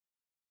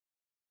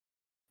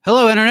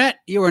Hello, Internet.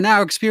 You are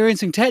now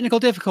experiencing technical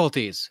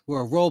difficulties.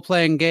 We're a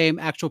role-playing game,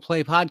 actual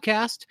play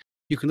podcast.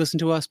 You can listen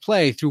to us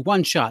play through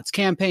one-shots,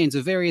 campaigns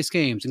of various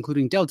games,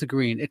 including Delta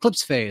Green,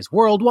 Eclipse Phase,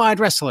 Worldwide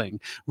Wrestling,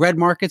 Red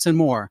Markets, and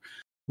more.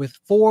 With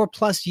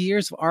 4+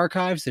 years of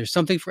archives, there's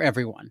something for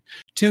everyone.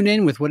 Tune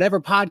in with whatever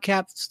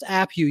podcast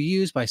app you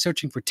use by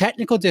searching for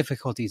Technical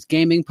Difficulties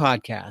Gaming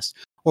Podcast,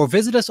 or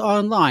visit us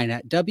online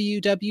at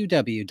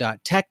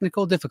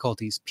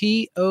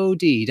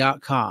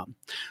www.technicaldifficultiespod.com.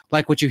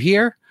 Like what you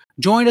hear?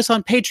 Join us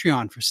on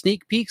Patreon for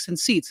sneak peeks and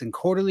seats in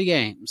quarterly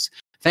games.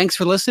 Thanks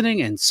for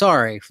listening, and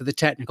sorry for the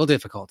technical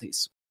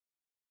difficulties.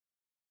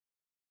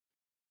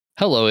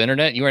 Hello,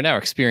 Internet. You are now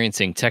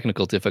experiencing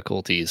technical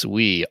difficulties.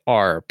 We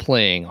are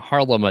playing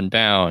Harlem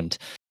Unbound.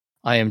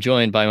 I am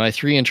joined by my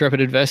 3 intrepid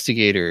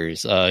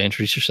investigators.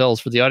 Introduce yourselves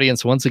for the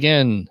audience once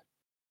again.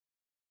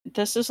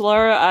 This is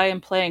Laura. I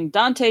am playing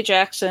Dante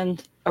Jackson,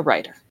 a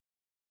writer.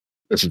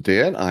 This is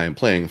Dan. I am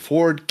playing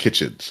Ford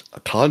Kitchens,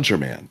 a conjure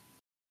man.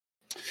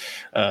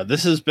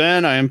 This is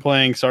Ben. I am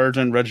playing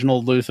Sergeant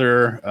Reginald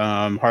Luther,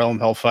 Harlem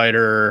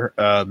Hellfighter,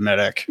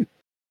 medic,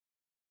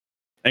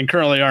 and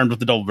currently armed with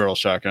the double barrel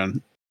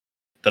shotgun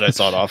that I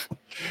sawed off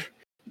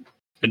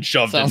and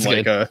shoved Sounds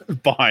in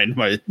good. Behind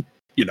my,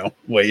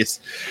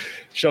 waist,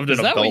 shoved in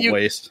a belt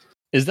waist.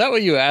 Is that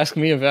what you asked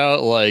me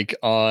about,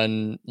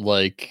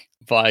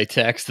 by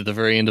text at the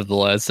very end of the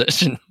last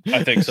session?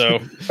 I think so.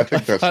 I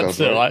think that sounds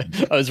right.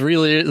 I was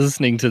really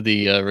listening to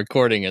the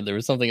recording, and there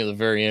was something at the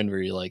very end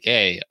where you're like,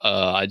 hey,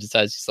 I just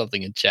asked you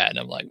something in chat, and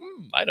I'm like,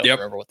 I don't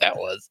remember what that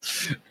was.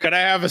 Could I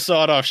have a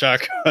sawed-off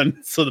shotgun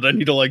so that I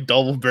need to,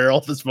 double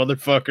barrel this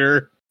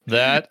motherfucker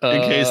that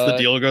in case the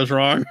deal goes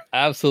wrong?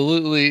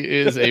 Absolutely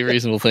is a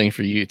reasonable thing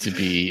for you to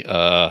be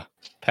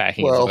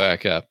packing as a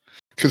backup.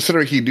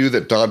 Considering he knew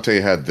that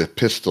Dante had the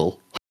pistol.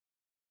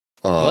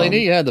 Well, I knew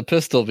you had the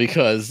pistol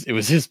because it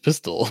was his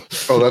pistol.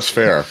 Oh, that's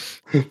fair.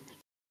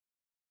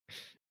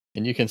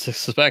 And you can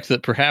suspect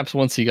that perhaps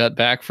once he got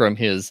back from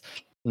his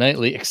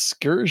nightly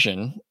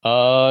excursion,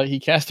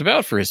 he cast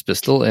about for his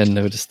pistol and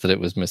noticed that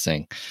it was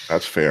missing.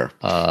 That's fair.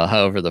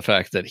 However, the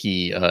fact that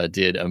he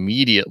did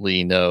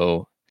immediately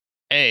know,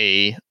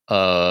 A,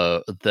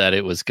 that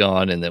it was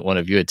gone and that one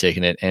of you had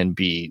taken it, and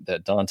B,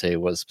 that Dante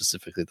was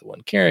specifically the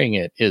one carrying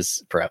it,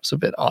 is perhaps a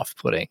bit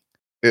off-putting.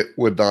 It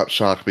would not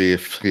shock me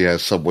if he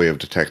has some way of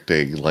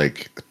detecting,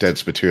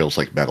 dense materials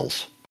like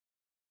metals.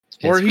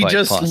 Or It's he quite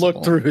just possible.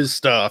 looked through his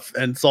stuff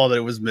and saw that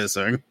it was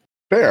missing.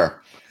 Fair.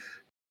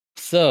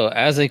 So,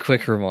 as a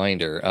quick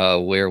reminder,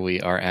 where we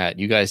are at,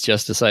 you guys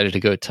just decided to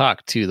go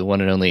talk to the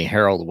one and only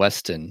Harold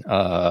Weston.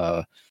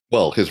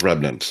 His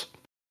remnants.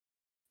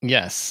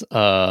 Yes.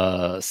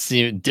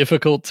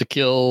 Difficult to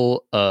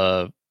kill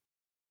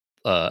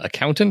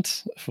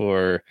accountant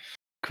for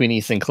Queenie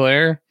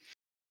Sinclair.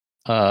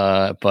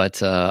 But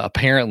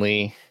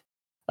apparently,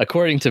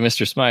 according to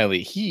Mr.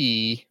 Smiley,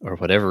 he, or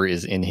whatever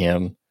is in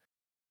him,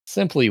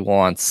 simply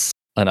wants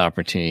an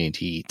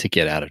opportunity to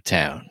get out of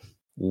town.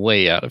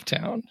 Way out of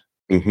town.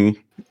 Mm-hmm.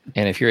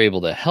 And if you're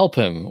able to help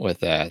him with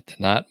that, then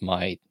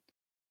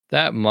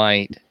that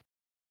might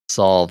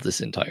solve this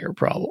entire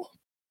problem.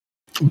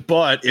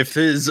 But if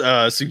his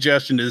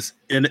suggestion is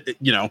what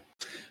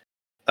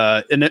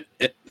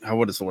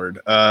is the word?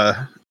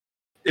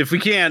 If we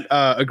can't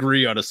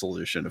agree on a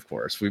solution, of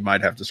course, we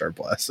might have to start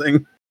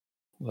blasting.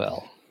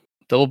 Well,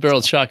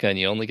 double-barreled shotgun,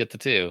 you only get the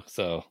 2,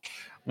 so...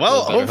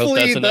 Well,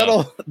 hopefully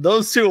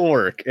those 2 will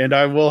work, and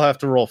I will have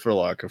to roll for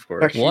luck, of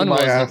course. Actually,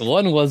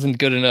 One wasn't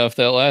good enough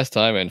that last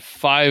time, and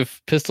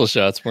 5 pistol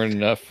shots weren't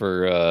enough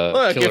for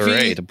Killer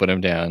Ray to put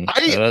him down.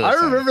 I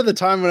remember the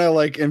time when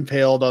I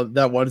impaled on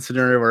that one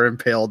scenario where I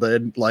impaled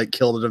and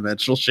killed a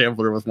dimensional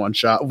shambler with one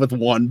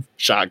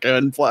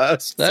shotgun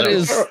blast.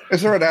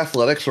 Is there an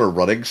athletics or a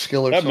running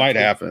skill or that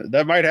something?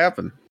 That might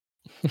happen.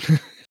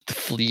 The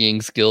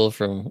fleeing skill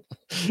from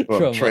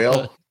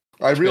Trail.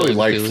 I really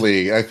like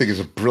fleeing. I think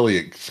it's a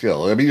brilliant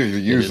skill. I mean, you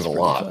use it a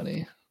lot.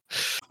 Funny.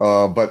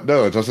 But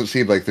no, it doesn't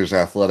seem like there's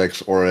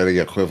athletics or any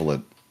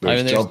equivalent.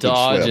 There's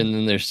dodge, and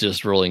then there's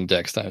just rolling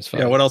dex times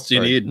 5. Yeah, what else do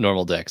you need?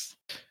 Normal dex.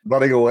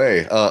 Running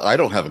away. I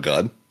don't have a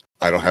gun.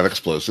 I don't have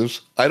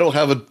explosives. I don't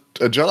have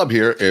a job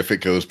here if it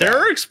goes bad. There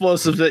are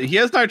explosives. He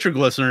has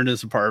nitroglycerin in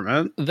his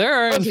apartment. There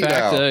are, in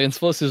fact,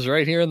 explosives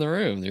right here in the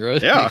room.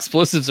 The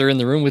explosives are in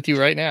the room with you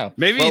right now.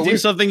 Maybe you do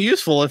something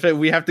useful if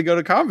we have to go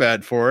to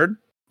combat, Ford.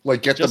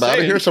 Get them out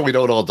of here so we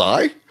don't all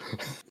die?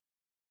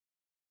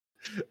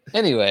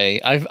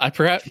 Anyway,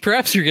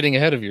 perhaps you're getting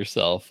ahead of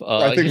yourself.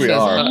 I think we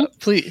are.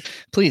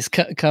 Please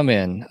come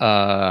in.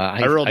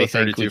 I rolled a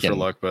 32 for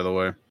luck, by the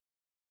way.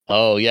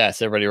 Oh,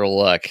 yes. Everybody roll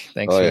luck.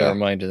 Thanks for the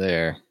reminder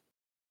there.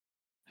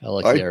 How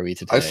lucky are we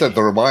today? I sent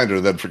the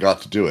reminder, then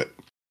forgot to do it.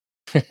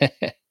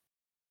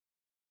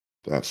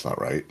 That's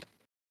not right.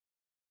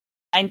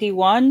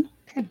 91.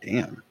 God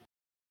damn.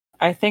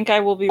 I think I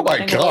will be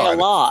running away a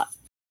lot.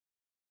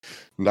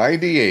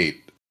 98.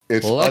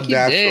 It's lucky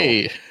unnatural.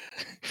 Day.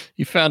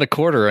 You found a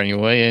quarter on your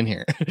way in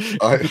here.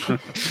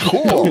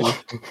 Cool.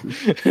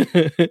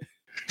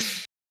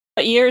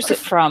 What year is it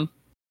from?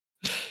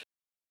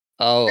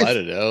 Oh, I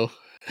don't know.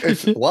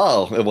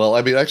 Wow. Well,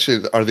 I mean,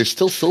 actually, are they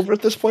still silver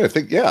at this point? I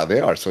think, yeah, they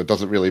are. So it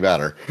doesn't really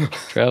matter.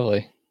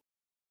 Probably.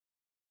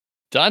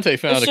 Dante I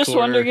found was a just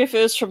quarter. wondering if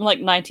it was from like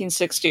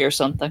 1960 or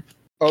something.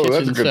 Oh, that's a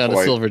Kitchens good found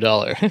point. a silver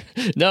dollar.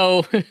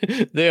 No,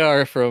 they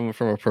are from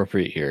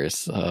appropriate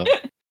years. Well,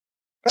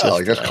 just,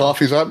 I guess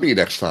coffee's on me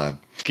next time.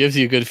 Gives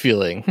you a good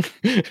feeling.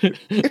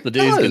 The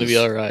day's going to be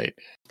does. all right.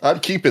 I'm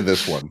keeping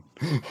this one.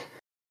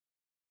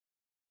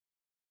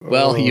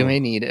 Well, you may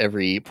need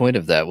every point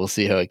of that. We'll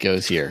see how it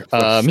goes here.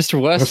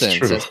 Mr. that's Weston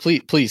true. says,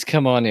 please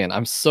come on in.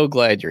 I'm so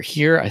glad you're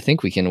here. I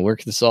think we can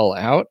work this all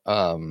out.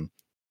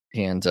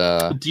 And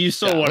Do you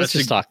still want let's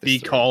us just to talk this be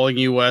through. calling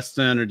you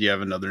Weston, or do you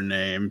have another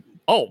name?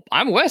 Oh,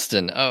 I'm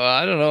Weston.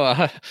 I don't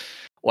know.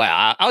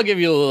 Well, I'll give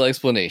you a little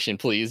explanation,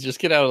 please. Just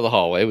get out of the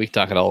hallway. We can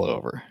talk it all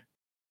over.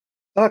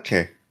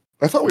 Okay.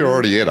 I thought we were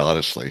already in,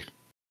 honestly.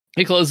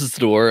 He closes the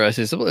door. I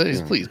say,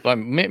 Yeah. please,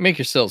 make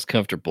yourselves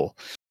comfortable.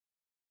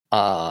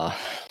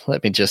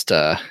 Let me just,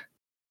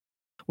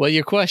 well,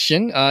 your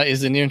question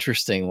is an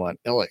interesting one.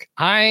 Look,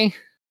 I'm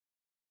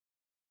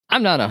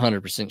not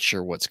 100%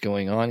 sure what's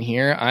going on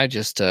here. I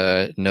just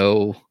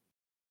know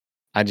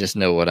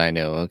what I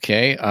know,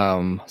 okay?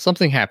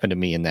 Something happened to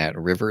me in that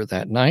river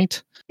that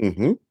night.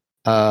 Mm-hmm.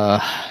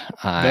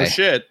 No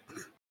shit.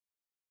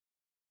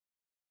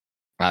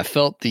 I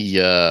felt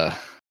the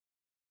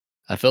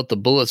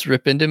bullets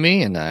rip into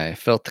me, and I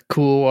felt the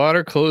cool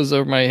water close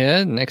over my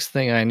head. Next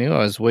thing I knew, I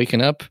was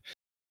waking up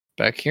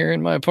back here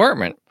in my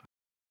apartment.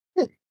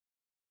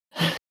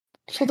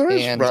 So there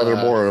is rather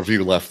more of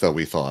you left than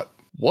we thought.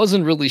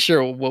 Wasn't really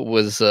sure what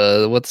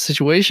the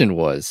situation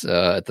was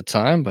at the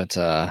time, but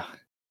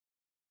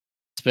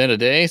spent a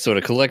day sort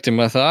of collecting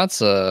my thoughts.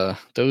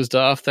 Dozed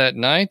off that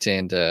night,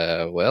 and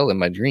well, in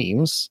my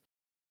dreams,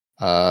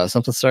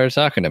 something started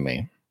talking to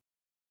me.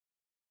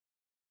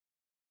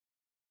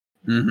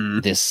 Mm-hmm.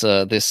 This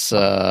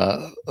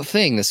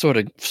thing, this sort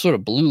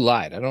of blue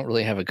light. I don't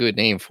really have a good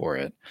name for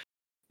it,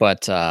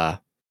 but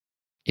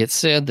it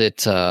said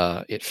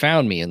that it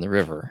found me in the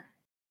river,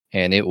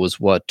 and it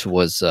was what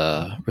was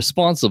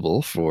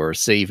responsible for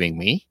saving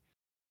me,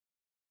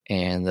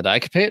 and that I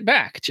could pay it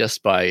back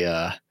just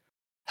by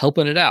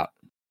helping it out,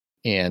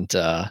 and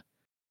that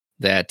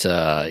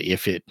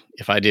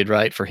if I did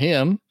right for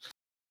him,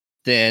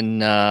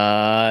 then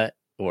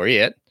or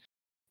it'd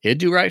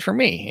do right for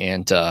me,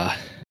 and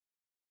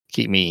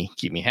keep me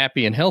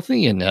happy and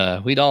healthy,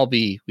 and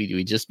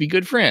we'd just be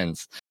good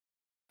friends.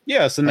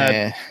 Yes, and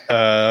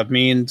that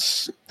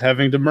means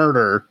having to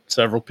murder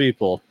several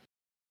people.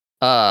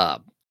 I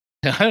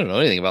don't know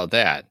anything about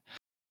that.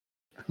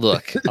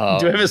 Look, Do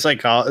I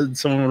have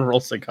someone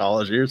roll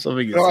psychology or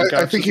something? No,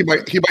 I think he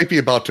might be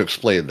about to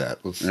explain that.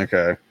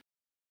 Okay.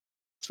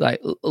 So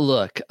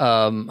look,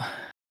 I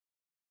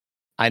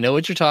know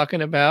what you're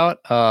talking about.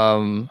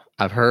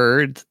 I've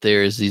heard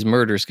there's these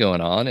murders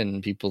going on,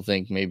 and people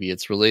think maybe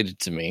it's related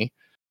to me.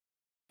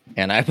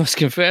 And I must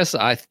confess,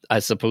 I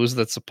suppose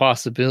that's a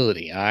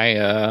possibility.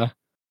 I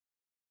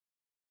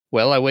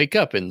wake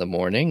up in the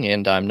morning,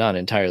 and I'm not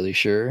entirely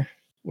sure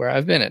where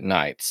I've been at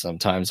night.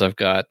 Sometimes I've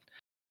got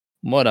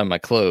mud on my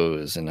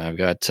clothes, and I've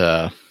got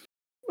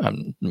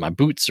my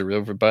boots are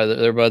over by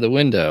the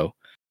window.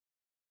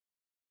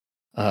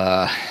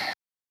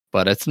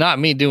 But it's not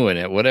me doing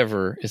it.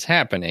 Whatever is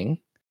happening,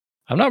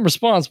 I'm not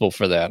responsible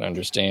for that.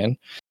 Understand?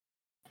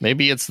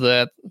 Maybe it's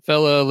that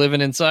fella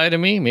living inside of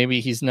me.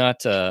 Maybe he's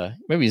not.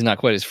 Maybe he's not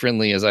quite as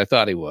friendly as I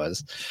thought he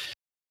was.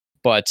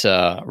 But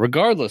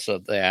regardless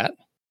of that,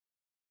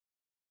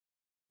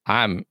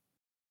 I'm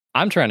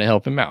trying to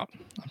help him out.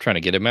 I'm trying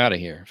to get him out of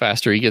here.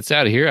 Faster he gets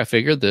out of here, I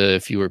figured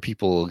the fewer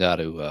people got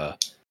to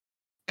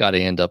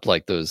end up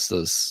like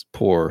those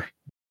poor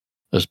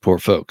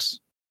folks.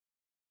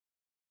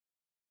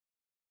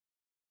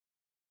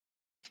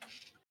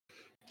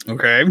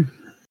 Okay.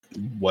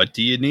 What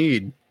do you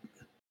need?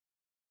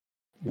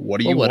 What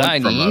do you want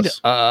from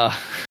us?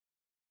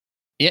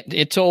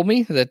 It told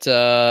me that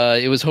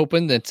it was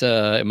hoping that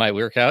it might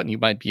work out and you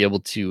might be able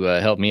to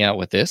help me out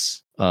with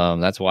this.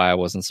 That's why I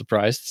wasn't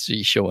surprised to see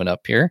you showing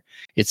up here.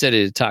 It said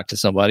it had talked to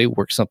somebody,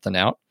 work something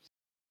out.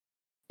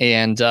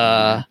 And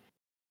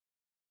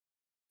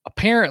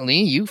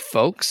apparently you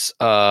folks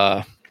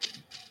know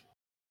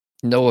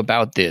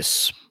about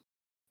this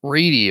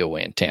radio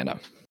antenna.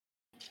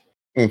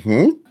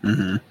 Mm-hmm.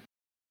 Mm-hmm.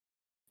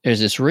 There's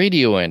this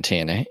radio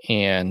antenna,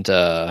 and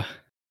my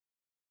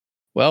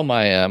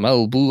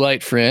little blue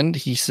light friend,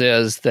 he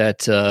says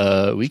that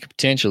we could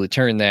potentially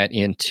turn that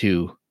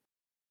into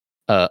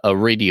a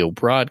radio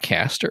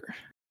broadcaster.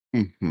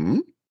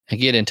 Mm-hmm. And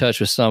get in touch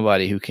with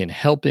somebody who can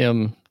help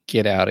him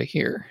get out of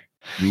here.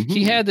 Mm-hmm.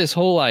 He had this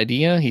whole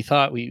idea. He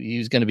thought he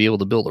was going to be able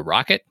to build a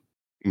rocket,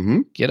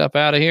 get up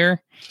out of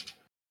here.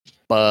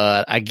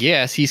 But I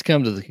guess he's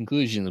come to the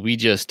conclusion that we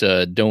just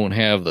don't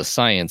have the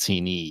science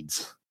he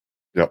needs.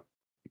 Yep.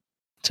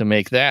 To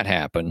make that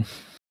happen.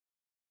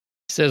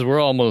 He says we're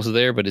almost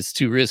there, but it's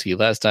too risky.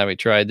 Last time we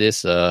tried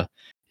this, it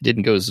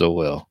didn't go so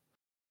well.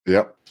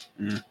 Yep.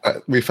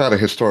 We found a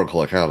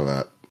historical account of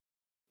that.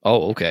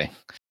 Oh, okay.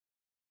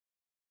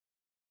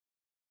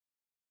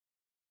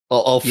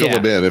 I'll fill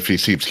him in if he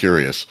seems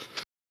curious.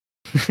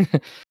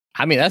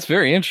 I mean, that's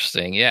very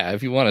interesting. Yeah,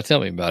 if you want to tell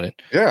me about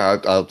it. Yeah,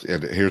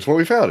 and here's where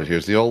we found it.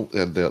 Here's the old.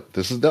 And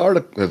this is the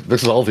article.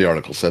 This is all the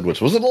article said,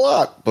 which wasn't a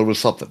lot, but was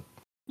something.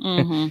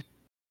 Mm-hmm.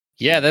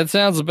 Yeah, that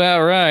sounds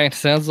about right.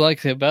 Sounds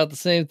like about the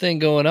same thing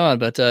going on.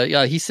 But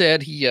yeah, he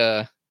said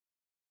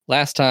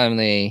last time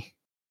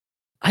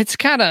it's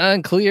kind of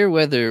unclear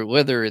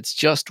whether it's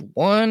just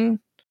one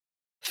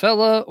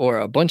fella or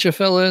a bunch of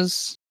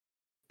fellas.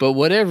 But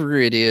whatever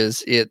it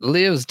is, it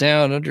lives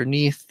down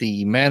underneath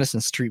the Madison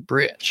Street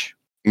Bridge.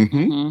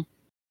 Mm-hmm.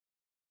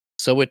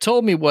 So it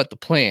told me what the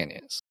plan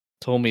is.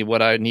 Told me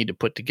what I need to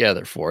put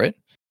together for it.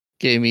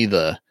 Gave me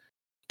the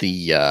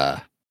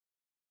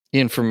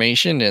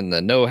information and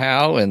the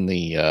know-how and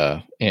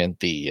the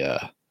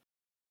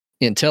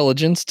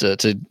intelligence to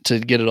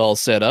get it all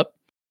set up.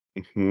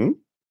 Mm-hmm.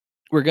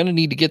 We're going to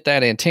need to get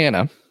that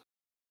antenna,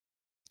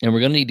 and we're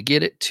going to need to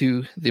get it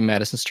to the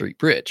Madison Street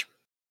Bridge.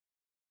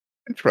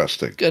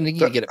 Interesting. Going to need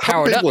to get it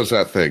powered up. How up. big was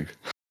that thing?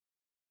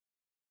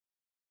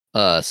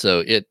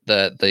 So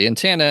the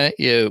antenna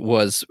it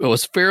was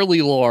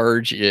fairly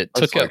large. It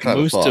took up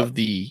most of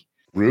the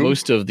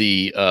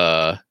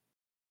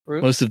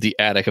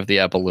attic of the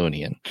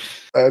Apollonian.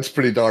 That's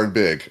pretty darn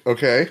big.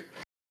 Okay.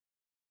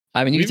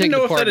 I mean, Do you even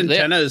know if that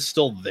antenna is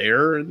still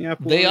there in the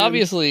Apollonian? They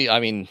obviously,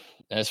 I mean,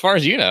 as far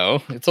as you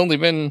know, it's only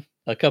been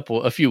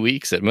a few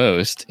weeks at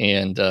most,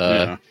 and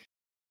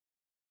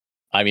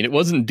I mean, it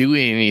wasn't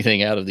doing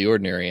anything out of the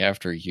ordinary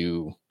after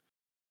you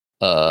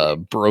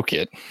broke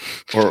it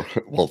or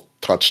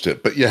touched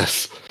it, but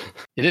yes,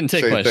 it didn't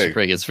take much to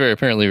break it. It's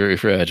apparently very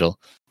fragile.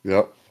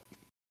 Yep.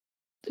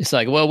 It's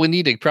like, well, we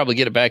need to probably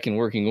get it back in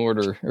working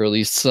order, or at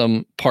least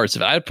some parts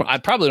of it. I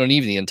probably don't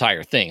need the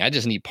entire thing. I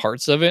just need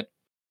parts of it.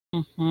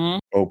 Mm-hmm.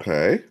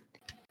 Okay.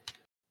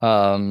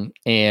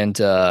 And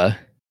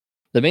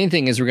the main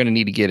thing is we're going to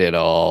need to get it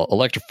all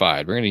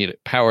electrified. We're going to get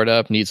it powered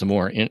up. Need some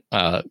more.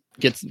 Going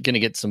to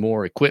get some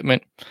more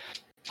equipment.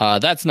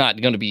 That's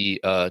not going to be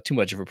too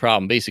much of a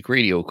problem. Basic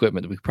radio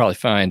equipment that we could probably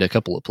find a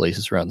couple of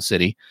places around the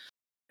city.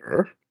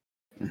 Sure.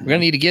 We're going to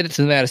need to get it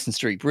to the Madison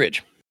Street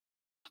Bridge,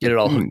 get it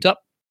all hooked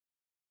up,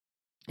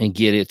 and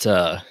get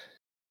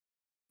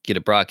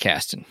it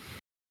broadcasting.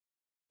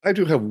 I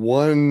do have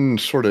one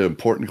sort of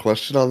important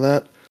question on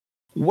that.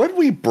 When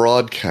we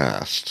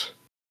broadcast,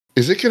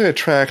 is it going to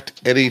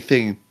attract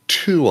anything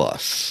to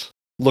us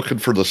looking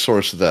for the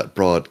source of that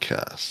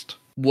broadcast?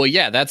 Well,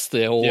 yeah, that's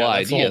the whole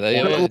idea. They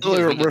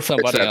get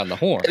somebody on the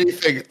horn.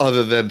 Anything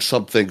other than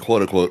something,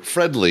 quote unquote,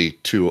 friendly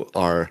to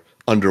our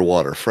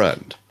underwater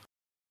friend.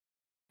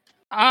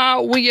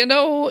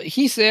 Well,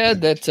 he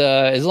said that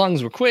as long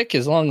as we're quick,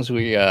 as long as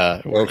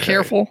we're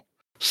careful.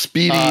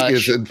 Speedy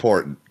is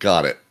important.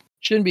 Got it.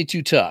 Shouldn't be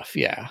too tough,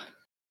 yeah.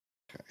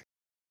 Okay.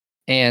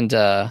 And,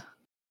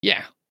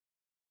 yeah.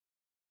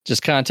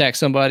 Just contact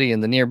somebody in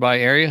the nearby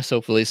area. So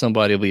hopefully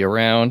somebody will be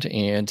around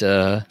and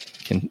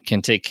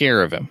can take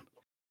care of him.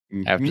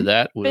 Mm-hmm. After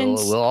that,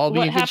 we'll all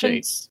be in good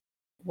shape.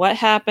 What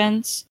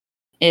happens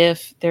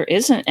if there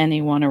isn't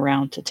anyone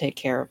around to take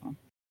care of him?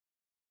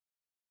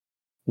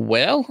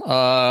 Well,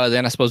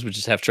 then I suppose we'll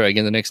just have to try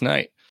again the next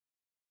night.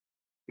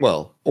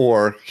 Well,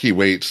 or he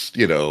waits,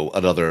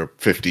 another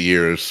 50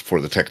 years for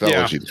the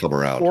technology to come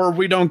around. Or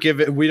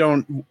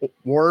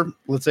or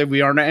let's say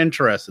we aren't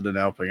interested in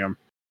helping him.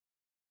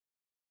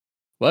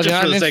 Well,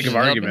 just for the sake of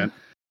argument.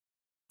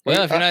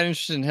 Well, if you're not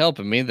interested in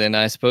helping me, then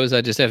I suppose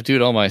I just have to do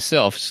it all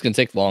myself. It's going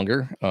to take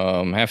longer.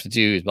 Have to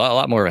do a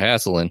lot more of a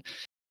hassle. And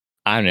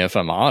I don't know, if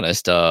I'm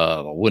honest,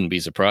 I wouldn't be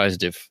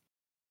surprised if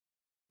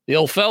the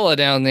old fella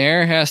down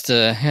there has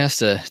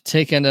to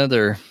take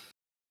another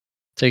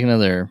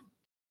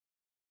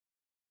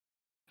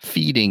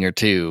feeding or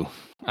two.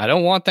 I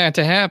don't want that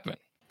to happen.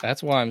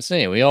 That's why I'm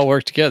saying we all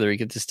work together. We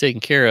get this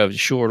taken care of in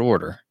short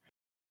order.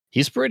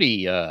 He's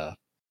pretty.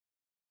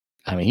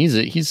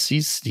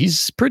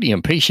 He's pretty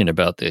impatient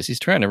about this. He's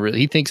trying to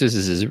he thinks this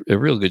is a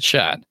real good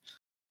shot.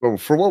 Well,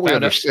 from what we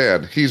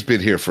understand, he's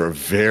been here for a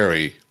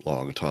very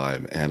long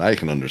time, and I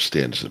can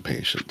understand his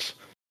impatience.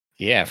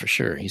 Yeah, for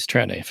sure. He's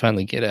trying to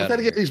finally get out.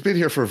 He's been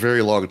here for a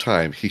very long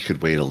time. He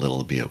could wait a little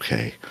and be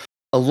okay.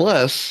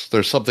 Unless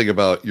there's something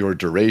about your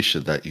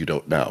duration that you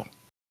don't know.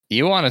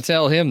 You want to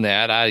tell him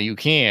that? You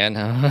can.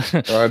 No,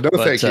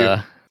 thank you.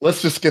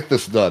 Let's just get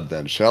this done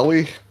then, shall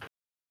we?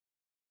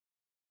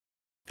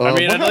 I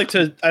mean,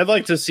 I'd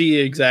like to see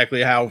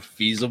exactly how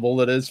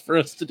feasible it is for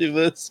us to do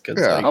this.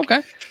 Yeah.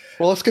 Okay.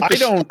 Well, let's get this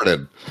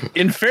started.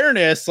 In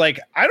fairness, I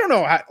don't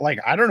know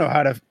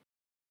how to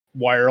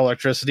wire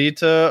electricity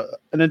to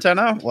an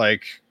antenna. I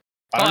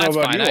don't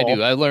know about you. I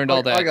do. I learned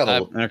all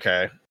that.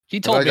 Okay.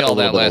 He told me all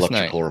that last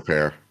night.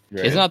 Repair.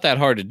 Right. It's not that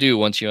hard to do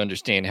once you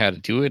understand how to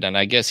do it, and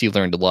I guess he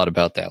learned a lot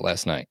about that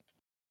last night.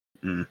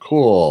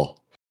 Cool.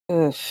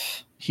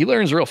 He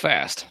learns real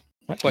fast.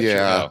 Not quite sure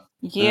how.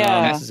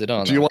 Yeah. Passes it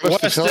on. Do you want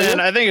us to tell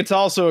you? I think it's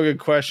also a good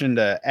question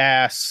to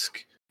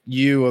ask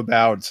you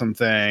about some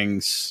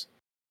things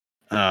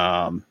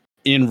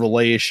in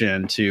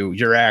relation to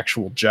your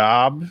actual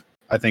job.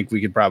 I think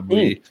we could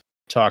probably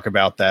talk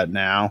about that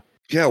now.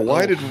 Yeah,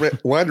 why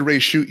did Ray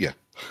shoot you?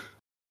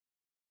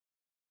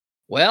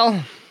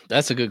 Well,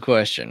 that's a good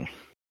question.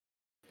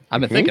 I've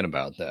been thinking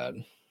about that.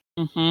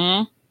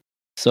 Mm-hmm.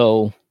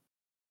 So,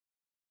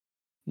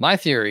 my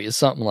theory is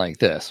something like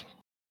this.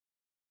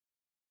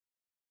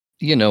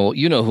 You know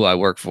who I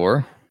work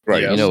for.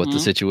 Right. You know what the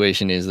Mhm.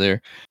 situation is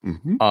there.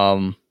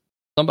 Mm-hmm.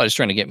 Somebody's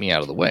trying to get me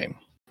out of the way.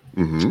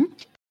 Mm-hmm.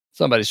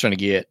 Somebody's trying to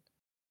get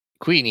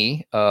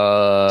Queenie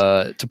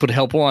to put a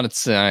help wanted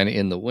sign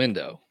in the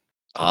window.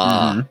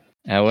 Ah.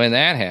 And when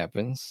that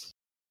happens,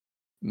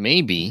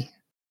 maybe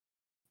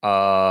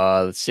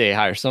let's say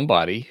hire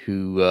somebody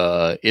who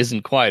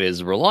isn't quite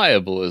as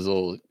reliable as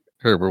old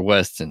Herbert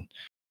Weston.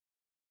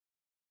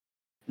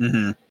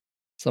 Mm-hmm.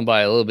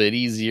 Somebody a little bit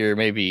easier,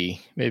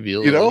 maybe a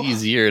little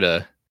easier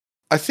to.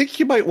 I think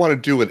you might want to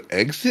do an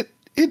exit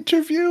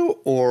interview,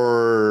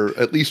 or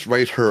at least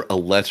write her a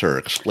letter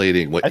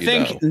explaining what I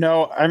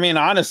mean,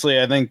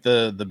 honestly, I think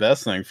the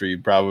best thing for you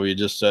probably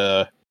just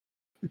try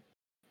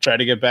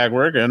to get back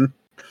working.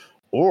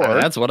 Or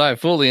that's what I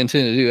fully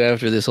intend to do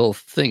after this whole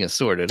thing is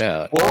sorted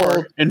out.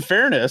 Or, in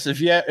fairness, if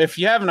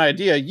you have an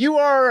idea, you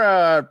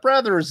are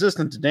rather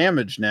resistant to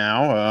damage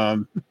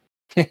now.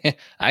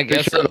 I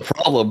guess the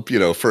problem,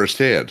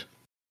 firsthand.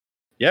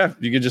 Yeah,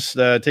 you could just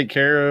take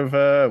care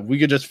of. We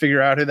could just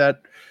figure out who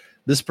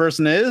this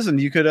person is,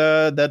 and you could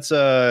that's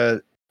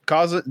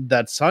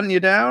hunting you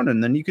down,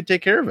 and then you could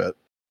take care of it.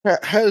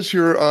 Has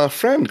your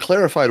friend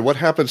clarified what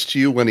happens to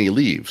you when he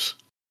leaves?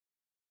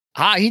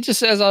 He just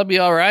says I'll be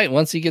all right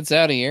once he gets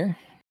out of here.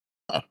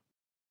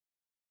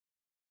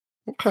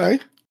 Okay.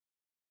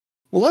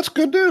 Well, that's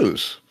good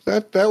news.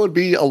 That would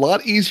be a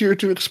lot easier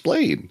to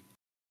explain.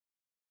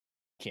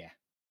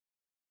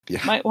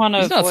 Yeah. Might want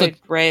to avoid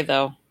Ray,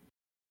 though.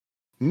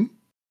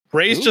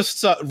 Ray's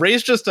just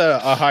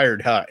a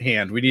hired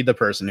hand. We need the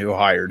person who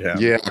hired him.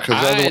 Yeah, because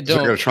otherwise they're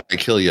going to try to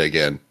kill you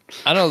again.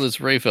 I know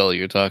this Ray fellow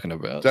you're talking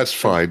about. That's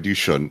fine. You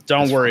shouldn't.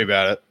 Don't worry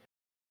about it.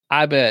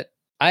 I bet.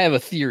 I have a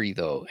theory,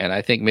 though, and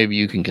I think maybe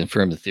you can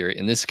confirm the theory.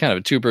 And this is kind of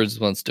a two birds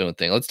with one stone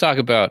thing. Let's talk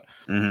about.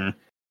 Mm-hmm.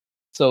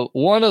 So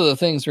one of the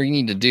things we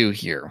need to do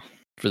here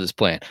for this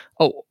plan.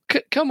 Oh,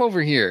 come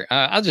over here.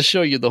 I'll just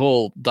show you the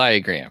whole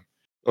diagram.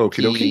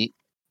 Okie dokie.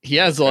 He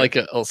has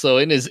also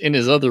in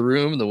his other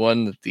room, the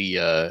one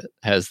that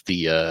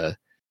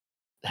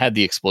had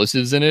the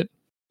explosives in it.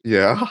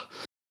 Yeah.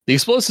 The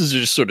explosives are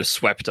just sort of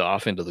swept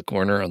off into the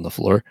corner on the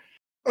floor.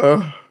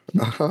 And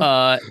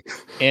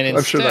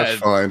I'm sure that's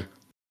fine.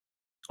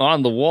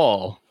 On the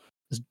wall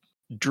is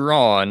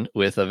drawn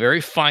with a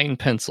very fine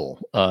pencil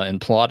and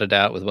plotted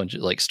out with a bunch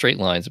of straight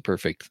lines,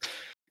 perfect,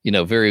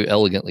 very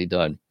elegantly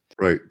done.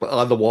 Right, but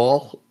on the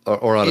wall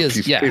or on a piece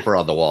of paper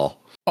on the wall.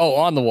 Oh,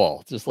 on the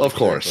wall, just of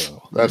course.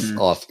 That's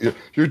awesome.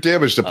 Your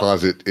damage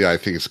deposit, I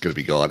think it's going to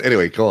be gone.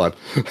 Anyway, go on.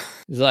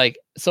 It's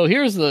so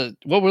here's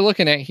what we're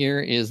looking at here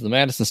is the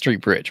Madison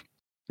Street Bridge.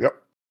 Yep.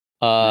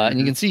 And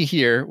you can see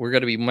here we're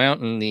going to be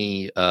mounting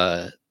the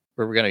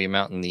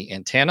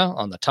antenna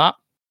on the top.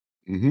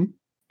 Mm-hmm.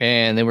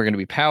 And then we're going to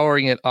be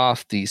powering it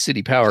off the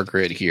city power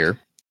grid here.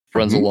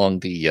 Runs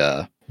along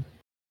the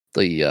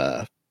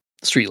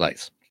street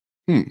lights.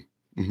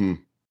 Mm-hmm.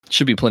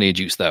 Should be plenty of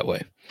juice that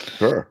way.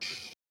 Sure.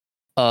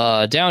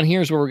 Down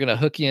here is where we're going to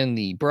hook in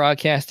the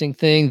broadcasting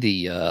thing,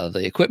 the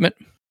equipment,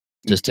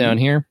 just down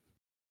here.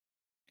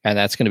 And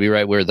that's going to be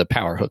right where the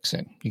power hooks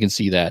in. You can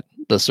see that,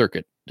 the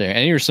circuit there.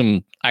 And here's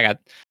you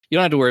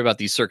don't have to worry about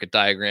these circuit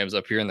diagrams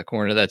up here in the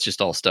corner. That's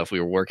just all stuff we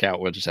will work out.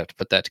 We'll just have to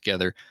put that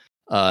together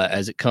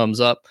as it comes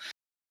up.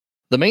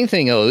 The main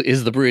thing, though,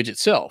 is the bridge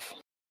itself.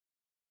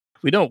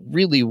 We don't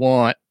really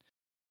want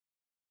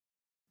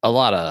a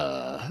lot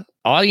of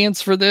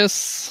audience for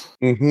this.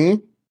 Mm-hmm.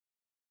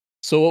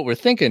 So what we're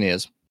thinking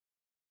is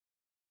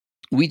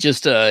we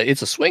just,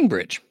 it's a swing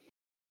bridge.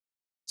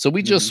 So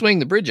we just swing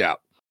the bridge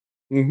out.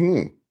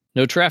 Mm-hmm.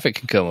 No traffic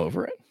can come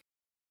over it.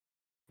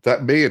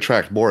 That may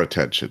attract more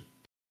attention.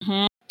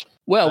 Mm-hmm.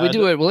 Well, we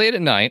do it late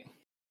at night.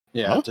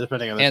 Yeah,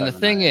 depending on the and time the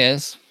thing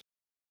is,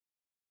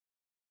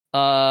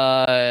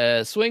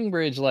 swing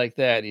bridge like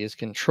that is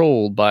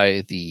controlled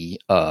by the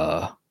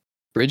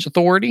bridge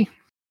authority.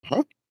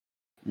 Huh?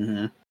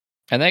 Mm-hmm.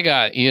 And they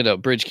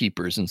got, bridge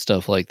keepers and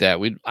stuff like that.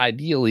 We'd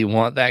ideally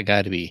want that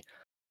guy to be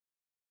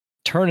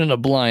turning a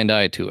blind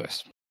eye to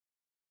us.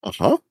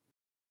 Uh-huh.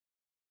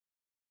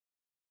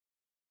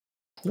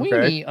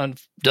 Queenie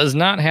does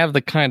not have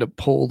the kind of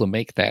pull to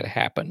make that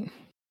happen.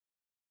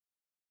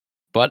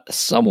 But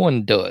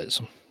someone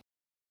does.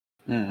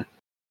 Mm.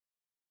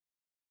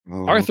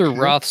 Arthur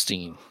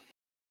Rothstein.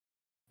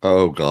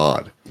 Oh,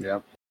 God.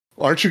 Yep.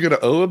 Aren't you going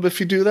to owe him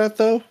if you do that,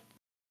 though?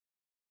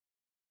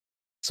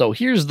 So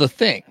here's the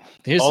thing.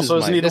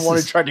 Isn't he the one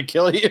who tried to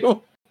kill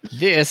you?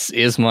 This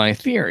is my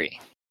theory.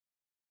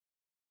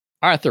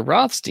 Arthur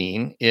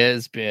Rothstein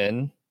has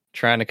been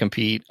trying to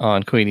compete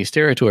on Queenie's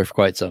territory for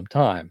quite some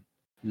time.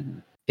 Mm-hmm.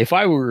 If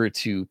I were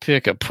to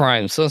pick a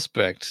prime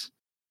suspect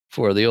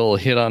for the old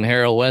hit on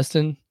Harold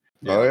Weston,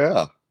 oh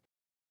yeah,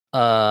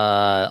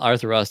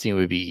 Arthur Rothstein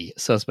would be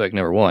suspect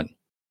number one.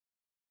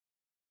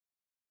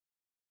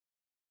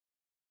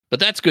 But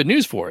that's good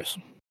news for us.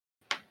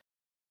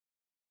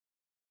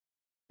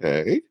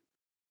 Okay.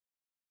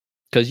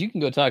 Because you can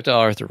go talk to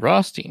Arthur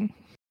Rothstein.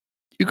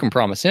 You can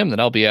promise him that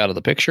I'll be out of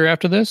the picture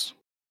after this.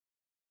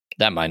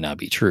 That might not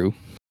be true.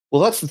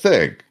 Well, that's the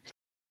thing.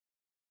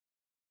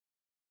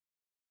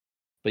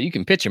 But you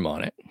can pitch him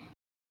on it.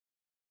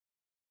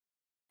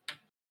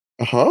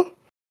 Uh-huh.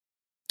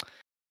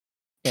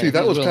 And See, if that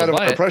he's was willing kind to of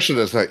buy my it- impression,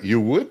 is that you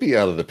would be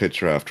out of the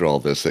picture after all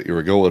this, that you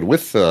were going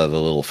with the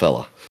little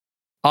fella.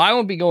 I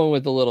won't be going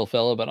with the little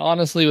fella, but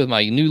honestly, with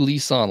my new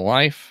lease on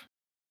life,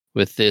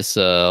 with this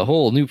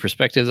whole new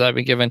perspectives I've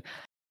been given,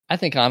 I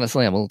think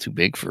honestly I'm a little too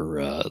big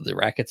for the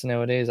rackets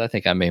nowadays. I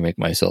think I may make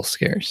myself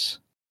scarce.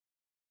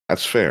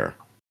 That's fair.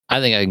 I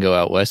think I can go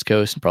out West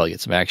Coast and probably get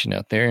some action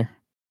out there.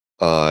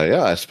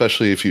 Yeah,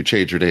 especially if you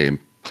change your name.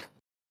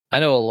 I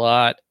know a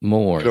lot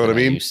more You know what than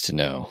I mean? used to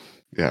know.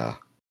 Yeah.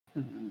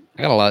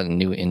 I got a lot of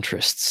new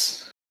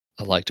interests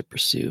I'd like to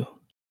pursue.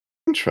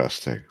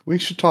 Interesting. We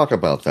should talk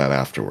about that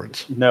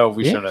afterwards. No,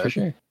 we Yeah, shouldn't. for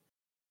sure.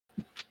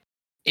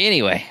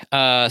 Anyway,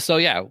 so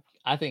yeah,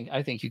 I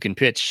think you can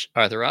pitch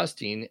Arthur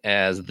Rothstein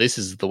as this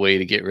is the way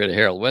to get rid of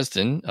Harold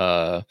Weston.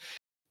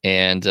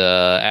 And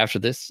after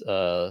this,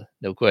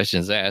 no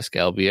questions asked,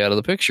 I'll be out of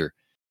the picture.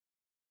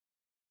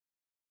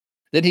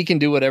 Then he can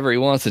do whatever he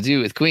wants to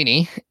do with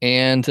Queenie,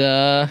 and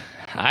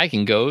I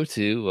can go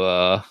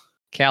to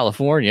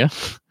California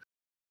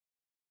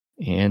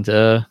and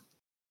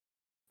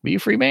be a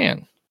free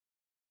man.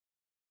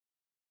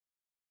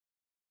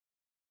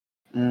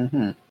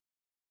 Mm-hmm.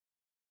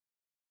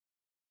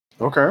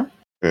 Okay.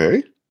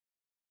 Okay.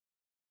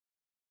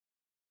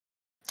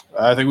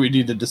 I think we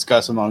need to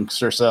discuss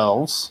amongst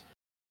ourselves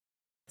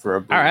for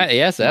a brief All right.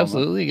 Yes, moment.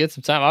 absolutely. Get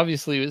some time.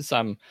 Obviously,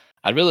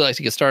 I'd really like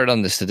to get started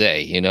on this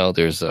today. You know,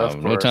 there's Of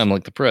no course. time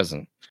like the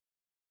present.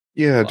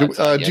 Yeah. Well,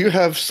 that's Do you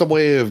have some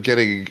way of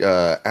getting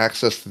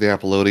access to the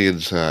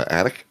Apollonian's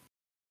attic?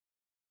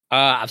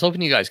 I was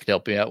hoping you guys could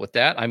help me out with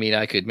that. I mean,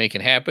 I could make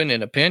it happen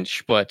in a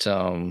pinch, but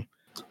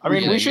I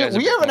mean, Yeah, we you should. guys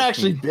We have haven't been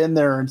actually been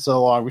there in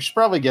so long. We should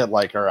probably get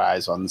like our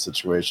eyes on the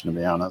situation. To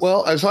be honest.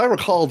 Well, as I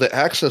recall, the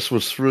access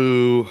was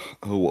through,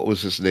 what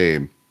was his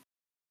name?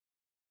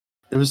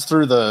 It was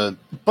through the.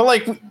 But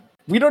like,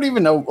 we don't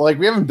even know. Like,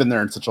 we haven't been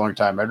there in such a long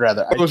time. I'd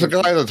rather. There was a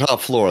guy on the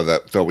top floor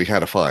that we had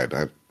to find.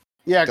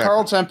 Yeah, that-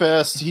 Carl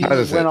Tempest. He How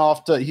does went it-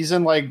 off to. He's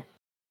in like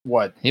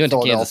what? He went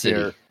to Kansas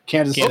Philadelphia, City.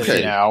 Kansas Kansas City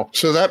City. now.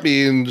 So that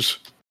means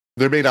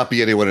there may not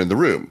be anyone in the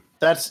room.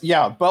 That's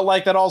but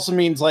like that also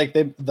means like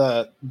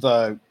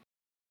the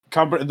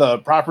company, the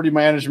property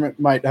management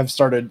might have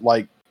started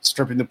like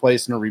stripping the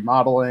place and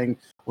remodeling.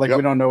 Like Yep.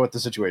 we don't know what the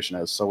situation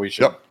is, so we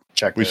should Yep.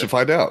 check. We there. should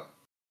find out.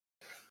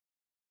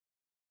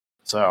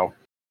 So,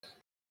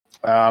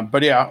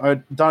 but yeah,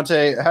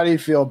 Dante, how do you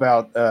feel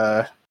about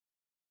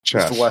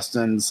Chess. Mr.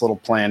 Weston's little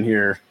plan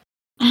here?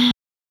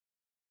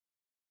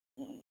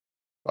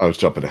 I was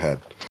jumping ahead.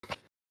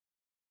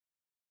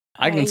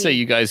 I can say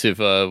you guys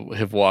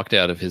have walked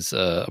out of his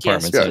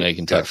apartment, so Yeah, now you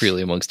can talk yes.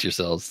 freely amongst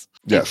yourselves.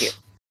 Thank Yes.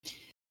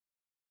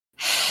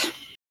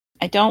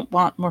 I don't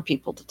want more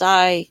people to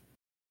die.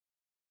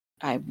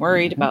 I'm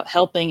worried about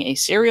helping a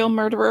serial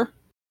murderer.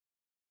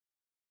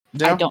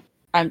 Yeah.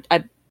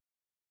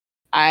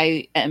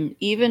 I am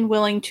even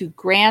willing to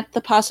grant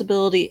the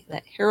possibility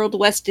that Harold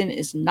Weston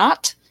is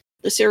not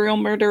the serial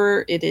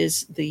murderer. It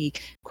is the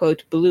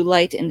quote blue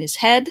light in his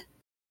head.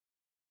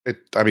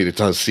 It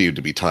does seem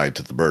to be tied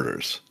to the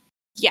murders.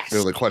 Yes. The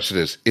only question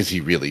is he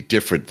really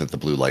different than the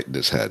blue light in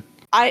his head?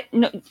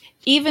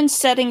 Even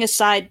setting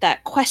aside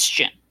that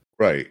question,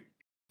 Right.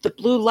 the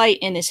blue light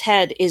in his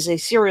head is a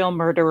serial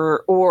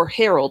murderer, or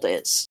Harold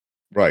is.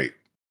 Right.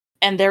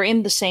 And they're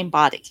in the same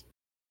body.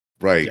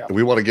 Right. Yeah.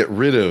 We want to get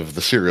rid of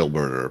the serial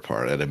murderer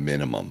part at a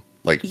minimum.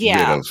 Like,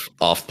 Yeah. rid of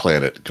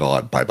off-planet,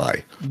 gone,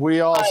 bye-bye. We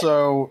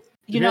also,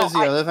 here's the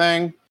other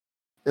thing,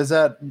 is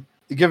that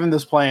given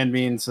this plan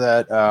means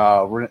that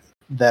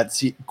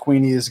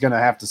Queenie is going to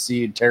have to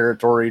cede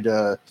territory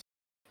to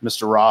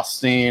Mr.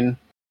 Rothstein.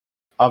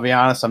 I'll be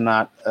honest, I'm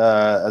not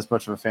as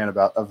much of a fan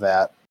of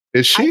that.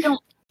 Is she?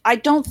 I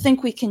don't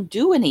think we can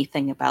do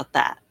anything about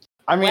that.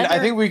 I mean, I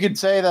Whether- think we could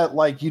say that,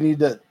 like, you need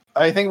to.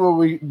 I think what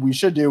we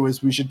should do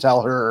is we should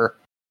tell her,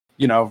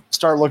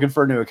 start looking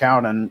for a new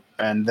accountant,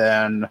 and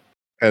then.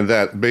 And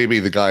that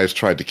maybe the guys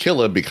tried to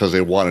kill him because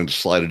they wanted to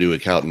slide a new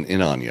accountant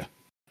in on you.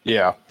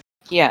 Yeah.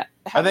 Yeah.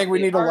 I think we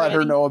need to let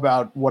her know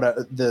about what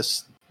the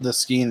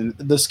scheme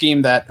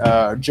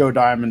that Joe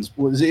Diamond's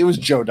was. It was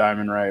Joe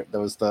Diamond, right? That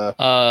was the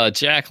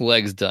Jack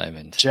Legs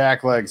Diamond.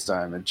 Jack Legs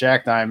Diamond.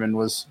 Jack Diamond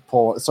was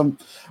pulling some.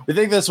 We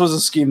think this was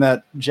a scheme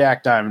that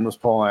Jack Diamond was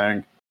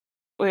pulling.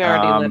 We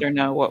already let her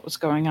know what was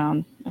going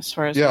on as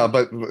far as Yeah,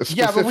 but Yeah,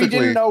 specifically, but we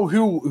didn't know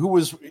who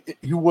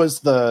was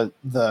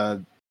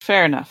the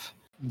fair enough.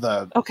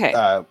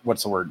 Okay.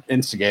 What's the word?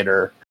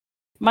 Instigator.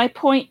 My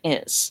point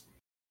is,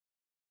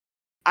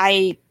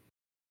 I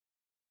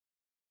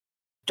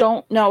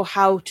don't know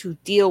how to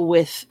deal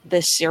with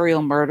this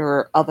serial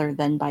murderer other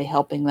than by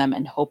helping them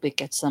and hope it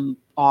gets them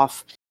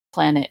off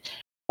planet.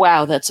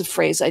 Wow, that's a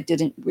phrase I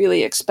didn't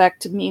really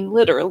expect to mean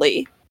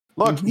literally.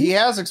 Look, he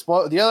has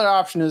exploded. The other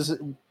option is,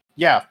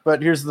 yeah,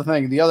 but here's the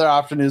thing. The other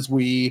option is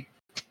we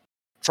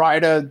try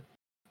to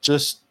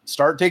just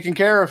start taking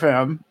care of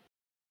him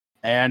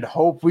and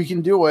hope we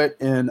can do it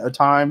in a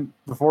time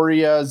before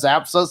he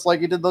zaps us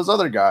like he did those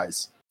other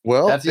guys.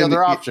 Well, That's the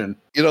other option.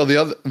 You know,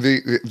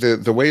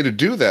 the way to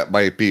do that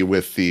might be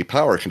with the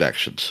power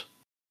connections.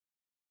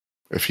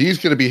 If he's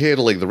going to be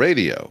handling the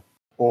radio,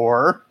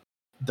 or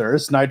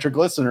there's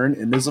nitroglycerin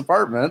in his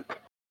apartment.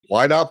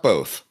 Why not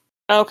both?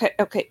 Okay.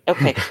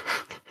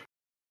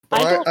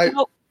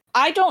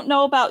 I don't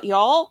know about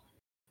y'all,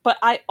 but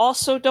I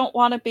also don't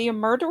want to be a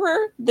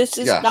murderer. This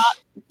is not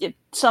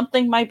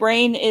something my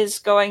brain is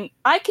going,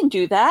 I can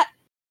do that.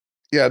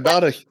 Yeah,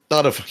 not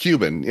a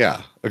human.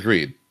 Yeah,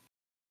 agreed.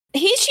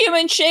 He's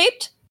human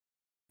shaped.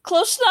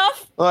 Close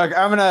enough. Look,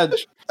 I'm gonna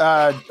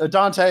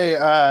Dante,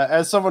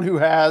 as someone who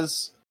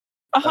has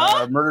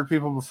murdered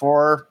people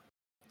before.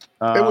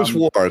 It was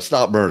war. It's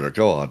not murder.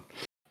 Go on.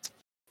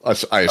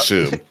 I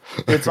assume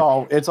it's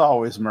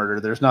always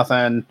murder. There's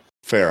nothing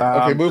fair.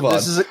 Okay, move on.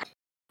 This is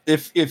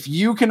if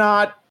you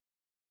cannot.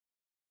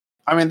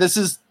 I mean, this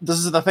is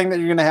the thing that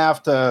you're going to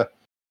have to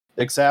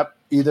accept.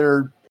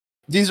 Either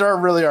these are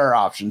really our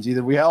options.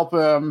 Either we help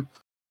him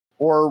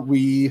or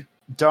we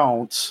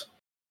don't.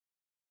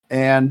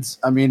 And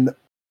I mean,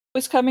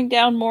 was coming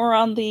down more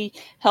on the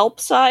help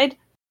side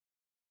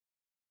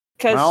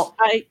because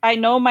I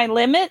know my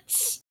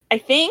limits. I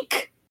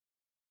think.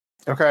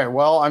 Okay,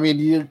 well, I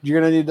mean,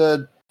 you're gonna need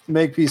to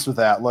make peace with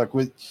that. Look,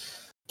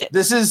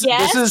 this is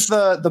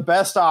the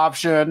best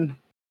option.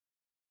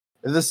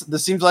 This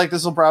seems like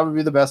this will probably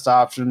be the best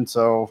option.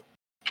 So,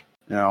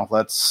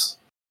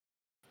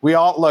 we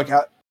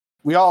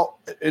all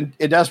in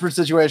desperate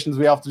situations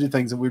we have to do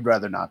things that we'd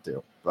rather not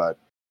do. But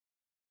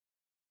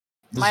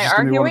this am I is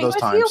gonna be one of arguing those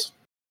with times.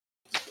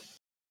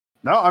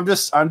 No,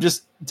 I'm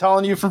just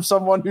telling you from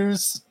someone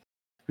who's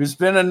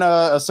been in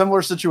a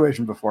similar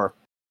situation before.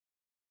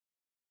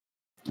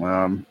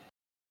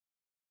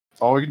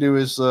 All we can do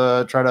is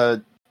try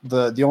to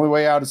the only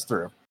way out is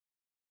through.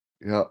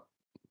 Yeah.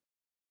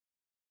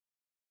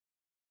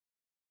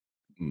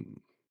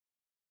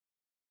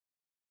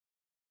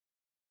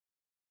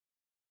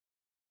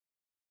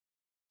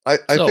 I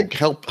think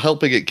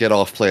helping it get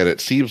off planet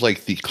seems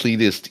like the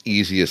cleanest,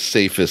 easiest,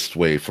 safest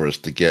way for us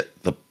to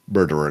get the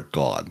murderer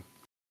gone.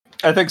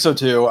 I think so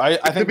too. I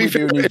think we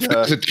do need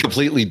to. It's a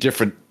completely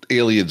different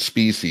alien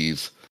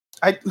species.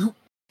 What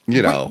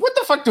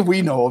the fuck do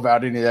we know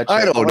about any of that shit?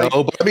 I don't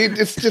know, but I mean,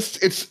 it's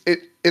just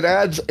it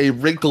adds a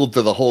wrinkle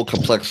to the whole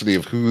complexity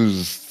of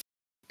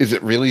is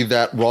it really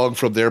that wrong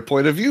from their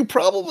point of view?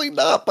 Probably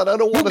not, but I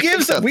don't want to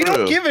think that we through.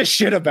 don't give a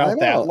shit about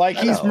that. Like,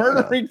 he's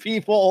murdering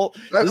people.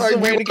 This is a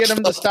way to get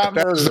him to stop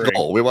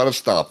murdering. We want to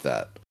stop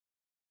that.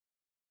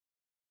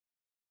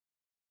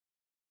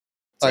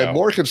 So. I'm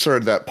more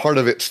concerned that part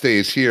of it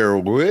stays here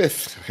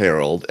with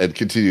Harold and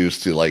continues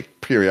to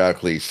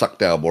periodically suck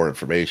down more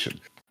information.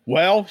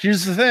 Well,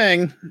 here's the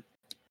thing.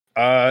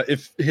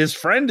 If his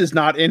friend is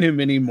not in him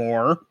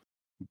anymore,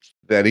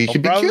 then he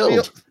can be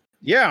killed.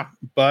 Yeah,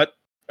 but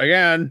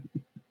again,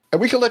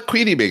 and we can let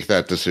Queenie make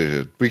that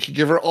decision. We can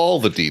give her all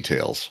the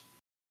details.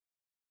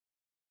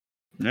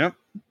 Yep.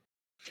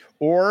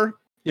 Or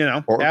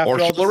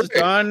after all this is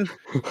done,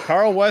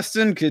 Carl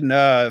Weston can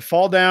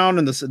fall down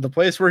in the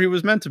place where he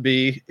was meant to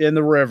be in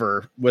the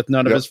river with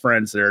none of his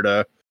friends there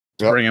to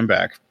bring him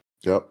back.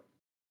 Yep.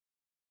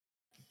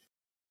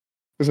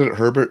 Isn't it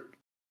Herbert?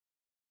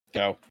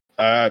 No.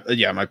 Yeah,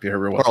 it might be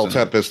Herbert Weston. Carl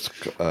Tempest.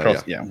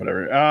 Yeah,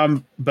 whatever.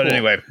 But cool.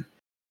 Anyway.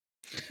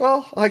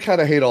 Well, I kind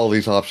of hate all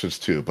these options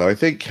too, but I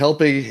think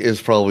helping is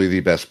probably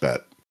the best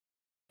bet.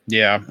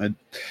 Yeah.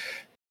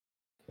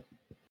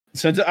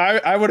 Since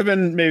I would have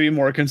been maybe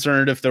more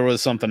concerned if there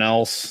was something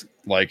else,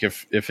 like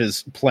if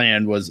his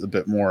plan was a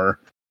bit more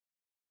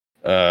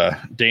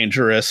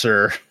dangerous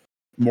or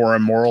more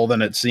immoral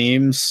than it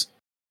seems.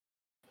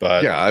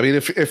 But yeah, I mean,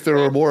 if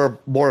there were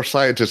more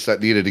scientists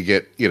that needed to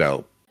get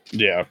into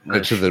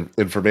the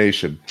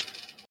information.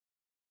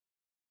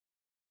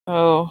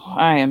 Oh,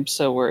 I am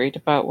so worried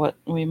about what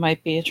we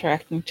might be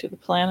attracting to the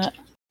planet.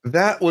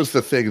 That was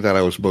the thing that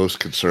I was most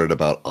concerned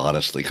about,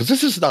 honestly, because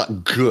this is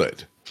not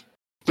good.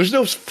 There's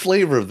no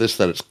flavor of this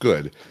that it's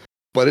good,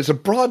 but it's a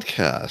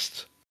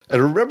broadcast.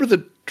 And remember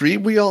the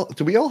dream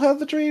do we all have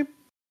the dream?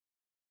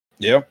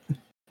 Yep.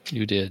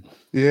 You did.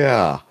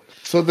 Yeah.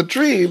 So the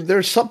dream,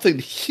 there's something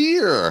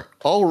here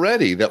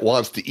already that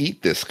wants to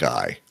eat this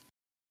guy.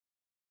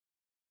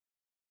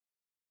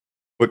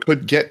 But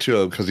couldn't get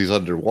to him because he's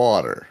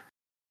underwater.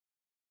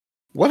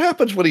 What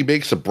happens when he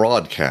makes a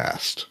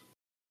broadcast?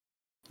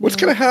 What's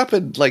going to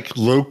happen,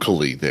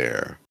 locally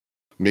there?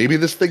 Maybe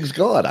this thing's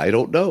gone. I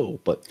don't know,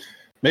 but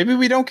maybe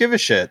we don't give a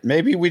shit.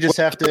 Maybe we just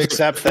have to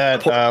accept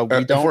that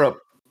we don't.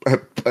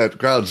 At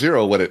ground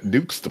zero, when it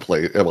nukes the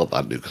place, well,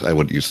 not nukes. I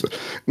wouldn't use it.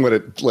 When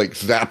it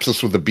zaps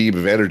us with a beam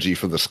of energy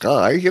from the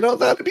sky,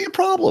 that'd be a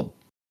problem.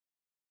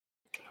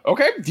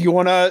 Okay, do you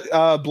want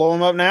to blow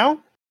him up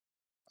now?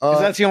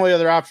 Because that's the only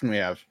other option we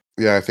have.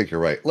 Yeah, I think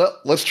you're right.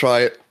 Let's try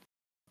it,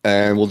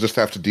 and we'll just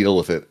have to deal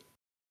with it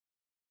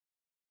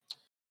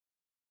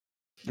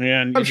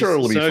And I'm sure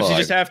it'll be so fine. you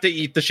just have to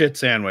eat the shit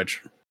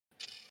sandwich.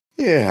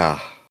 Yeah.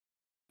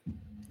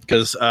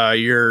 Because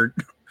your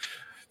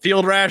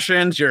field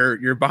rations,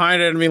 you're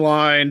behind enemy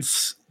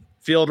lines.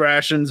 Field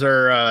rations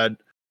are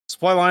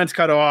supply lines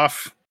cut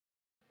off.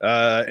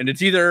 And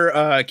it's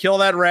either kill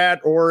that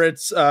rat or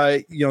it's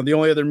the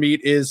only other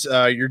meat is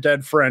your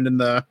dead friend in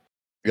the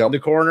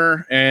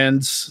corner.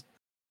 And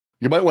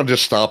you might want to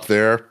just stop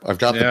there. I've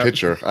got the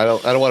picture. I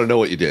don't want to know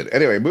what you did.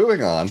 Anyway,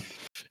 moving on.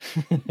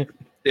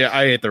 Yeah,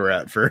 I ate the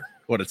rat for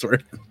what it's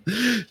worth.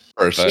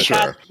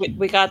 Sure.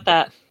 We got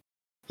that.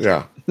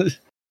 Yeah.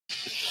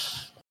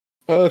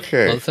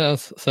 Okay. Well, it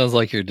sounds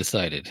like you're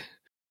decided.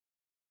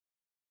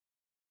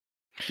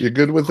 You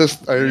good with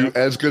this? Are you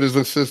as good as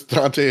this is,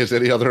 Dante, as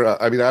any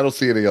other? I mean, I don't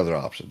see any other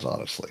options,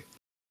 honestly.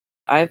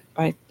 I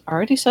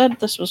already said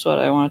this was what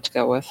I wanted to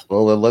go with.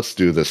 Well, then let's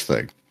do this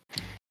thing.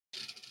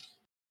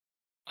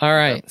 All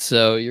right,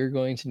 so you're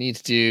going to need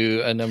to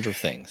do a number of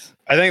things.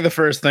 I think the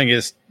first thing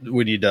is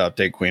we need to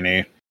update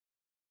Queenie.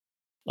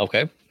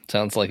 Okay,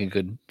 sounds like a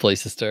good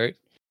place to start.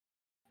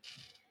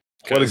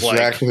 What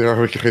exactly are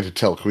we going to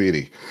tell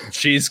Queenie?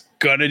 She's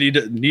gonna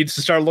needs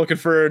to start looking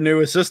for a new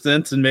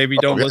assistant, and maybe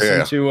don't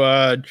listen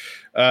to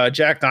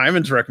Jack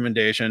Diamond's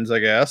recommendations, I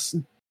guess.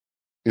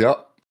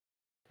 Yep.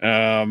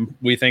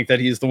 We think that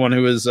he's the one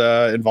who is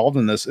involved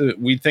in this.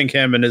 We think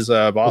him and his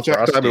boss.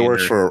 Jack Diamond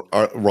works for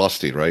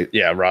Rothstein, right?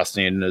 Yeah,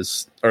 Rothstein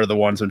are the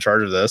ones in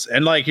charge of this.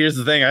 And here's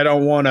the thing: I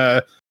don't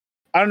know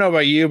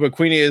about you, but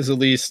Queenie is at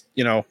least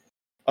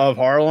of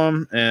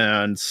Harlem,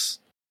 and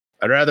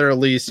I'd rather at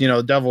least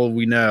the devil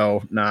we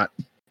know, not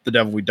the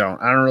devil we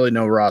don't. I don't really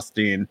know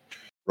Rothstein,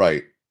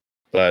 right?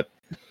 But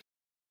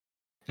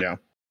yeah.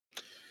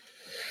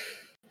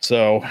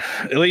 So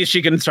at least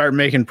she can start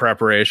making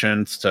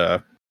preparations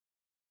to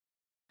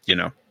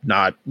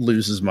not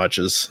lose as much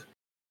as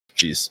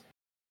she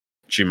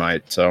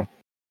might. So, all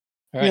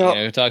right, you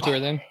gonna talk to her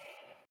then.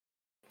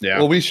 Yeah.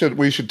 Well, we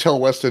should tell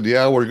Weston.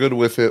 Yeah, we're good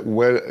with it.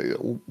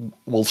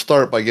 We'll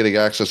start by getting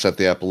access at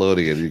the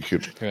Apollonian. You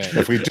could,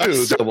 if we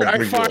do, then we'll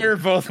I fire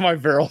both my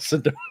barrels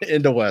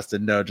into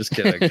Weston. No, just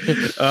kidding.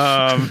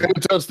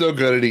 It does no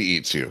good, and he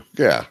eats you.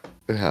 Yeah,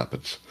 it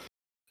happens.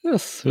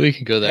 Yes, we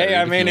can go there. Hey,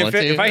 I mean, if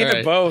I hit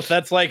it both,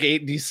 that's like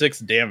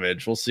 8d6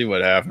 damage. We'll see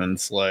what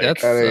happens. That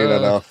ain't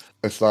enough.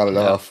 It's not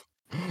enough.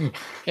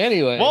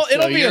 Anyway, well,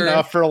 it'll be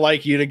enough for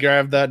you to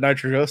grab that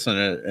nitrous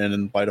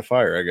and light a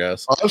fire, I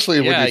guess.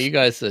 Honestly, you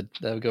guys said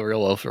that would go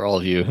real well for all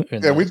of you.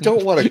 Yeah, we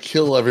don't want to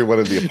kill everyone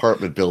in the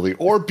apartment building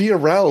or be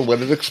around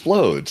when it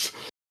explodes.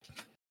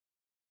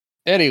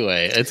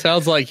 Anyway, it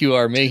sounds like you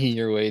are making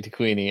your way to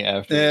Queenie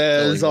after.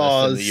 It's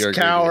all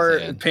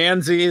coward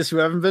pansies who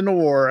haven't been to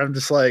war. I'm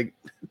just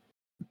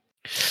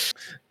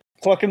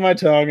clucking my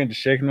tongue and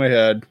just shaking my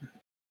head.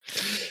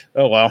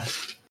 Oh well.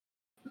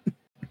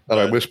 And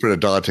I whispered to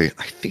Dante,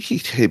 I think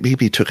he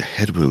maybe took a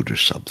head wound or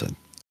something.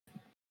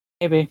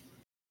 Maybe.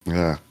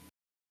 Yeah.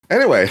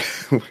 Anyway,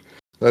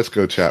 let's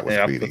go chat with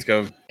Queenie. Let's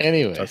go.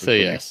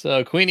 Anyway,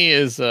 so Queenie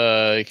is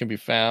can be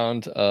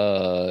found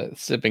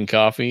sipping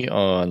coffee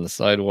on the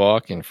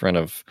sidewalk in front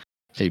of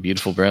a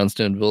beautiful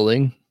brownstone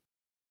building.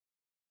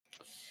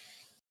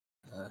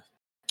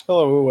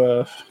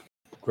 Hello,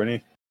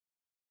 Queenie.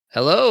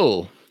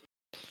 Hello.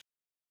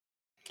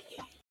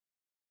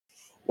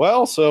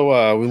 Well,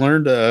 so we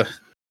learned a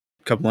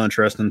couple of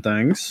interesting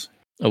things.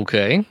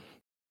 Okay.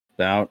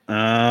 About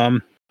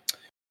I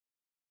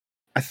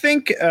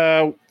think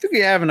we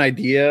have an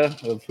idea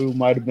of who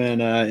might have been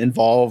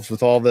involved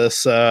with all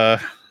this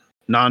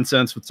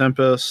nonsense with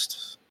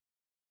Tempest.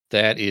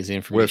 That is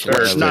information.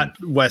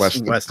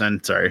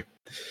 Weston. Sorry.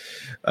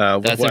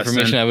 That's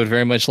information I would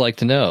very much like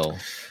to know.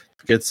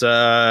 It's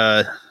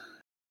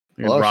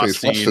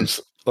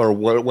Weston's, or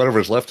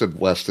whatever's left in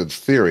Weston's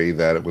theory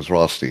that it was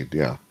Rothstein.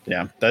 Yeah.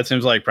 Yeah, that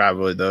seems like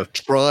probably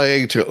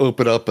trying to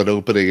open up an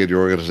opening in your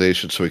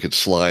organization so he could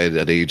slide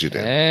an agent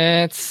in.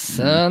 That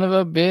son of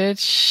a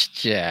bitch,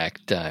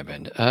 Jack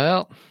Diamond.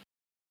 Well,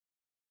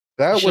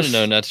 that was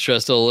known not to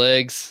trust old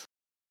legs.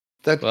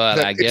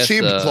 I guess it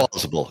seemed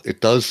plausible. It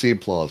does seem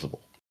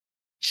plausible.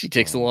 She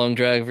takes a long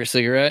drag of her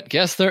cigarette.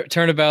 Guess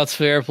turnabout's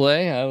fair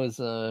play. I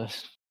was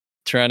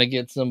trying to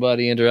get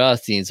somebody into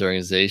Rothstein's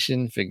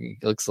organization.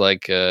 Looks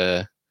like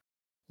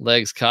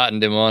Legs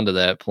cottoned him onto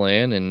that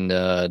plan and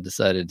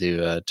decided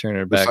to turn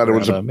it back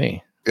around on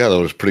me. Yeah, that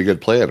was a pretty good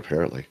plan,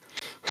 apparently.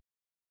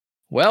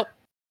 Well,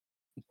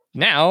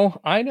 now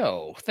I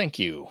know. Thank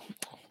you.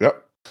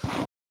 Yep.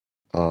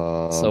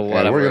 So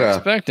what I'm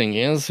expecting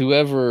is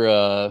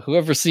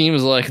whoever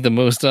seems like the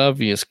most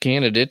obvious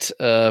candidate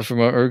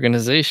from our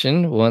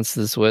organization, once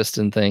this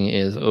Weston thing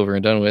is over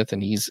and done with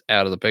and he's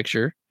out of the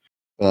picture.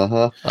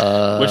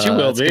 Which you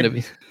will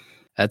be.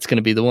 That's going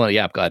to be the one.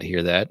 Yeah, I've got to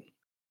hear that.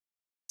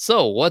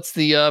 So, what's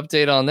the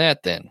update on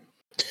that then?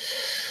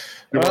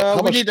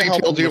 How much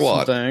detail do you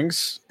want?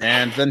 Things,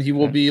 and then he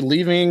will be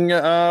leaving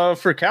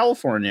for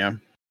California.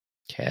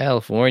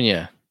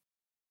 California.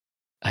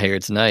 I hear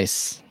it's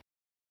nice.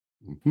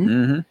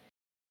 Mm-hmm.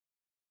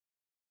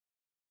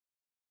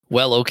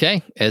 Well,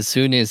 okay. As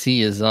soon as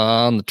he is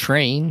on the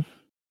train,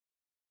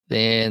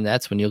 then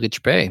that's when you'll get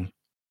your pay.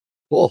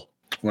 Cool.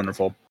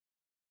 Wonderful.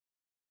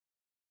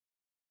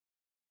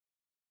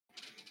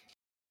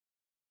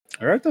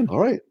 All right, then. All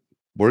right.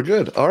 We're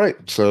good. All right.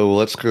 So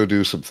let's go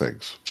do some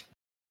things.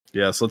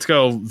 Yes, let's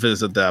go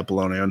visit the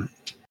Apollonian.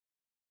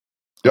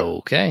 Yep.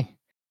 Okay.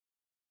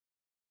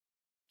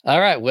 All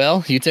right.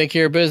 Well, you take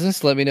care of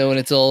business. Let me know when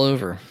it's all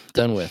over.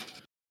 Done with.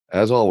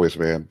 As always,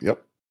 man.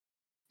 Yep.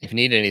 If you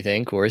need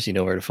anything, of course, you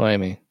know where to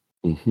find me.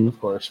 Mm-hmm. Of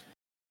course.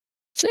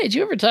 Say, did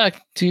you ever talk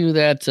to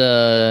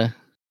that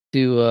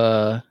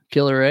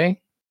Killer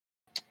A?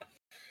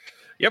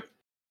 Yep.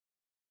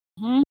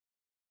 Hmm? I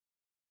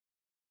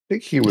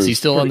think he was. Is he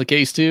still on the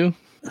case too?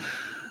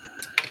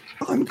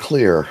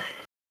 Unclear.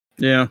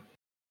 Yeah.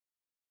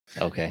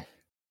 Okay.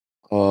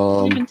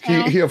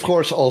 He of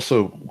course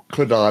also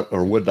could not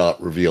or would not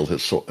reveal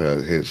his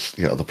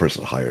the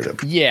person that hired him.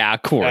 Yeah,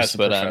 of course. As a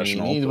But I mean,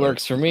 professional, he but-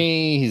 works for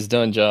me. He's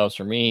done jobs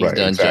for me. He's Right,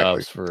 done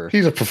exactly. jobs for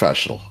He's a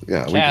professional.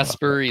 Yeah, we got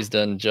Casper. He's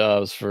done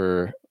jobs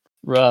for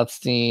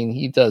Rothstein.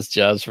 He does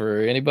jobs for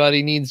anybody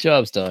who needs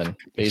jobs done.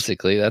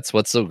 Basically, that's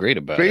what's so great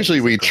about it. Strangely,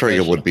 He's a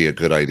retraining would professional. be a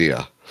good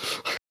idea.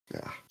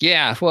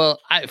 Yeah,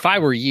 well, if I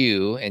were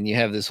you and you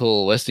have this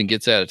whole Weston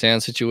gets out of town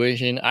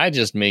situation, I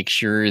just make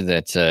sure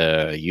that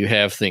you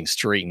have things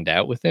straightened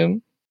out with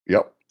him.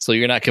 Yep. So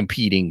you're not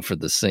competing for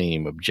the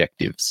same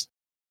objectives.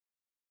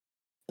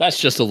 That's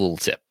just a little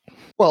tip.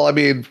 Well, I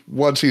mean,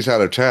 once he's out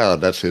of town,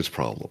 that's his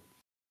problem.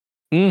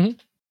 Mm-hmm.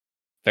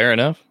 Fair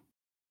enough.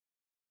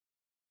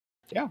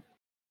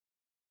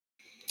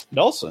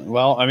 Nelson.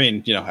 Well, I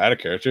mean, out of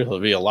character, he'll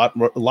be a lot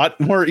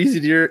more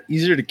easier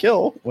to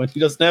kill when he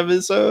doesn't have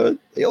his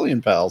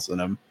alien pals in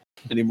him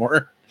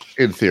anymore.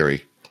 In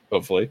theory.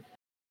 Hopefully.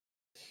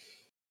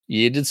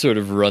 You did sort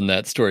of run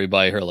that story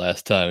by her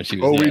last time. She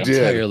was Oh, we not did.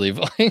 entirely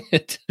buying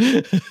it.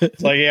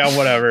 It's like, yeah,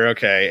 whatever.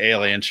 Okay,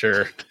 alien,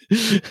 sure.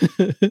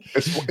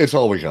 It's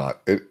all we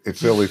got. It's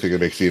the only thing that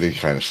makes any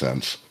kind of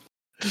sense.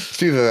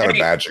 It's either that or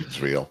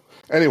magic's real.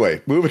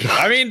 Anyway, moving on.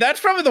 I mean, that's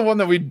probably the one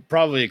that we'd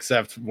probably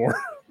accept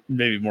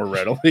maybe more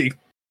readily.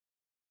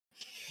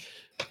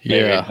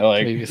 Yeah,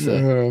 Maybe, maybe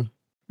so.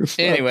 It's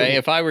not Anyway, the-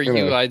 if I were you,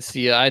 know.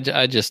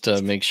 I'd just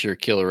make sure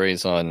Killer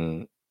Ray's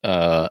on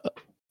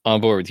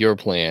board with your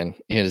plan.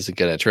 He isn't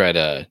gonna try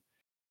to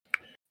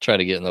get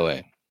in the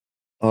way.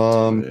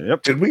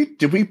 Yep.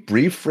 Did we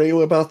brief Ray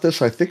about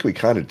this? I think we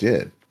kind of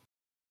did.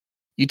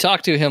 You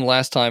talked to him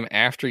last time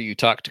after you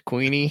talked to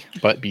Queenie,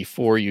 but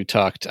before you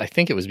talked, I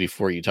think it was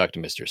before you talked to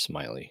Mr.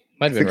 Smiley.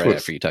 Might have been think it right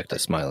was- after you talked to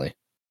Smiley.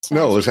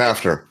 No, it was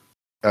after.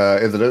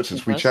 In the notes,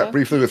 it's we Was chat it?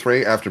 briefly with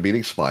Ray after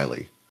meeting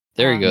Smiley.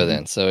 There you go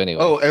then. So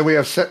anyway, Oh, and we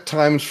have set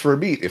times for a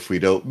meet if we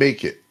don't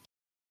make it.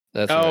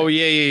 that's Oh, right.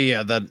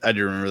 yeah. That I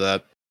do remember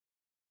that.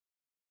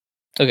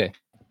 Okay.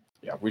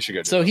 Yeah, we should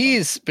go. So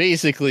he's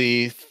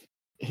basically,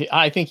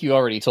 I think you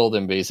already told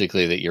him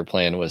basically that your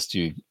plan was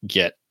to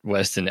get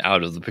Weston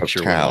out of the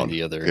picture one town. or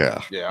the other.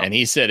 Yeah. Yeah. And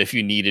he said if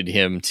you needed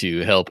him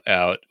to help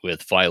out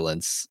with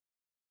violence,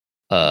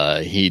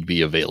 he'd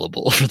be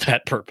available for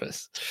that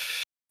purpose.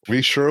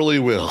 We surely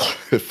will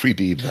if we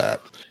need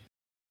that.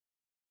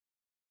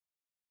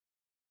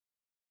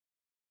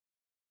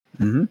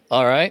 Mm-hmm.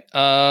 All right.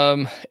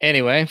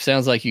 Anyway,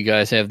 sounds like you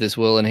guys have this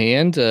will in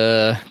hand.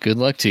 Good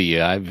luck to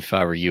you. If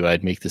I were you,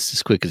 I'd make this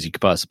as quick as you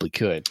possibly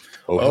could.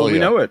 Oh, Oh, hell we yeah.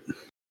 know it.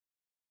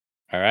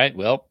 All right.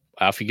 Well,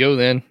 off you go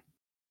then.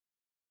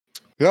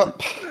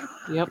 Yep.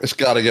 Yep. It's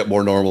got to get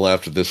more normal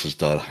after this is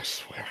done, I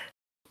swear.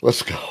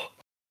 Let's go.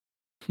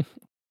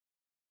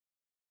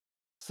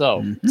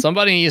 So Mhm.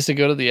 somebody needs to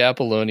go to the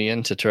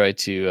Apollonian to try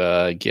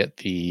to get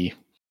the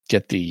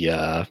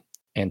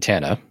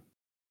antenna.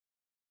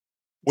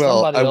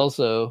 Well, Somebody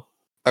also.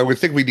 I would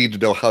think we need to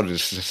know how to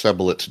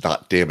disassemble it to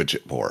not damage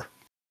it more.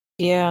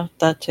 Yeah,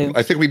 that too.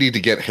 I think we need to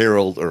get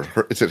Harold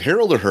is it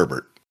Harold or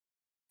Herbert?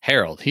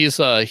 Harold. He's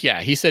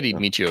he said he'd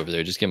meet you over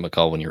there. Just give him a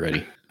call when you're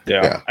ready.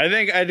 Yeah. I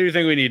do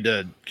think we need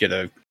to get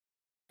a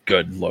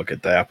good look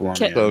at the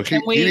Apollonian. So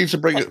Can we- he needs to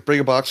bring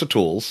a box of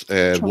tools,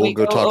 and Can we'll we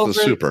go go talk to over- the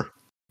super.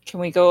 Can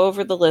we go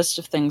over the list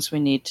of things we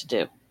need to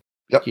do?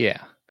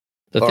 Yeah.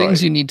 The All things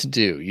right. you need to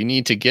do. You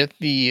need to get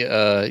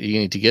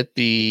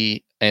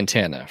the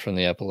antenna from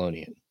the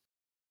Apollonian.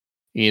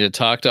 You need to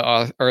talk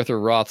to Arthur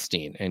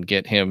Rothstein and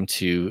get him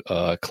to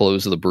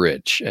close the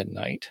bridge at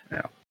night.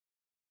 Yeah.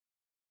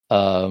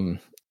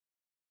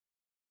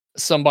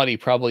 Somebody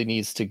probably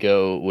needs to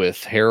go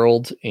with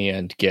Harold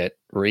and get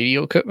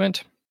radio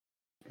equipment.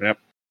 Yep.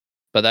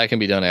 But that can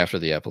be done after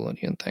the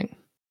Apollonian thing.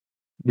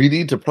 We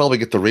need to probably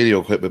get the radio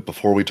equipment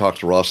before we talk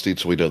to Rothstein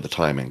so we know the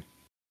timing.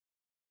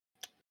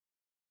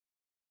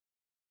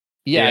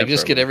 Yeah, Yeah,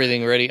 just get probably.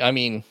 everything ready. I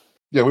mean,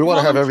 Yeah, we want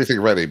to have Well- everything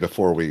ready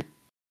before we.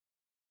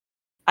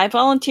 I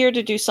volunteer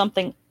to do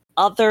something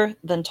other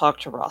than talk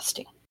to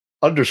Rothstein.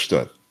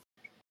 Understood.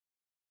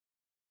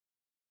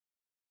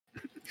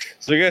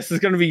 So I guess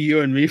it's going to be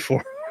you and me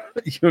for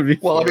you and me.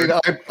 Well, I for-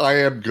 mean, I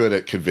am good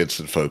at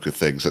convincing folk of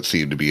things that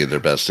seem to be in their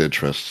best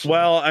interests.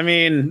 well, I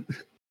mean,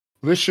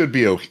 This should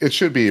be okay. It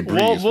should be a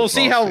breeze. we'll with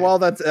see how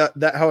Rothstein.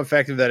 well how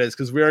effective that is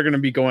because we are going to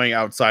be going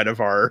outside of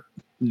our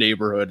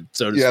neighborhood,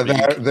 so to Yeah,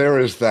 speak. there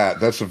is that.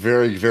 That's a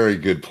very, very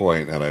good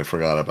point, and I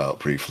forgot about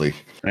briefly.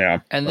 Yeah.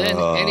 And then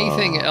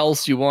anything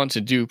else you want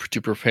to do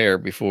to prepare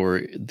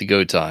before the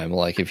go time,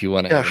 like if you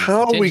want to Yeah, have how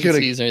are we gonna-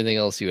 contingencies or anything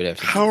else you would have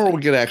to How do. are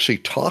we going to actually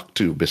talk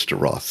to Mr.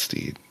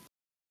 Rothstein?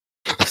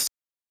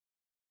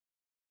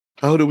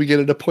 How do we get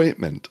an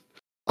appointment?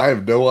 I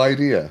have no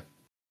idea.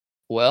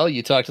 Well,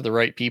 you talk to the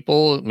right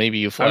people. Maybe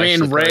you flash. I mean,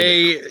 the card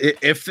Ray,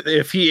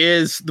 if he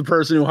is the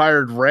person who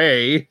hired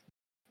Ray,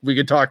 we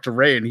could talk to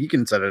Ray and he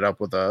can set it up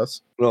with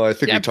us. Well, I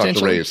think Yeah, we talked to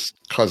potentially. Ray's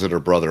cousin or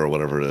brother or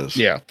whatever it is.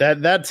 Yeah,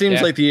 that seems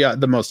Yeah. like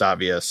the most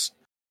obvious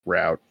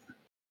route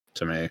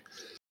to me.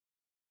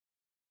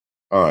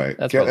 All right.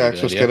 That's Get probably a good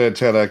access, idea. get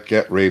antenna,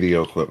 get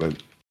radio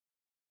equipment.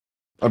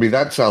 I mean,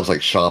 that sounds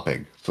like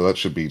shopping. So that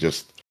should be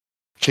just.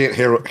 Can't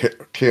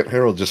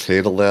Harold just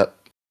handle that?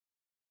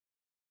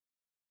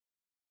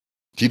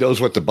 He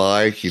knows what to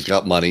buy. He's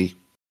got money.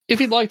 if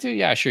you'd like to,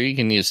 yeah, sure. He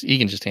can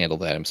just handle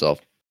that himself.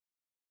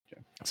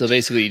 So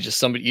basically,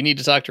 just you need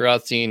to talk to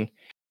Rothstein,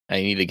 and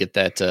you need to get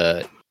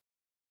that.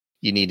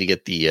 You need to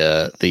get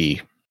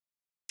the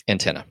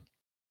antenna.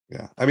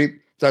 Yeah. I mean,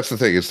 that's the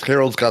thing is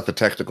Harold's got the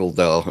technical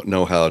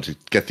know-how to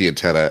get the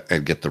antenna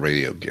and get the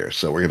radio gear.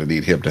 So we're going to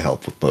need him to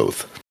help with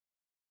both.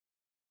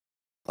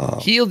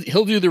 He'll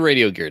do the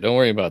radio gear. Don't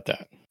worry about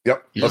that.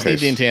 Yep. You just need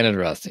the antenna and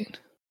Rothstein.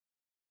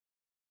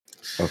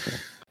 Okay.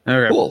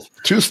 Okay. Cool.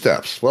 2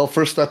 steps. Well,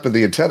 first step in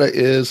the antenna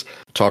is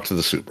talk to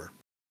the super.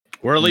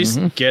 Or at least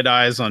Mhm. get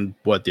eyes on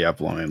what the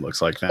Apollonian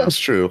looks like now. That's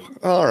true.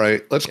 All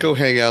right. Let's go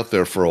hang out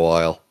there for a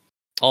while.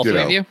 All You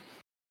three of know. you.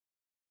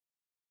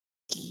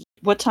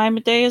 What time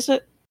of day is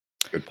it?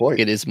 Good point.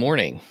 It is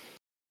morning,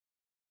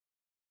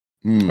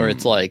 Hmm. or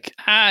it's like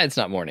it's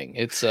not morning.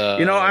 It's I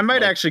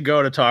might like- actually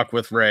go to talk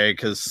with Ray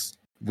because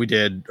we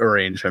did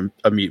arrange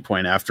a meet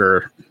point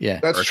after. yeah.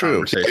 That's our true.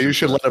 conversation. You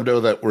should let him know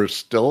that we're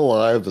still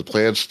alive. The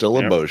plan's still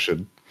in Yep.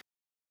 motion.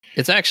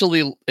 It's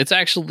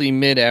actually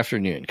mid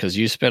afternoon because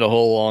you spent a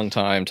whole long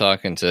time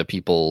talking to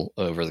people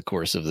over the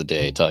course of the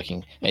day,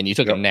 and you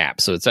took a Yep.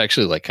 nap, so it's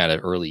actually like kind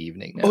of early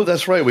evening now. Oh,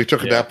 that's right. We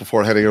took a Yeah. nap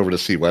before heading over to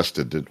see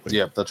Weston, didn't we?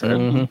 Yep, that's right.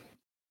 Mhm.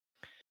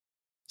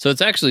 So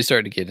it's actually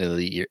starting to get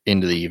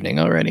into the evening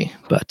already.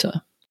 But Well,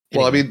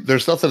 I anyway. mean,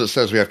 there's nothing that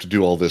says we have to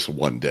do all this in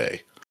one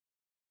day.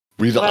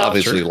 We'd Well,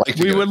 obviously sure. like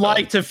to We get would it done.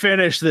 like to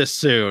finish this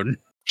soon.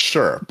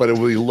 Sure, but it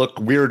would look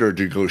weirder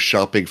to go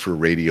shopping for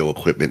radio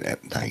equipment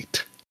at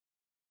night.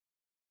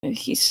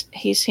 He's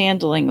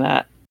handling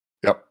that.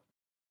 Yep.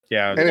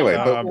 Yeah. Anyway,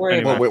 worry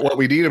anyway. about what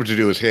we need him to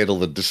do is handle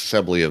the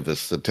disassembly of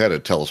this antenna,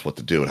 tell us what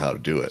to do and how to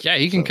do it. yeah,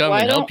 he can come Why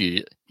and help don't-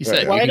 you. He said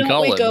Yeah. you Why can don't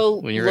call we him go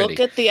when you're look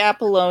ready. at the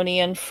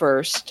Apollonian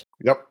first,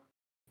 Yep.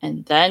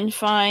 and then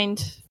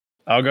find?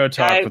 I'll go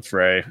talk I- with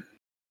Ray.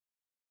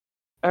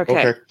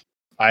 Okay, Okay.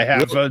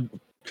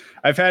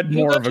 I've had You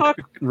more go of a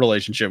talk-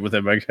 relationship with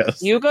him, I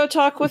guess. you go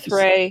talk with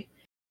Ray.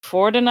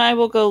 Ford and I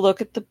will go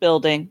look at the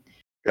building.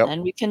 Yep.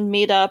 Then we can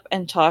meet up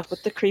and talk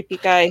with the creepy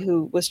guy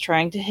who was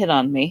trying to hit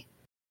on me.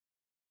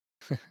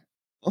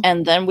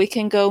 And then we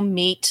can go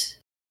meet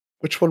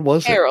Which one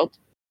was it? Harold.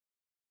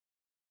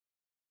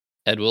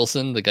 Ed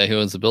Wilson, the guy who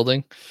owns the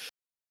building.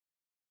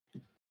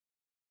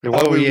 Why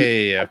Oh, would yeah, we,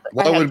 yeah, yeah.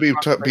 why I had would we the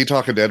wrong be person.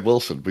 talking to Ed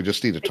Wilson? We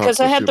just need to talk Because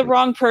to I had the super.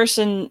 wrong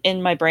person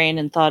in my brain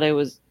and thought it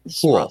was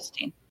Cool.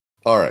 Rothstein.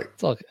 All right.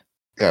 It's all good.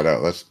 Yeah,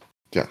 no, that's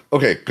yeah.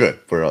 Okay, good.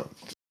 We're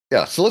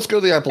yeah. So let's go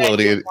to the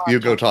Apollonian. You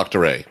go talk to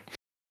Ray.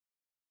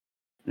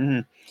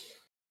 Mhm.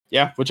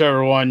 Yeah,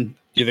 whichever one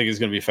you think is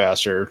going to be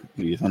faster,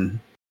 Ethan.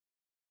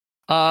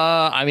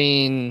 I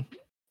mean,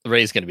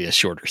 Ray's going to be a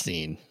shorter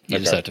scene. You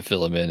just Okay. have to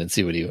fill him in and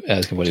see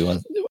ask him what he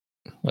wants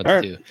All to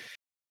right. do.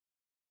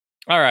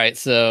 All right,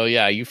 so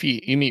yeah, you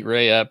meet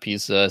Ray up.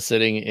 He's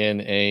sitting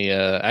in a.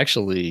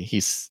 Actually, he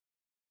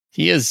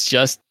is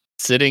just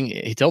sitting.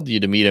 He told you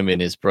to meet him in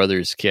his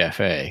brother's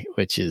cafe,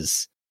 which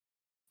is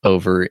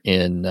over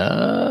in.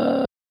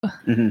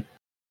 Mhm.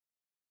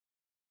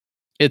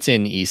 It's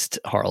in East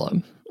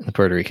Harlem, in the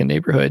Puerto Rican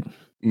neighborhood.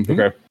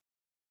 Okay.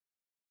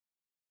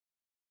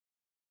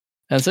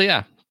 And so,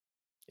 yeah,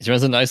 he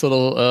runs a nice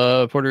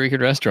little Puerto Rican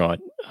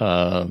restaurant.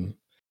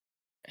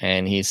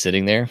 And he's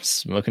sitting there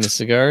smoking his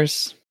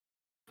cigars,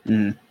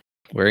 Mhm.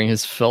 wearing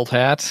his felt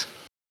hat,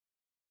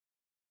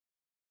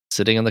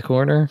 sitting in the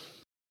corner,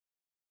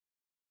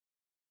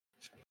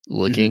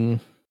 looking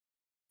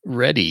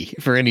ready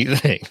for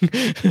anything.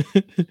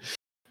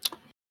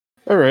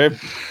 All right.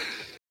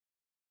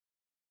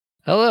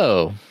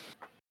 Hello.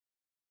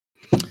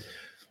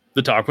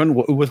 The talk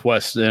with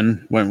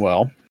Weston went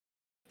well.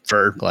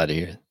 Glad to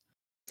hear.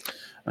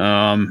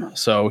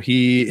 So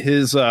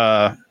his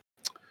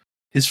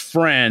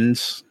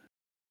friend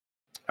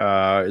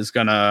is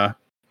gonna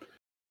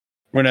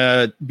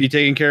be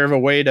taking care of a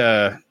way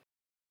to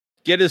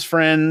get his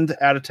friend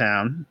out of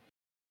town,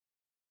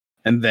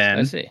 and I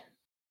then see.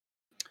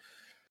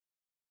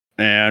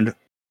 and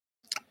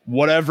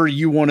whatever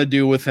you want to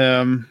do with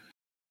him,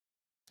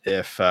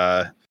 but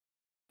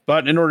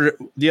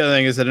the other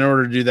thing is that in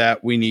order to do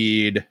that, we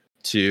need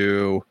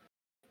to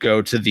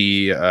go to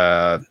the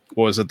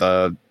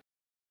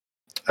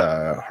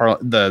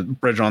the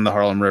bridge on the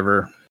Harlem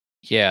River.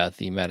 Yeah,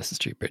 the Madison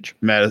Street Bridge.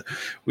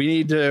 We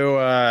need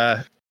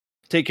to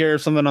take care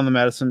of something on the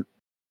Madison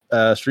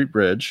Street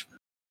Bridge,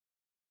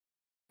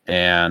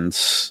 and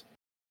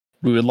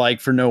we would like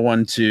for no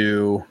one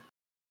to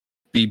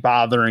be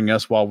bothering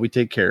us while we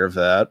take care of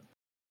that.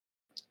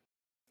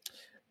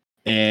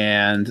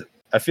 And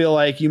I feel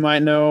like you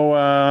might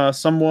know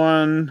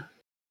someone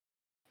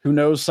who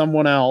knows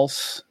someone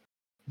else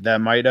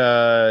that might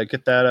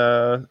get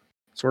that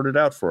sorted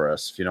out for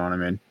us, if you know what I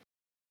mean.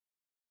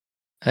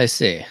 I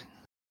see.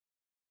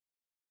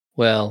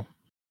 Well,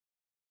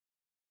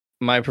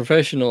 my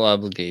professional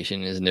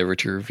obligation is never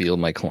to reveal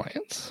my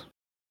clients.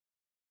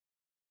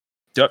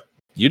 Yep.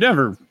 You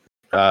never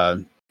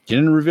you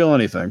didn't reveal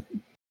anything.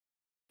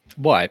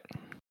 But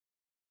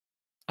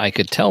I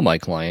could tell my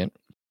client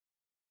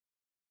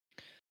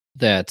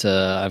that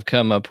I've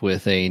come up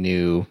with a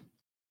new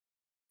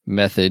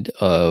method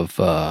of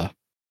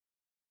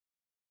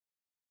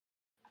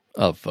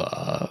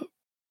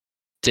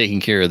taking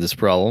care of this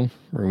problem,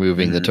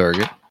 removing the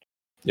target.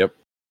 Yep.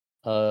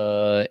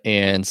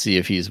 And see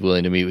if he's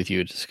willing to meet with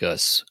you to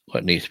discuss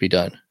what needs to be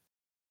done.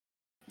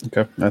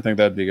 Okay. I think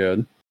that'd be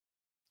good.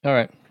 All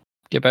right.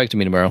 Get back to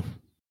me tomorrow.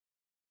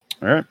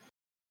 All right.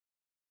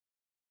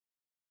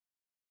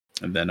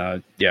 And then,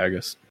 I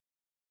guess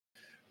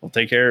we'll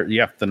take care.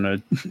 Yeah. Then I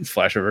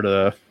flash over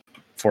to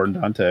Ford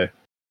and Dante.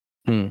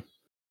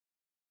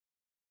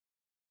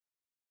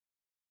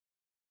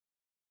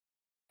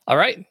 All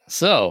right.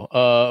 So,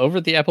 over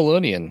at the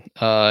Apollonian,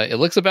 it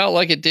looks about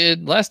like it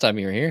did last time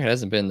you were here. It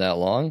hasn't been that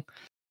long.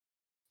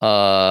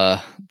 The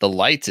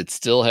lights, it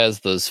still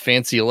has those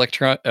fancy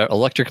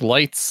electric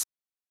lights.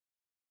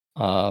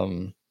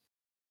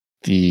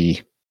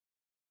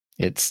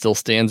 It still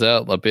stands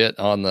out a bit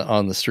on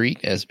the street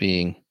as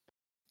being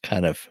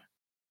kind of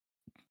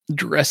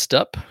dressed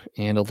up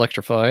and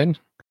electrified.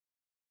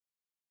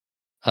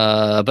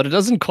 But it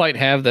doesn't quite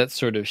have that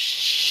sort of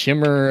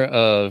shimmer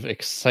of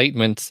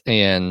excitement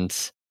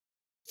and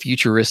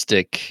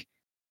futuristic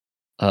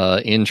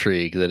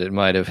intrigue that it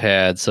might have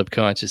had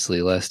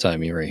subconsciously last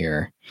time you were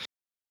here.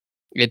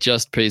 It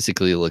just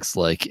basically looks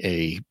like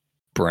a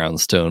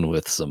brownstone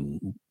with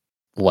some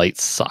light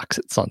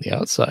sockets on the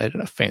outside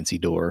and a fancy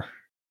door.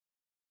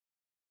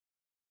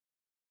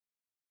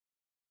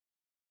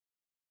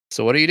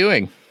 So what are you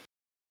doing?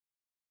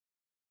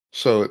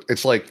 So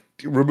it's like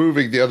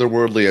removing the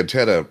otherworldly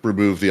antenna,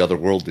 remove the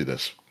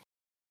otherworldliness.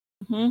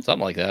 Mm-hmm.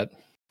 Something like that.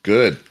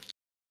 Good.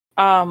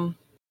 I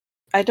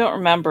don't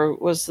remember.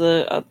 Was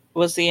the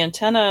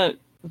antenna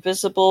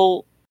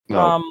visible?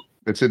 No,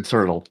 it's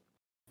internal.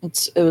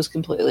 It was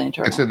completely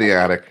internal. It's in the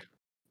attic,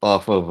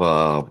 off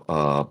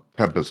of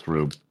Tempest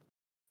room.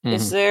 Mhm.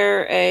 Is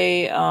there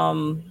a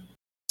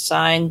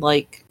sign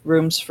like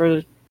rooms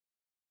for?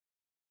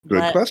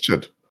 Good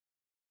question.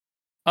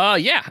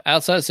 Yeah.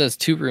 Outside it says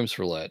 2 rooms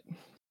for let.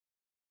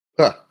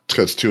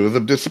 Because 2 of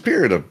them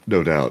disappeared,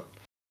 no doubt.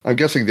 I'm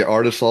guessing the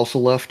artist also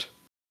left.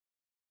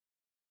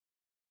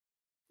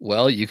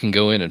 Well, you can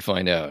go in and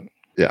find out.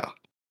 Yeah.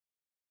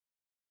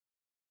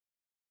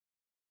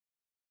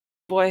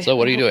 Boy, So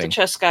what are you I hope doing? The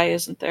chess guy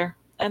isn't there.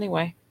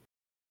 Anyway,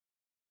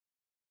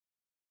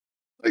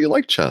 Oh, you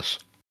like chess?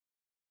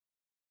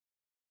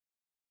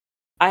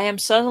 I am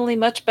suddenly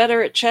much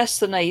better at chess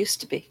than I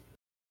used to be.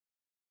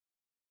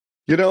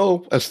 You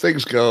know, as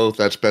things go,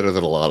 that's better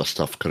than a lot of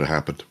stuff could have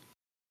happened.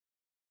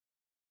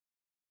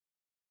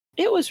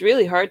 It was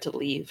really hard to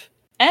leave.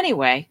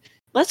 Anyway,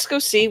 let's go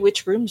see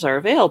which rooms are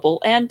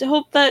available and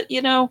hope that,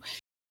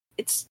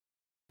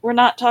 we're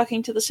not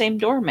talking to the same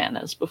doorman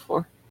as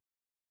before.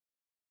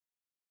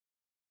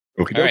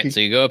 Okie All right, dokie. so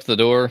you go up to the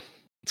door.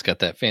 It's got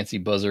that fancy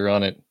buzzer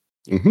on it.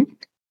 Mm-hmm.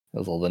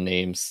 Has all the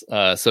names.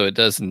 So it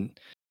doesn't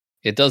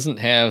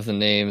have the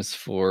names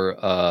for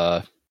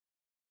I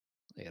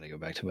gotta go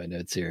back to my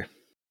notes here.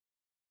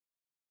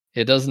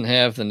 It doesn't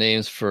have the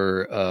names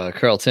for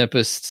Carl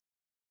Tempest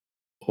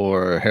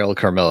or Harold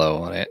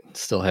Carmelo on it. It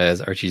still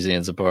has Archie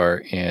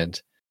Zanzibar and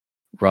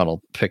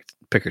Ronald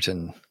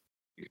Pickerton.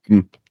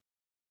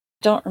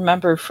 Don't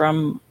remember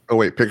from. Oh,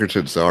 wait,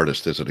 Pickerton's the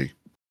artist, isn't he?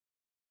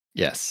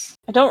 Yes.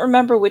 I don't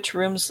remember which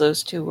rooms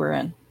those 2 were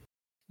in.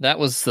 That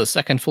was the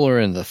 2nd floor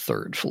and the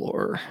 3rd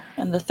floor.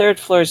 And the 3rd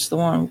floor is the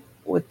one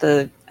with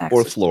the access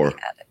 4th floor. to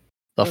the attic.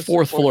 The What's the 4th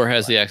fourth floor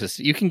has floor? the access.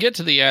 You can get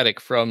to the attic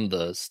from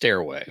the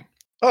stairway.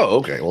 Oh,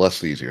 okay. Well,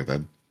 that's easier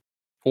then.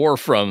 Or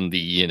from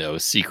the,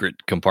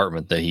 secret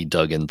compartment that he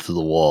dug into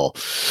the wall.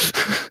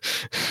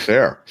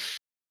 There.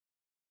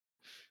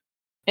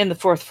 In the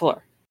 4th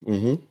floor.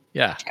 Mm-hmm.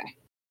 Yeah. Okay.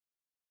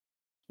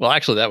 Well,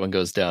 actually, that one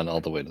goes down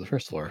all the way to the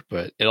 1st floor,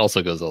 but it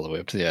also goes all the way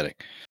up to the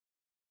attic.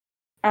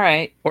 All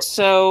right. Or-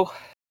 So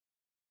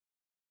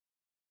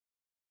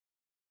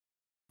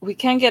we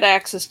can get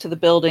access to the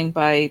building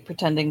by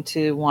pretending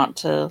to want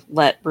to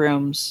let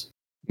rooms.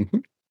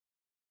 Mhm.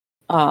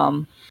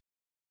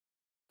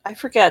 I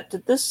forget.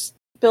 Did this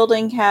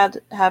building have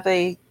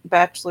a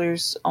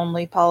bachelor's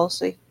only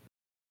policy?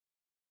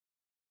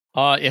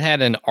 It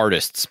had an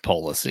artist's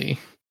policy.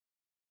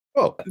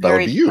 Oh, that would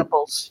Married be you.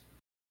 couples.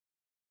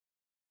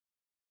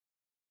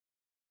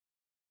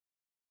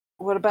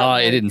 What about?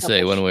 It married didn't say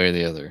couples? one way or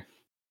the other.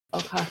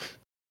 Okay.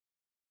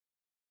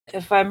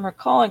 If I'm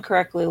recalling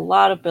correctly, a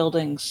lot of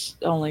buildings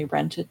only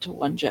rented to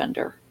one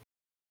gender.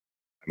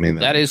 I mean,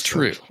 That makes is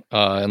true, sense.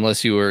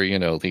 unless you were,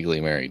 legally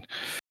married.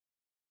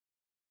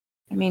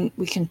 I mean,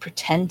 we can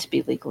pretend to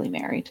be legally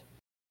married.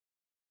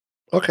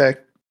 Okay.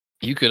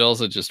 You could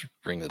also just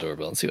ring the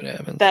doorbell and see what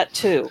happens. That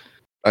too.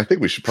 I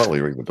think we should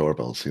probably ring the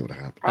doorbell and see what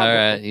happens. All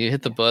right, you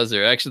hit the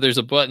buzzer. Actually, there's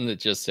a button that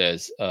just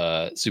says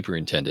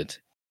superintendent.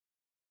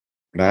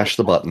 Mash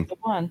the button. The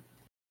one.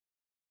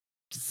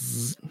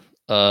 Bzzz.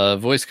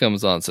 Voice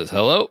comes on, says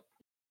hello.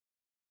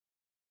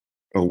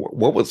 Oh,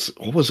 what was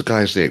the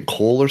guy's name?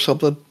 Cole or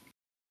something?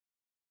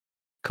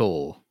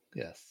 Cole.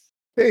 Yes.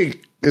 Hey,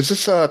 is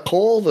this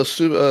Cole, the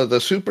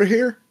super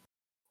here?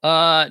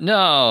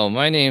 No,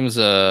 my name's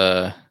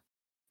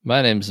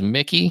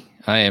Mickey.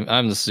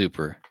 I'm the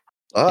super.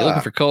 You're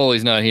looking for Cole,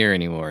 he's not here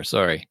anymore.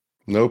 Sorry.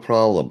 No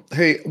problem.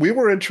 Hey, we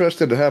were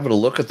interested in having a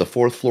look at the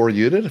 4th floor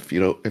unit,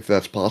 if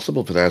that's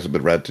possible, if it hasn't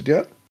been rented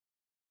yet.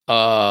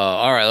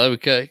 All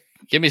right,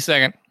 give me a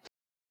second.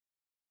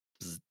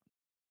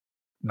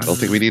 I don't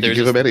think we need to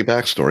give him any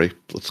backstory.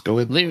 Let's go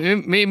in.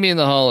 Meet me in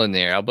the hall in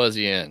there. I'll buzz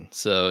you in.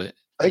 So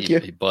Thank you.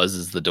 He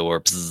buzzes the door,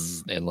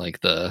 bzzz, and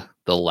like the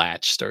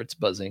latch starts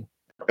buzzing.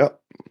 Yep.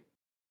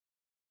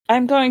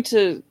 I'm going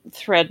to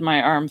thread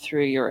my arm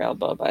through your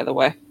elbow, by the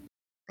way.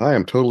 I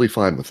am totally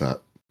fine with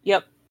that.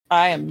 Yep.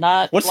 I am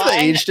not. What's the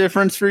lying. age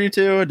difference for you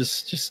two?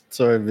 Just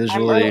so I I'm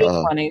visually.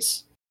 early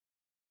 20s.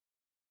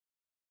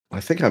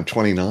 I think I'm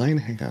 29.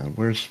 Hang on.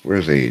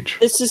 Where's age?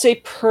 This is a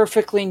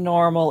perfectly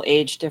normal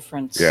age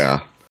difference.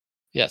 Yeah.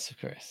 Yes, of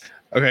course.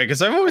 Okay,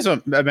 because I've always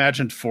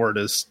imagined Ford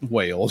is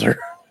way older.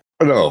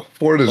 No,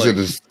 Ford is Like- in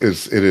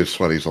his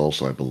 20s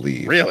also, I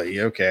believe.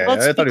 Really? Okay.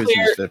 Let's I thought be he was in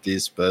his clear.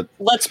 50s, but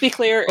Let's be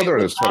clear. Oh, there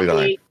it is,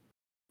 29.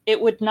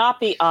 It would not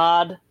be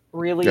odd,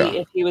 really,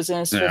 Yeah. if he was in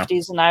his Yeah.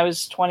 50s and I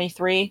was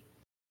 23.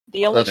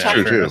 The only That's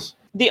time true, too.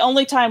 the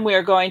only time we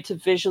are going to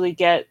visually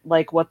get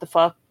like what the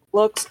fuck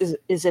looks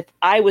is if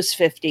I was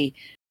 50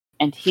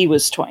 and he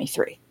was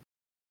 23.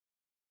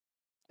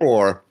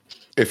 Or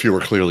if you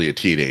were clearly a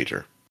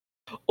teenager.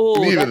 Oh,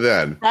 And even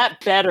then,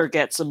 that better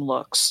get some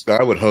looks.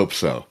 I would hope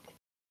so.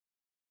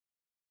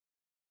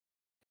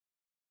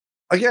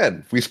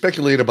 Again, we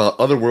speculate about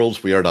other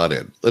worlds we are not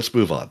in. Let's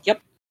move on.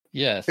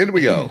 Yes. In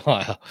we go.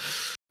 Wow.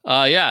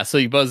 Yeah. So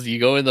you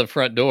go in the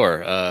front door.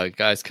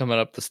 Guy's coming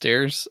up the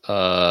stairs.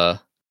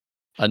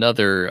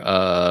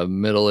 Another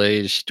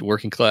middle-aged,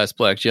 working-class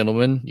black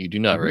gentleman. You do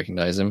not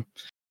recognize him.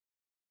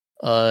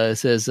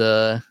 Says,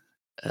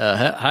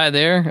 "Hi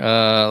there.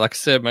 Like I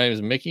said, my name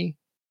is Mickey.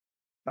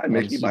 Hi,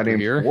 Mickey. My super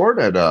name's here. Ford,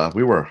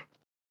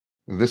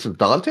 and this is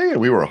Dante, and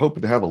we were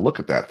hoping to have a look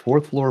at that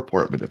 4th floor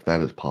apartment, if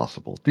that is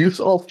possible. Do you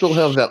all still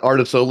have that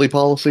artist-only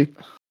policy?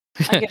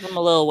 I give him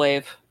a little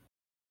wave.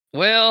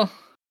 Well,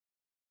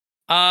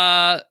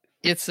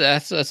 it's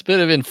a bit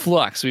of in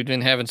flux. We've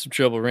been having some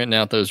trouble renting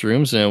out those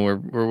rooms, and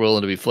we're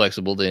willing to be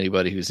flexible to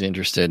anybody who's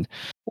interested.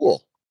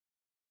 Cool.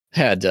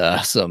 Had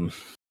some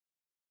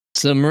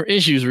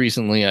issues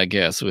recently, I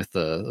guess, with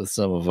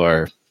some of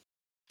our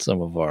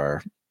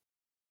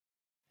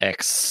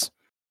ex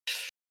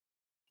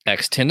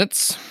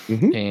tenants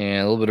Mhm. and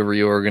a little bit of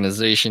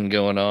reorganization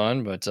going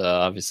on. But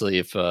obviously,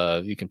 if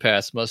you can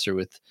pass muster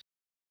with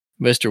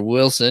Mr.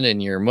 Wilson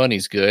and your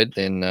money's good,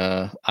 then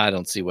I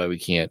don't see why we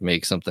can't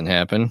make something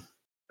happen.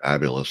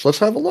 Fabulous. Let's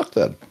have a look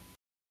then.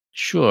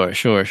 Sure.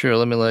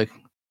 Let me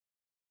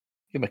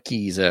get my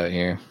keys out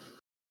here.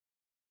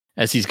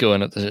 As he's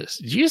going up the,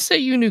 did you say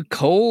you knew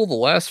Cole, the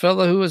last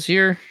fellow who was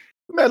here?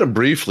 Met him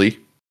briefly.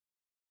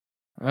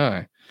 All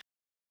right.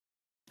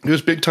 He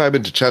was big time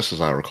into chess,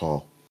 as I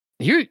recall.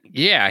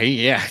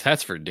 Yeah,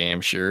 that's for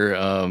damn sure.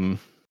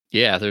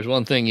 Yeah, there's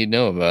one thing you'd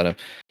know about him.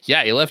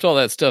 Yeah, he left all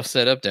that stuff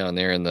set up down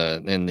there in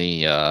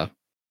the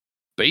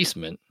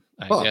basement,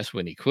 I guess,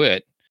 when he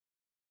quit.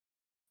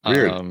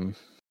 Weird.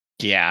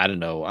 Yeah, I don't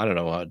know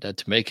what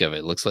to make of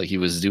it. Looks like he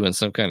was doing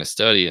some kind of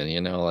study,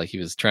 and like he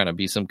was trying to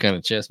be some kind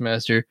of chess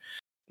master.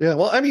 Yeah,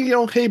 well, I mean,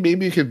 hey,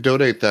 maybe you could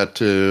donate that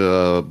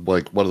to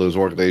like one of those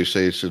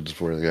organizations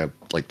where they have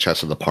like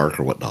chess in the park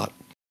or whatnot.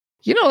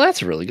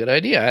 That's a really good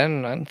idea. I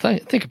didn't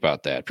think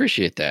about that.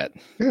 Appreciate that.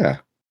 Yeah,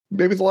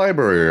 maybe the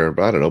library or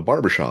I don't know,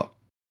 barbershop.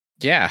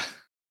 Yeah,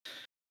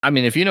 I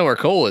mean, if you know where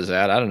Cole is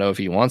at, I don't know if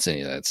he wants any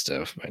of that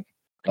stuff.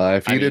 But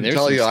If he didn't there's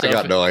tell some you, I stuff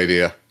got no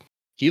idea.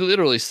 he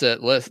literally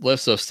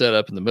left stuff set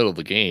up in the middle of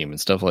the game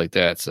and stuff like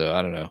that. So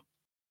I don't know.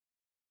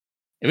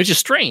 It was just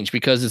strange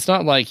because it's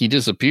not like he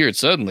disappeared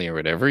suddenly or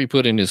whatever. He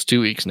put in his 2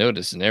 weeks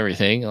notice and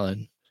everything.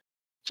 And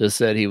just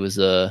said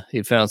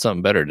he'd found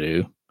something better to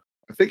do.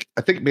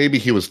 I think maybe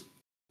he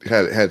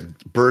had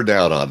burned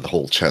out on the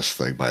whole chess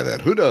thing by then.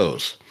 Who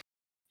knows?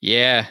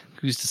 Yeah,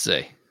 who's to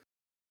say?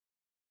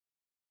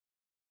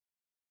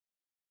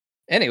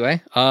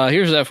 Anyway,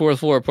 here's that 4th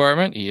floor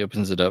apartment. He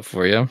opens it up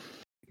for you,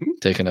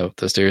 taking up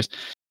the stairs.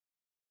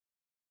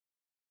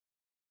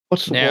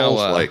 What's the Now,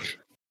 walls like?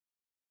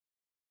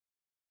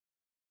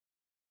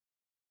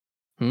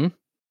 Hmm?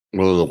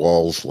 What are the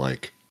walls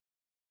like?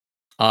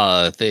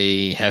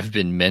 They have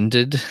been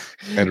mended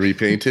and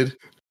repainted?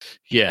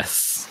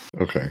 Yes.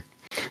 Okay.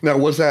 Now,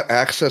 was that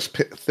access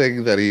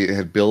thing that he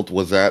had built,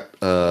 was that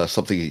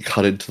something he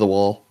cut into the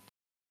wall?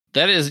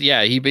 That is,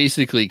 yeah, he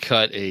basically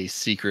cut a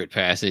secret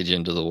passage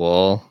into the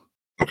wall.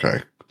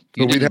 Okay.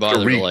 You So didn't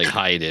bother to like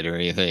hide it or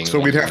anything. So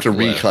we'd have to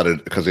recut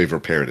it because they've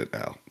repaired it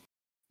now.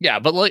 Yeah,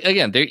 but like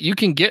again, there you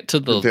can get to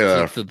the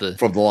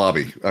from the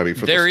lobby. I mean,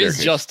 there is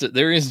just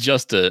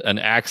an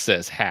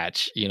access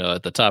hatch,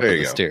 at the top of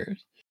the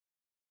stairs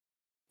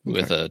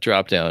with a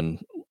drop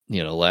down,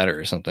 ladder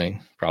or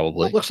something. Probably.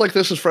 Well, it looks like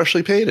this is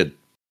freshly painted.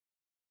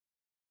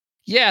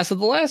 Yeah, so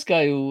the last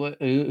guy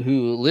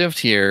who lived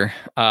here,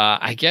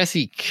 I guess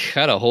he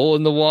cut a hole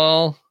in the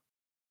wall.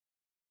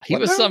 He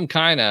was some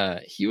kind of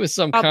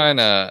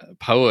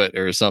poet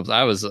or something.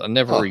 I was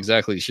never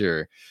exactly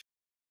sure.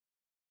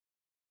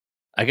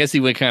 I guess he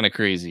went kind of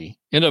crazy.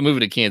 Ended up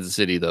moving to Kansas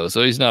City though,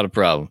 so he's not a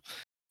problem.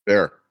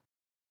 There.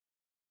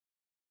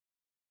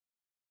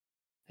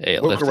 Hey,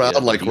 look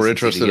around like we're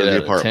interested in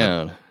the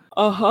apartment.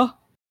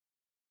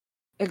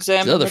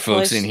 Examine There's other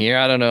folks in here.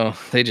 I don't know.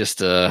 They just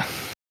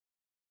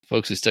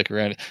folks who stuck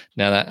around.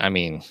 Now that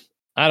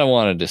I don't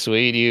want to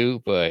dissuade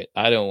you, but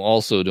I don't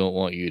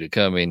want you to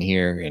come in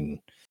here and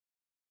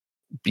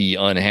be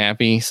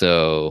unhappy.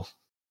 So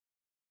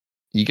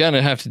you're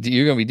gonna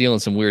be dealing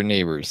with some weird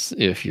neighbors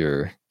if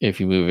you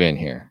move in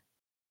here.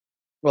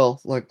 Well,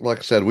 like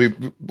I said,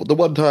 the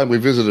one time we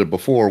visited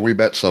before, we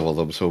met some of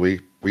them, so we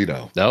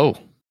know. Oh.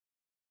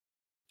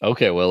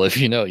 Okay, well if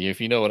you know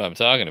what I'm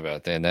talking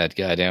about, then that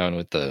guy down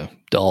with the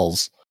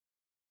dolls.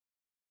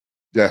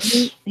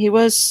 Yes. He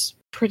was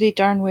pretty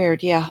darn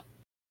weird, yeah.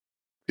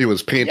 He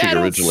was painting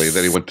originally,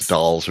 then he went to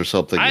dolls or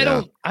something.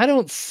 I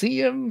don't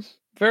see him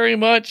very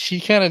much.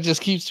 He kind of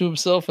just keeps to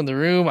himself in the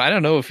room. I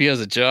don't know if he has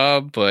a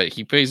job, but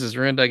he pays his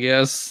rent, I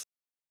guess.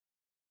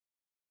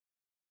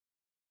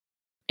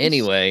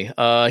 Anyway,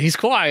 he's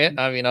quiet.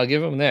 I mean, I'll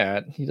give him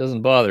that. He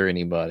doesn't bother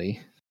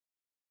anybody.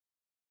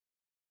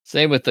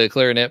 Same with the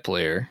clarinet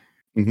player.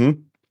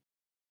 Mm-hmm.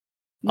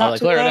 The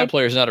clarinet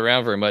player's not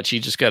around very much. He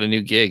just got a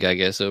new gig, I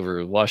guess,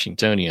 over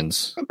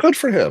Washingtonians. Oh, good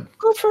for him.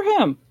 Good for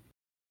him.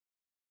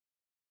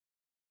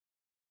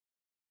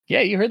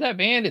 Yeah, you heard that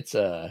band? It's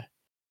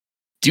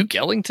Duke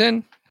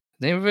Ellington,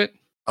 name of it.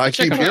 I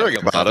keep hearing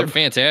about them. They're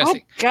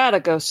fantastic. I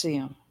gotta go see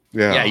them.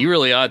 Yeah, you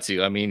really ought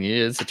to. I mean,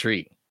 it's a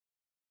treat.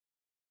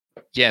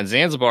 Yeah, and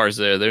Zanzibar's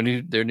there.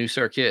 Their new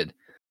star kid.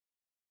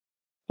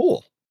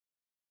 Cool.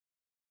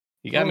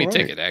 He got me a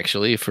ticket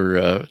actually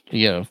for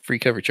free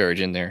cover charge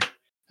in there.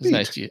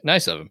 It's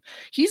nice of him.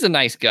 He's a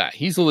nice guy.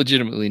 He's a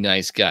legitimately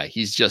nice guy.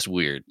 He's just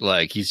weird.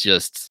 Like he's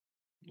just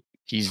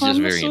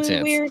very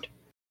intense. Weird.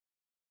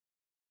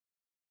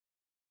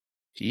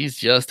 He's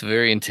just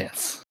very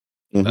intense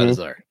about his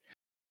art.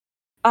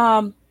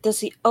 Does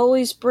he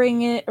always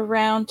bring it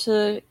around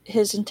to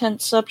his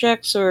intense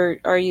subjects, or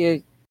are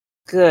you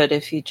good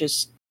if you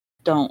just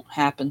don't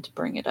happen to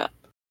bring it up?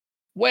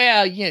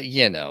 Well,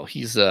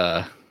 he's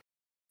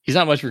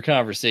not much for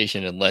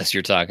conversation unless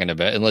you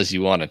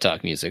want to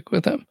talk music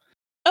with him.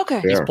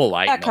 Okay. He's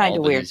polite. That kind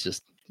of weird. He's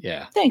just,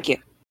 yeah. Thank you.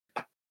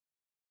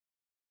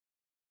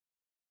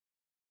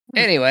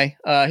 Anyway,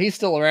 he's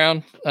still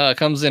around,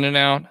 comes in and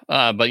out.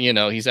 But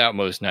he's out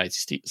most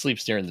nights. He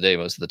sleeps during the day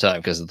most of the time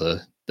because of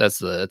that's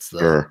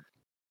the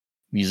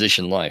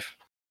musician life.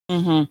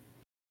 Mm-hmm.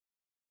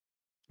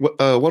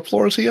 What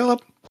floor is he on?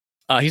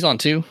 He's on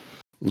 2.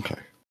 Okay.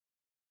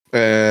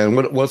 And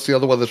what's the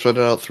other one that's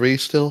rented out? 3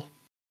 still?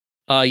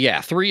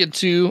 3 and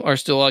 2 are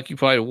still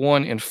occupied.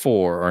 1 and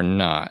 4 are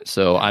not.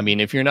 So, I mean,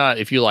 if you're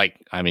willing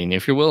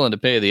to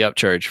pay the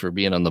upcharge for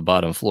being on the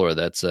bottom floor,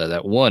 that's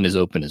that 1 is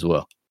open as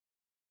well.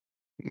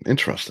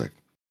 Interesting.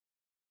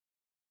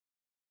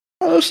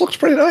 Oh, this looks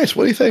pretty nice.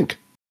 What do you think?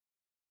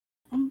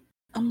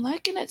 I'm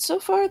liking it so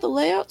far. The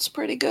layout's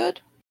pretty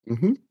good.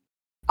 Mm-hmm.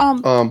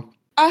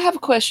 I have a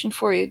question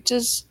for you.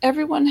 Does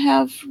everyone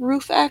have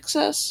roof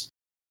access?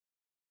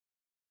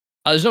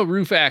 There's no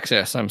roof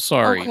access. I'm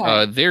sorry.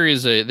 Okay. There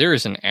is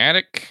an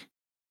attic,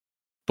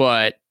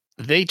 but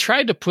they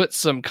tried to put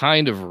some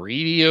kind of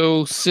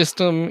radio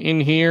system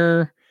in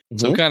here,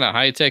 some kind of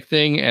high tech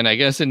thing, and I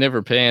guess it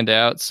never panned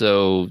out.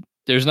 So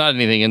there's not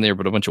anything in there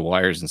but a bunch of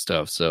wires and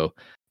stuff. So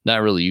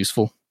not really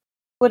useful.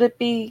 Would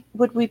we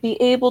be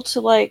able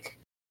to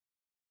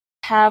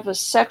have a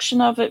section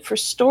of it for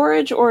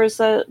storage, or is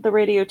the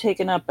radio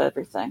taking up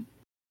everything?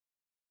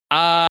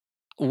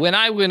 When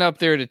I went up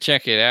there to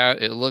check it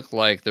out, it looked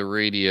like the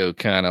radio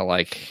kind of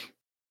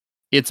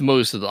it's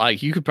most of the,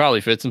 you could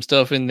probably fit some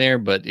stuff in there,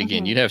 but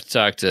again, you'd have to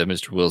talk to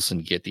Mr. Wilson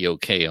to get the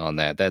okay on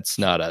that. That's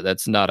not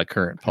a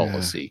current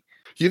policy.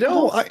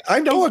 Yeah. I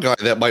know a guy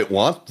that might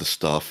want the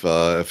stuff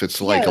if it's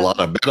a lot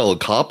of metal and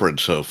copper and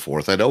so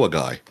forth. I know a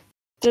guy.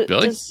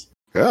 Really?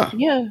 Yeah.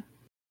 Yeah.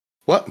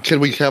 What? Can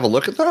we have a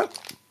look at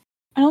that?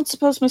 I don't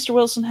suppose Mr.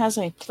 Wilson has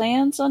any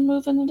plans on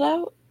moving it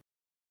out?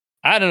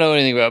 I don't know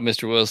anything about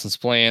Mr. Wilson's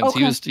plans.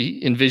 Okay.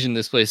 He envisioned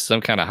this place as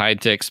some kind of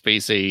high-tech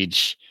space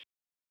age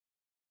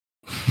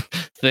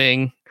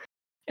thing.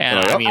 And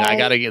Oh, yeah. I mean, I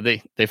gotta get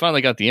they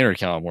finally got the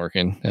intercom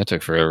working. That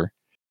took forever.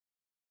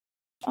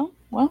 Oh,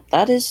 well,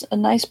 that is a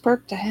nice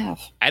perk to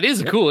have. It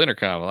is a cool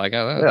intercom. Like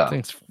that Yeah.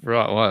 thing's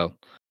wild.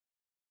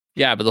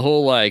 Yeah, but the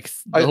whole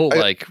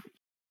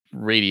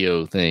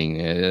radio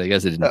thing, I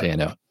guess it didn't pan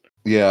out.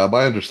 Yeah,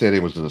 my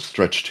understanding was it a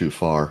stretch too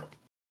far.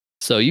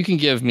 So you can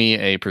give me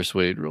a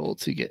persuade roll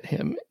to get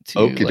him to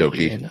Okie let dokie.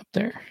 me in up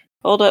there.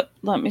 Hold up.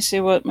 Let me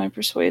see what my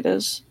persuade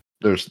is.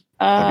 There's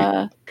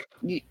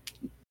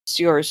It's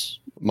yours.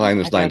 mine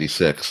is I got-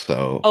 96,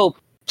 so Oh,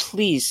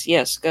 please.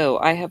 Yes, go.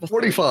 I have a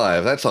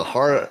 45. That's a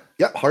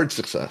hard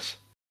success.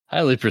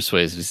 Highly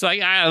persuasive. It's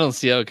like, I don't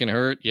see how it can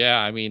hurt. Yeah,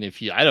 I mean,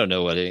 I don't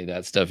know what any of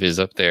that stuff is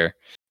up there.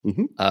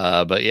 Mhm.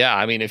 But yeah,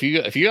 I mean, if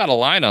you got a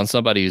line on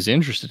somebody who's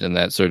interested in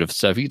that sort of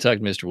stuff, you talk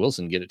to Mr.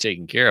 Wilson, get it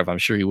taken care of. I'm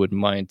sure he wouldn't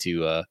mind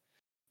to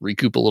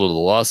recoup a little of the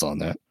loss on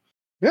that.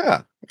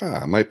 Yeah,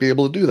 I might be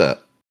able to do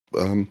that.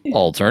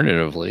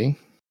 Alternatively,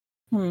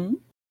 Hmm.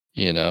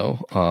 he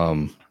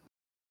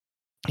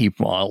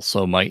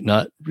also might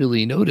not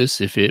really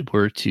notice if it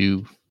were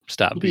to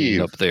stop being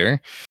Leave. up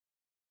there.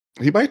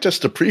 He might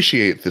just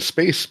appreciate the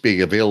space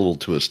being available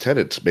to his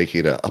tenants,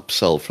 making an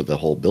upsell for the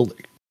whole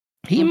building.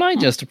 He might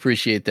just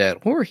appreciate that,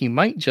 or he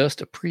might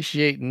just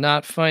appreciate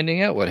not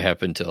finding out what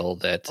happened to all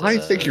that. I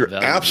think you're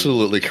valuable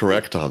absolutely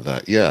correct on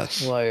that.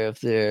 Yes. wire up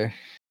there.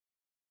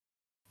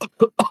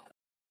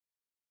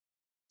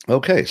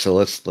 Okay,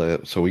 so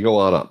so we go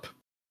on up.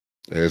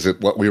 Is it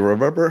what we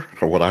remember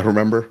or what I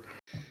remember?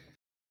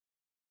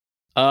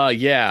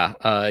 Yeah.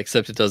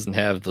 Except it doesn't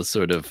have the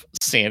sort of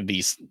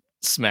sandy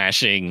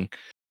smashing,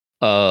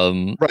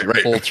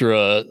 Right.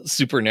 ultra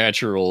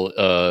supernatural,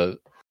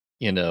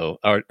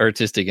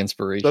 artistic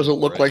inspiration. Doesn't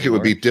look like it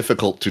would be anymore.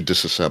 difficult to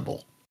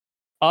disassemble.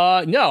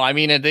 No, I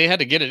mean they had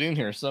to get it in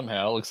here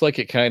somehow. It looks like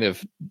it kind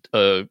of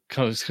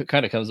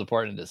comes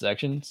apart into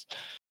sections.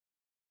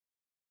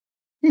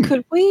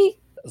 Could we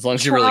As long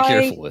as you're really Try-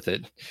 careful with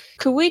it.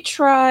 Could we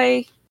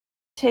try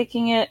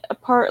taking it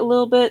apart a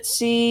little bit?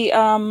 See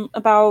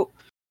about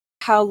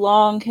how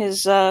long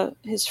his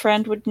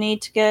friend would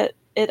need to get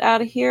it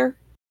out of here,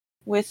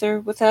 with or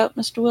without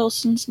Mr.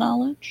 Wilson's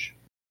knowledge.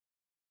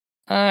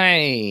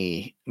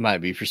 I might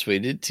be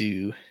persuaded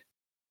to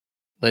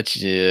let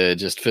you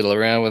just fiddle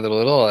around with it a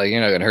little. Like,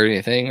 you're not gonna hurt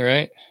anything,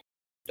 right?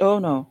 Oh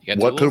no. You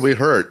got What could tools? we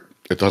hurt?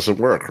 It doesn't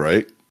work,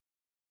 right?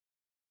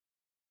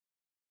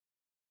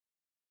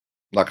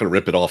 Not going to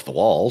rip it off the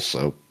walls,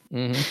 so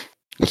Mhm.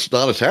 it's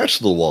not attached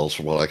to the walls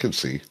from what I can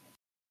see.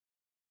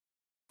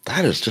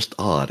 That is just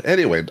odd.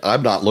 Anyway,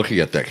 I'm not looking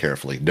at that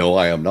carefully. No,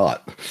 I am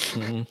not.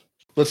 Mhm.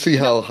 Let's see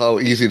how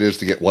easy it is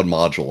to get one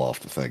module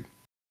off the thing.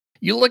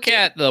 You look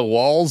at the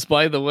walls,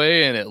 by the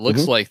way, and it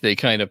looks Mhm. like they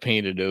kind of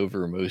painted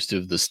over most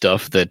of the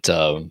stuff that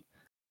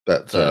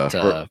That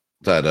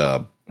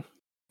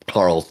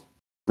Carl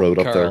wrote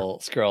up there. Carl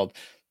scrawled,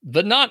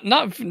 but not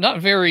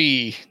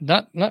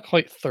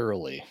quite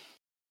thoroughly.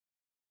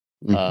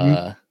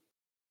 Mhm.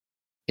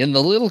 In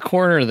the little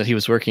corner that he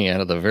was working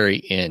at the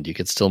very end, you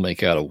could still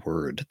make out a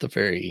word at the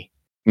very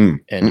Mm,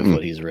 end of mm-mm.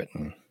 what he's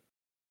written.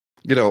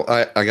 You know,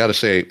 I got to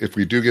say, if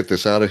we do get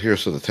this out of here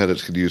so the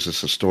tenants can use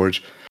this as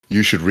storage,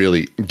 you should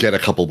really get a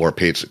couple more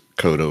coats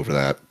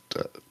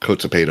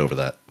of paint over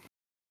that.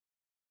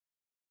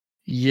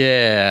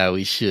 Yeah,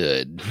 we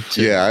should.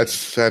 Yeah,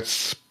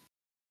 that's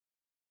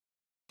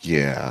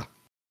yeah.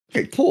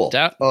 Okay, cool.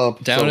 Down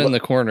So in the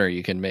corner,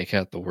 you can make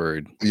out the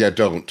word yeah,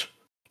 don't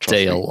Trust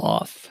me. Dale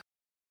off.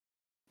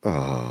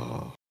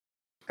 Oh.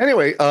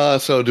 Anyway,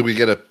 so do we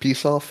get a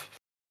piece off?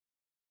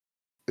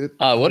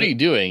 What are you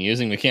doing?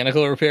 Using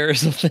mechanical repair or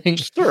something?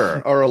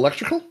 Sure. Or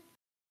electrical?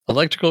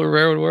 Electrical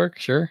repair would work,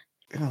 sure.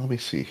 Yeah, let me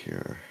see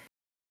here.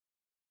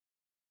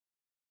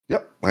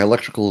 Yep, my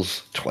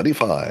electrical's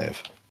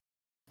 25.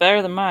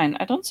 Better than mine.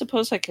 I don't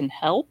suppose I can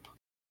help.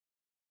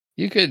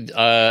 You could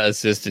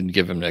assist and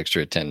give him an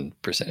extra 10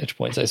 percentage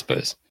points, I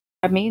suppose.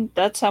 I mean,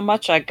 that's how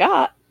much I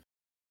got.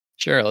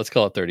 Sure, let's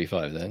call it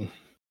 35 then.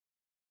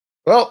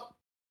 Well,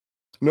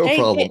 no Hey,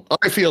 problem.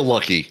 I feel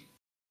lucky.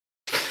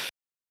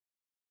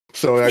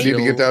 So I need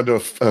to get down to a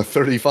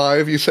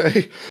 35, you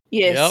say?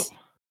 Yes.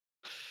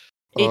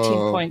 Yep. 18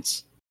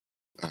 points.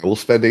 I will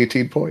spend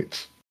 18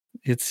 points.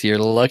 It's your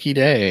lucky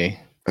day.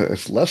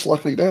 It's less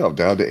lucky now,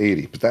 down to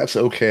 80, but that's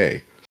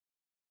okay.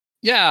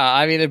 Yeah,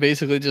 I mean, it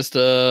basically just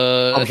Comes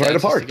right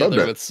attaches apart, together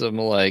doesn't it? with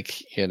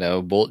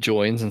some bolt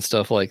joins and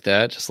stuff like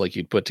that, just like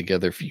you'd put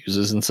together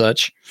fuses and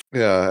such.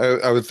 Yeah,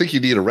 I would think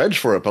you need a wrench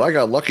for it, but I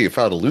got lucky and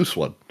found a loose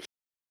one.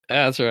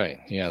 Yeah, that's right.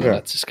 Yeah, the Yeah.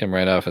 nuts just come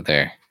right off of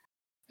there.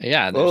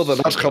 Yeah. Oh, there's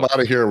the nuts come out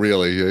of here,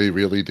 really. He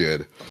really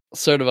did.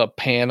 sort of a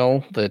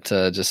panel that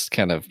just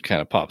kind of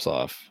pops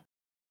off.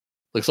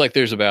 Looks like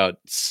there's about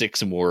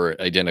 6 more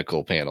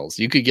identical panels.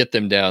 You could get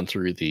them down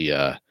through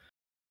the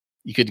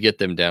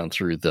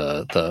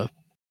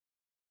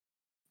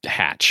the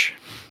hatch.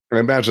 I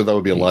imagine that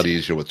would be a lot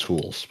easier with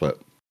tools, but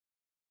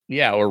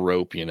Yeah, or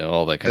rope,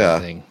 all that kind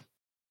of thing.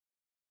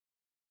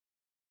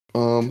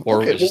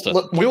 Or okay, just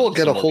we will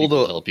get some more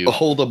people to help you. a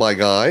hold of my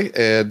guy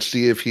and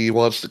see if he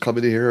wants to come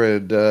in here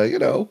and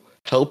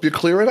help you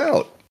clear it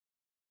out.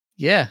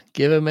 Yeah,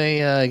 give him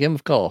a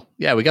call.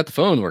 Yeah, we got the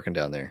phone working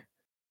down there.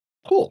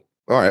 Cool.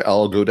 All right,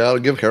 I'll go down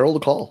and give Harold a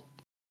call.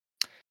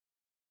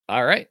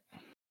 All right.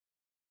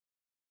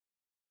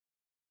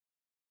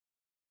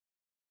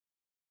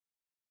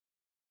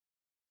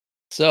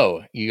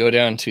 So you go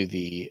down to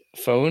the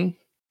phone.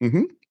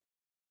 Mm-hmm.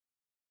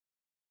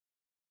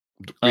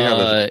 We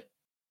have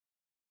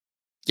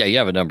yeah, you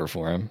have a number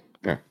for him.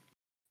 Yeah.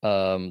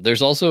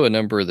 There's also a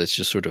number that's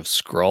just sort of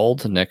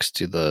scrawled next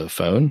to the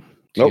phone.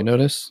 Do you Nope.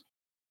 notice?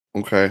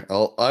 Okay,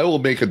 I will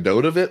make a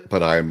note of it,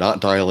 but I am not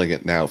dialing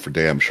it now for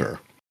damn sure.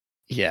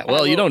 Yeah.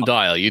 Well, you don't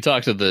dial. You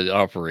talk to the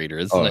operator.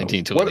 It's the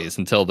 1920s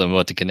and tell them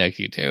what to connect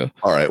you to.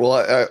 All right.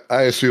 Well,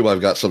 I assume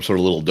I've got some sort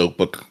of little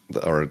notebook,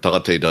 or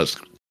Dante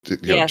does.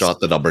 Yes. Jot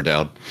the number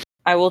down.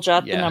 I will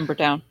jot the number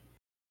down.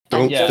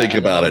 Don't think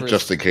about it,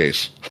 just in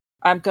case.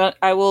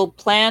 I will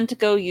plan to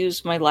go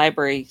use my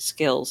library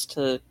skills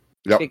to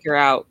figure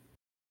out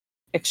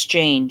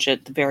exchange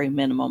at the very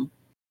minimum.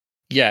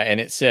 Yeah, and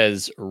it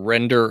says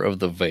Render of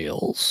the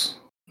Veils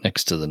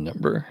next to the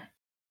number.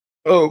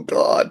 Oh,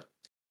 God.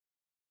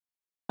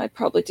 I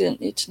probably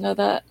didn't need to know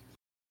that.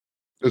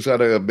 Is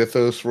that a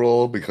mythos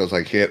roll? Because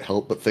I can't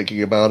help but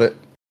thinking about it.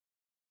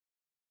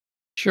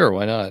 Sure,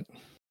 why not?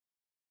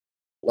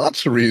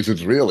 Lots of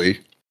reasons,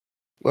 really.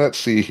 Let's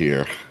see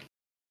here.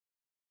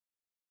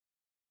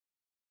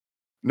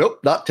 Nope,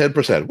 not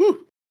 10%.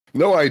 Woo!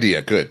 No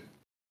idea. Good.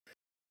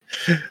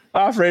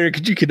 Operator,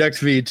 could you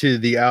connect me to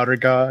the outer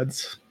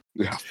gods?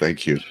 Yeah,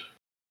 thank you.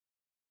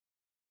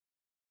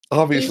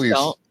 Obviously,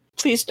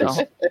 Please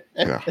don't.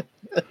 Yeah.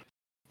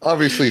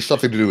 Obviously,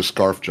 something to do with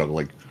scarf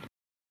juggling.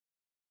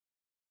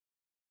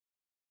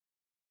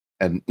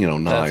 And,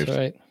 knives. That's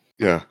right.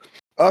 Yeah.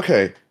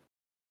 Okay.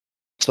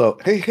 So,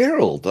 hey,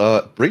 Harold,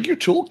 bring your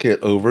toolkit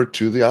over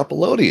to the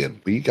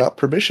Apollonian. We got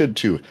permission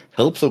to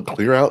help them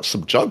clear out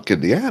some junk in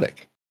the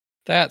attic.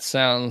 That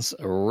sounds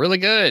really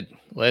good.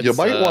 Let's You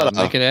might want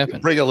make it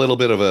happen. Bring a little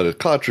bit of a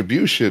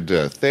contribution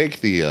to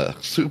thank the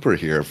super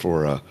here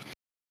for,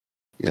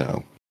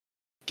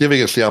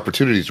 giving us the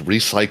opportunity to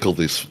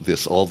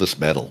recycle all this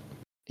metal.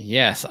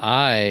 Yes,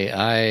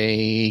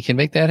 I can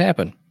make that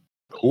happen.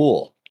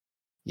 Cool.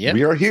 Yep.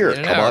 We are here.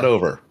 Come on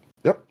over.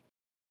 Yep.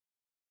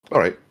 All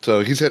right.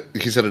 So he said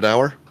an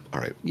hour. All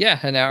right. Yeah,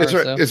 an hour.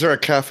 Is there a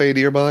cafe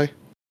nearby?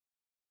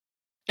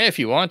 If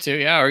you want to,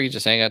 yeah, or you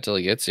just hang out till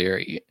he gets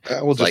here.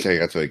 We'll just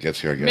hang out till he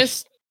gets here, I guess.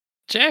 Miss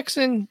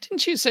Jackson,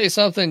 didn't you say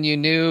something? You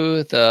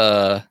knew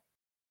the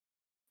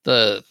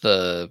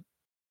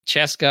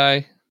chess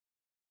guy?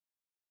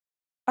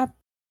 I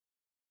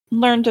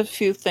learned a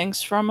few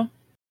things from him.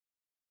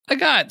 I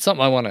got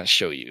something I want to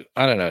show you.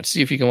 I don't know.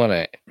 See if you can want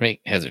to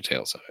make heads or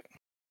tails of it.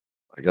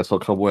 I guess I'll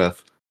come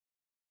with.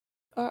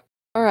 All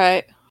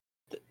right.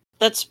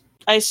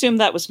 I assume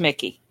that was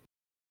Mickey.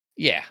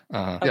 Yeah.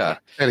 Uh-huh. Okay. Yeah.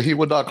 And he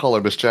would not call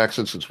her Miss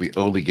Jackson since we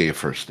only gave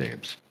first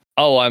names.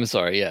 Oh, I'm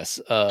sorry.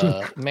 Yes.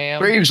 Ma'am.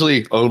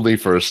 Strangely, only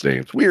first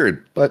names.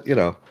 Weird, but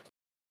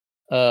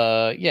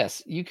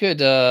yes, you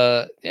could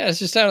it's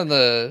just down in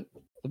the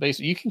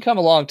basement. You can come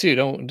along too.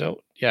 Don't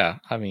yeah,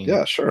 I mean.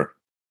 Yeah, sure.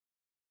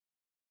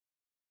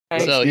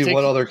 Let's So see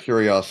what other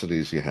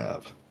curiosities you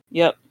have.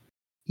 Yep.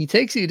 He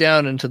takes you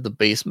down into the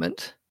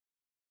basement.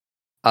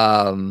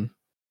 And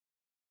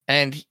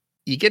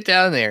you get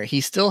down there. He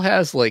still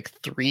has like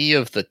 3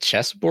 of the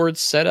chessboards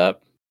set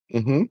up.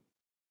 Mm-hmm.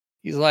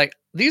 He's like,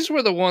 these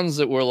were the ones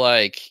that were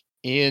like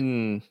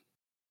in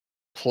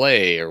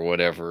play or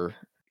whatever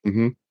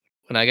when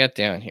I got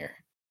down here.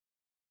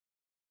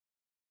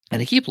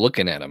 And I keep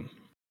looking at him.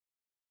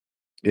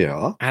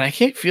 Yeah. And I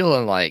keep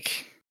feeling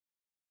like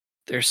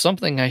there's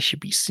something I should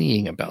be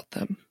seeing about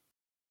them.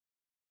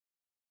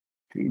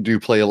 Do you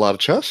play a lot of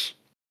chess?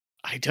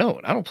 I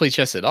don't play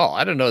chess at all.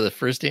 I don't know the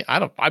first thing.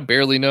 I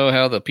barely know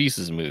how the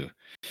pieces move.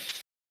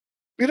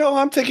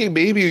 I'm thinking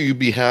maybe you'd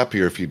be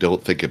happier if you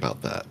don't think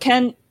about that.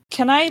 Can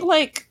I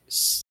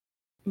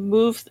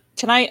move?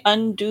 Can I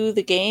undo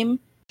the game?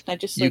 Can I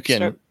just you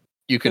can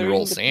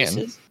roll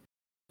sand.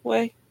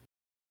 Way.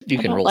 You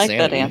can roll like sand.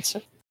 That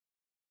answer.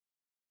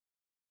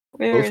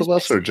 Both of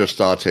us, or just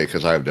Dante?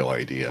 Because I have no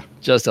idea.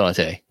 Just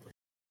Dante.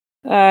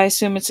 I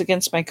assume it's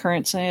against my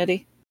current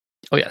sanity.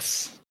 Oh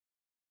yes.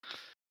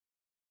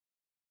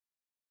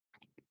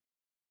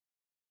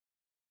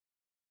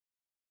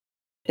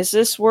 Is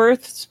this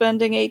worth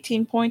spending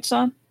 18 points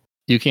on?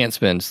 You can't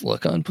spend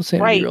luck on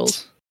sanity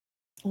rolls.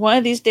 One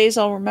of these days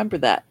I'll remember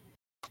that.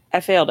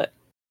 I failed it.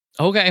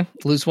 Okay,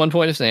 lose 1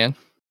 point of sand.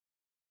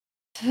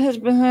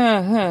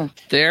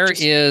 There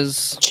Just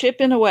is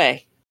chipping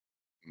away.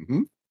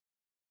 Mm-hmm.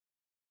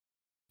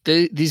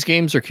 These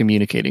games are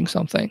communicating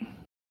something.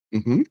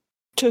 Mm-hmm.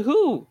 To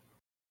who?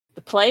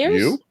 The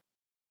players? You?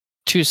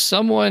 To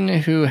someone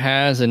who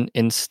has an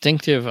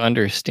instinctive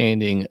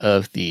understanding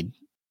of the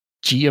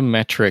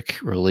geometric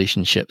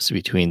relationships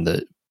between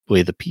the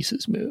way the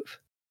pieces move.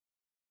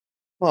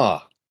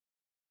 Ah.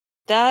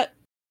 That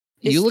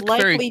is You look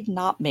likely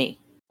not me.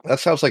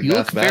 That sounds like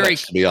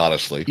mathematics to me,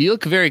 honestly. You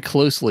look very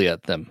closely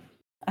at them.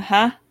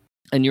 Uh-huh.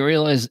 And you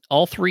realize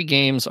all 3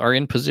 games are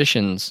in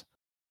positions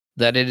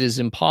that it is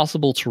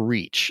impossible to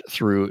reach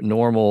through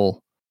normal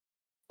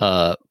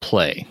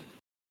play.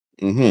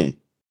 Mm-hmm.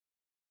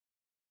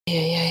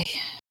 Yay.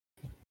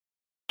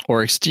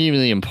 Or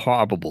extremely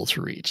improbable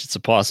to reach. It's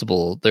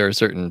possible. There are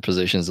certain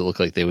positions that look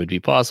like they would be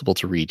possible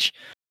to reach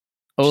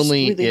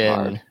only really in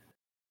hard.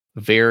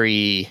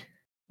 very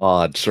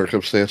Odd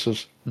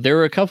circumstances. There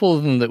are a couple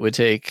of them that would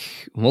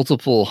take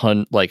multiple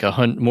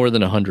more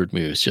than 100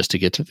 moves just to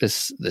get to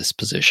this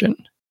position.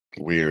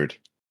 Weird.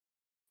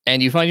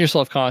 And you find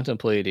yourself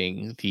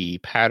contemplating the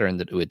pattern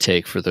that it would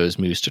take for those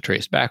moves to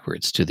trace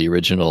backwards to the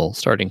original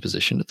starting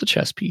position of the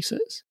chess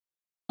pieces.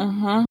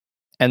 Uh-huh.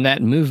 And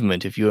that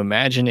movement, if you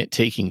imagine it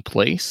taking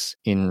place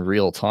in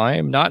real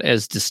time, not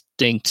as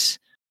distinct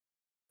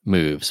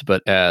moves,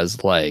 but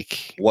as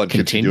like One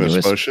continuous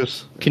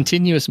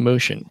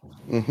motion.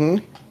 Mm-hmm.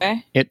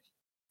 Okay.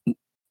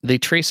 They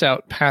trace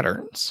out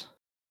patterns.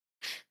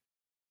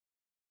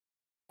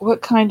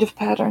 What kind of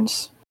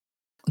patterns?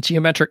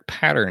 Geometric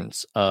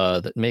patterns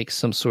that make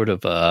some sort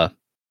of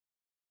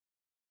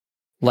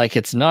like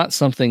it's not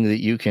something that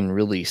you can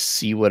really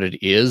see what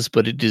it is,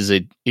 but it is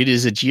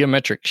a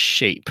geometric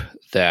shape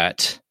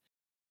that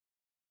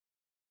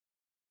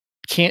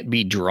can't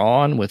be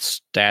drawn with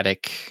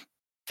static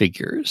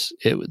figures.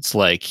 It's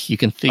like you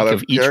can think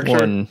of each character,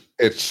 one.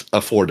 It's a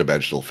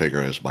 4-dimensional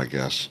figure, is my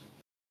guess.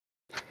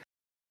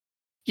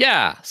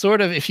 Yeah,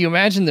 sort of. If you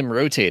imagine them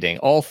rotating,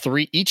 all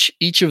three,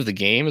 each of the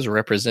games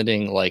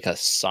representing like a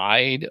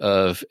side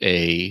of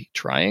a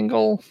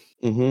triangle,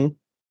 Mm-hmm.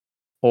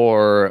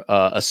 or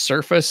a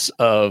surface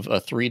of a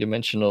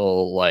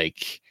 3-dimensional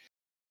like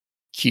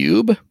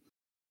cube.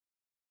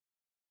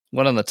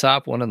 One on the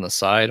top, one on the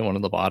side, and one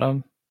on the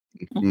bottom.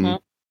 Mm-hmm.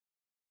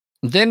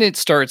 Then it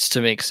starts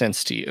to make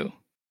sense to you.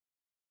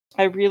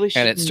 I really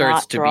should it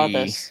starts not to draw be-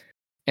 this.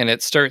 And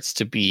it starts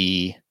to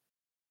be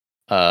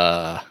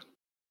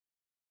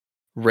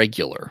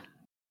regular.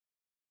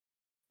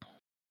 You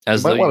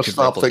As though might you want to could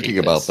stop replicate thinking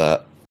about this.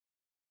 that.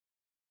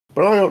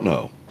 But I don't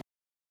know.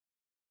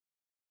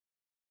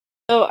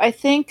 So I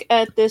think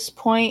at this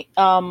point,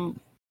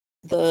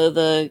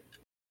 the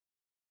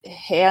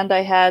hand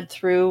I had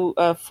through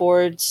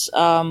Ford's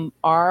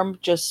arm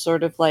just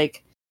sort of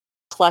like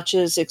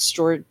clutches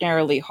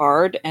extraordinarily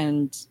hard,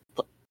 and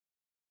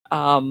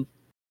I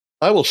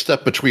will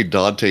step between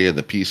Dante and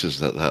the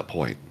pieces at that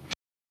point.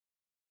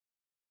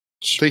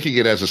 Taking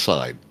it as a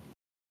side.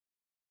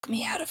 get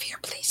me out of here,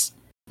 please.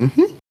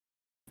 Mm-hmm.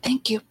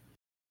 Thank you.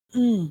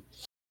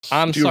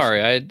 I'm Do you-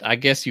 sorry. I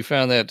guess you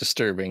found that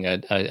disturbing.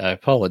 I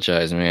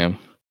apologize, ma'am.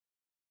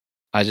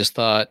 I just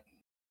thought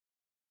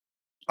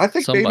I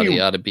think somebody maybe,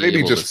 ought to be maybe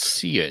able just to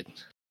see it.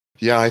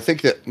 Yeah, I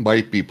think that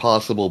might be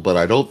possible, but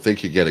I don't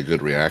think you get a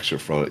good reaction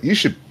from it. You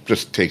should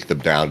just take them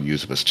down and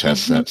use them as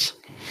chess sets.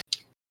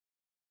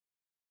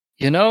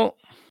 You know,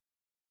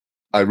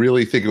 I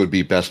really think it would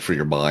be best for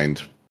your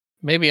mind.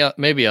 maybe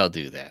I'll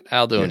do that.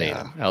 I'll donate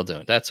Yeah. them. I'll do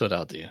it. That's what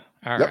I'll do.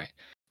 All Yep. right.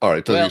 All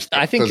right. Well,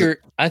 I think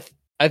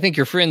I think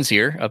your friend's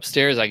here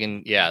upstairs. I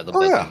can. Yeah. The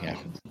buzzing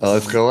happens.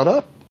 Let's go on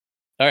up.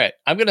 All right.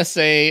 I'm gonna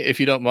say, if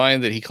you don't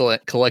mind, that he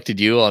collected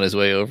you on his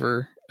way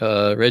over,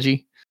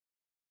 Reggie.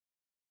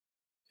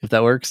 If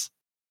that works.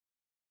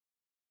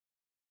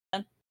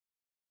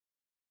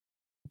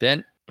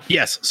 Ben.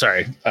 Yes,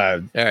 sorry.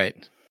 All right.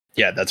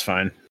 Yeah, that's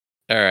fine.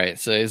 All right.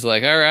 So he's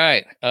like, all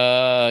right.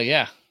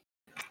 Yeah.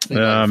 Seems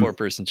like a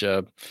 4-person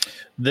job.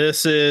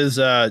 This is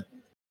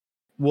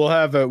we'll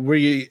have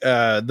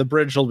the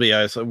bridge will be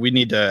isolated. We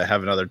need to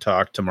have another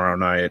talk tomorrow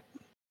night.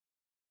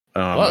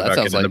 Well, that about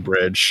sounds getting like the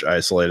bridge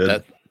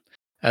isolated.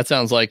 That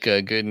sounds like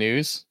good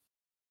news.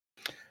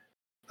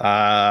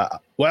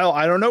 Well,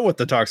 I don't know what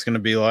the talk's going to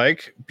be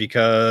like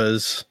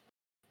because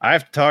I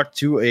have to talk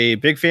to a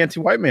big fancy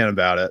white man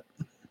about it.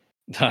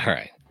 All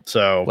right.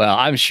 So, Well,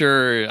 I'm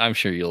sure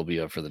you'll be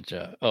up for the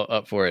job. Oh,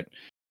 up for it.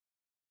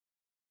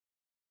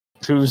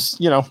 who's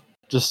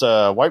just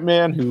a white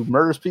man who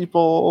murders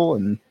people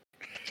and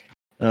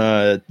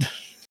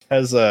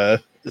is a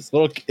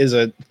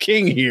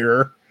king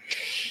here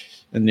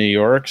in New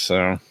York.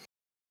 So,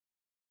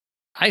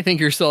 I think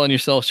you're selling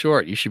yourself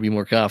short. You should be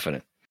more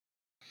confident.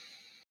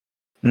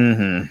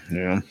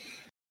 yeah.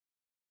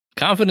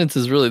 Confidence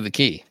is really the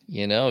key.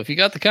 If you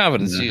got the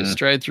confidence, you just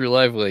stride through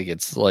life like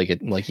it's like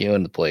you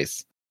own the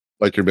place.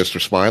 Like you're Mr.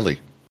 Smiley.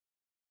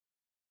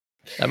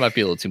 That might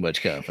be a little too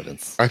much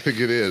confidence. I think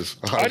it is.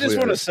 I just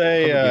want to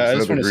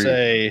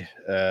say,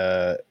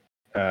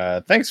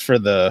 thanks for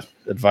the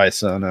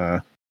advice on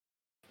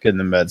getting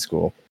to med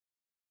school.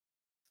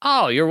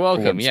 Oh, you're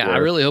welcome. Once Yeah, I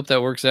worth. really hope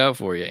that works out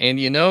for you. And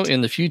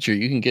in the future,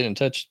 you can get in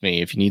touch with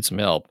me if you need some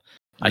help.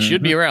 I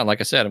should be around. Like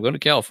I said, I'm going to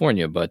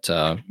California, but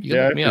you can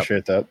I look me up.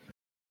 appreciate that.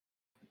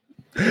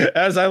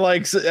 As I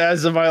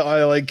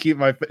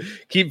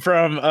keep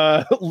from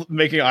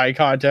making eye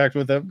contact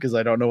with him because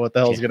I don't know what the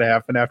hell's going to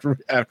happen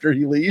after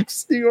he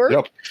leaves New York.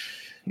 Yep.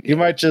 You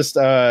might just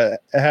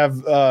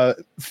have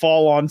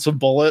fall on some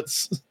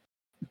bullets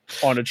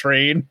on a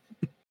train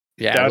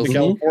Yeah, down we'll to see.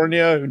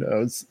 California. Who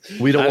knows?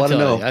 We don't I'm want to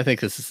telling know. you, I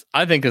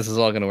think this is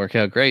all going to work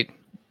out great.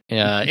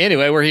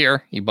 Anyway, we're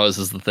here. He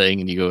buzzes the thing,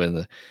 and you go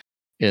in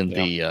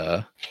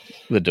the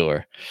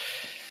door.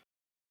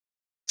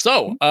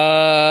 So,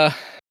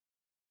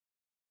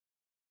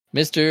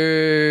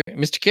 Mr.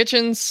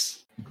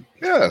 Kitchens,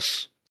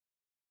 Yes,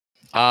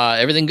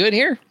 everything good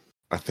here?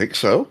 I think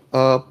so.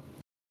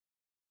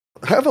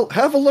 Have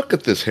a look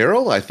at this,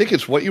 Harold. I think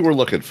it's what you were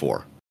looking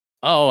for.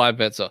 Oh, I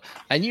bet so.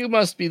 And you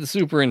must be the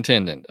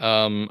superintendent.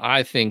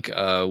 I think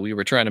we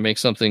were trying to make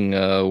something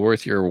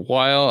worth your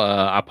while.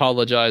 I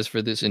apologize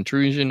for this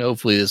intrusion.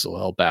 Hopefully this will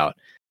help out.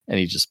 And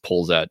he just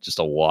pulls out just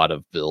a wad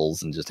of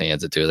bills and just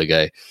hands it to the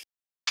guy.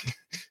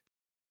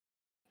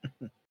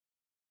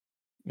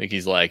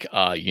 Mickey's like,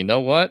 you know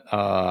what?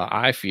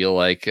 I feel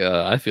like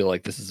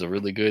this is a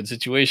really good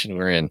situation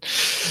we're in.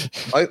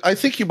 I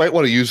think you might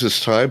want to use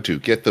this time to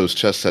get those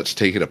chess sets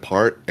taken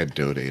apart and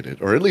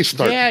donated, or at least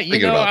start. Yeah,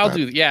 I'll that.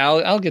 do. Yeah,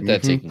 I'll get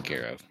that taken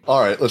care of.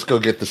 All right, let's go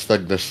get this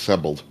thing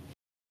disassembled.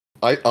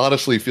 I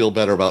honestly feel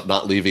better about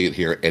not leaving it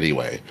here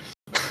anyway.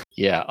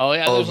 Yeah. Oh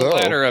yeah. There's a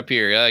ladder up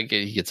here.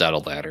 He gets out a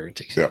ladder. It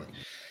takes. Yeah.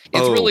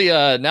 It's really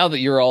now that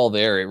you're all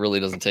there, it really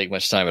doesn't take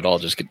much time at all.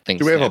 Just get things.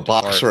 Do we have a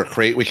box apart. or a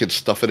crate we can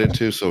stuff it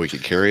into so we can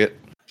carry it?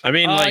 I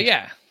mean,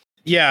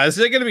 yeah. Is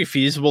it going to be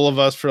feasible of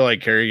us for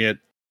like carrying it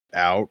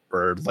out,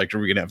 or like are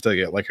we going to have to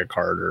get like a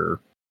cart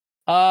or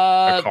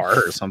a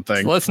car or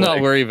something? Let's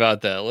not worry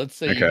about that. Let's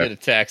say you get a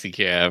taxi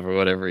cab or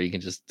whatever. You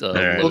can just.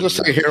 We'll just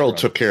say Harold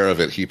took care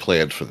of it. He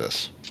planned for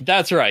this.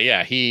 That's right.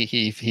 Yeah,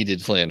 he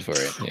did plan for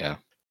it. Yeah,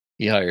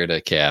 he hired a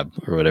cab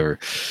or whatever.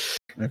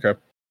 Okay.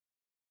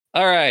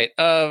 All right.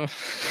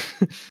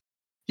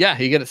 Yeah,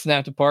 he got it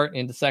snapped apart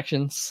into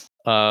sections.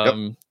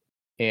 And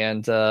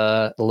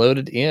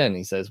loaded in.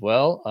 He says,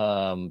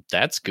 "Well,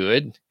 that's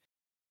good.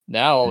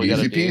 Now all we got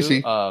to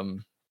do,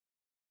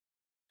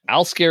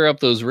 I'll scare up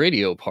those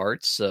radio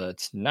parts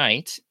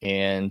tonight,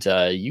 and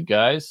you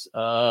guys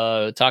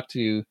talk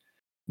to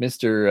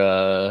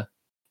Mr.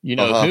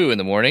 Who in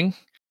the morning.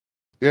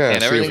 Yeah,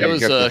 and everything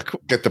goes.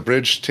 Get the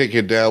bridge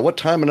taken down. What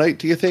time of night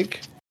do you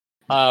think?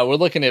 We're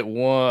looking at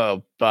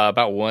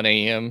about 1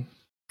 a.m.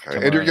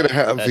 And you're going to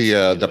have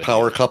the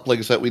power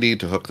couplings that we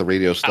need to hook the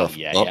radio stuff.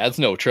 Yeah, it's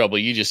no trouble.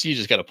 You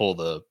just got to pull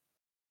the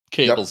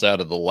cables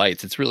out of the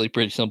lights. It's really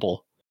pretty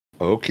simple.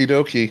 Okie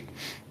dokie.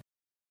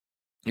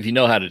 If you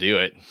know how to do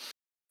it.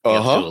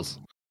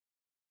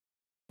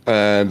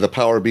 And the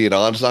power being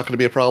on is not going to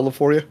be a problem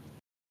for you?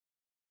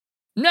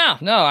 No.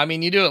 I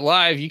mean, you do it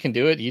live, you can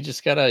do it. You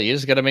just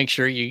gotta make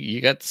sure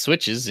you got the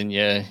switches and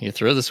you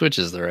throw the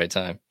switches at the right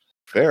time.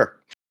 Fair.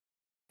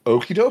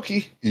 Okie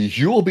dokie.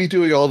 You will be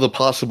doing all the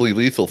possibly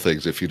lethal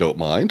things if you don't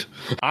mind.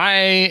 I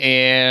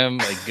am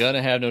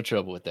gonna have no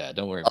trouble with that.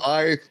 Don't worry.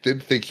 I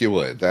didn't think you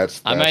would.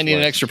 I might need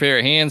an extra pair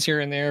of hands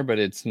here and there, but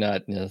it's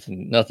not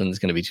nothing's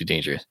gonna be too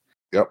dangerous.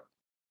 Yep.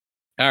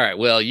 All right.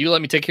 Well, you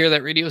let me take care of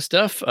that radio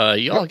stuff.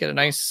 You all get a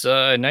nice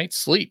night's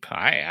sleep.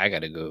 I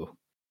gotta go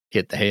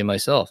hit the hay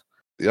myself.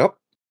 Yep.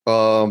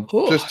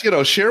 Just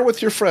share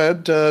with your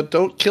friend.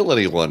 Don't kill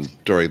anyone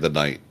during the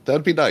night.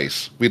 That'd be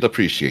nice. We'd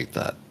appreciate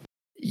that.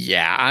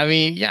 Yeah, I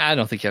mean, I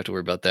don't think you have to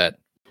worry about that.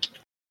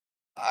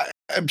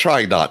 I'm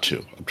trying not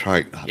to.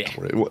 To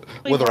worry.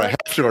 Whether I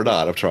have to or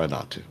not, I'm trying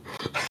not to.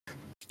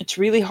 It's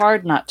really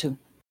hard not to.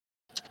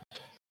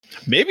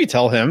 Maybe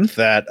tell him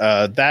that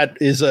that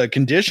is a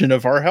condition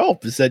of our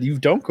help, is that you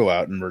don't go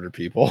out and murder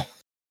people.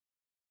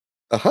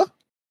 Uh-huh.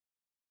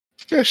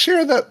 Yeah,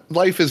 share that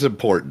life is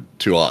important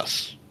to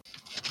us.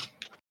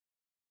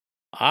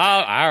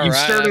 All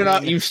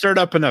right. You've stirred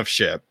up enough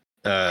shit.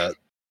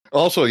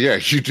 Also, yeah,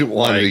 you don't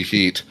want any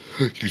heat.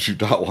 You do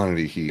not want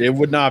any heat. It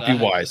would not be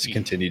wise to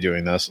continue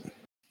doing this.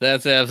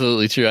 That's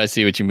absolutely true. I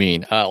see what you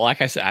mean.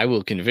 Like I said, I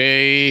will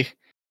convey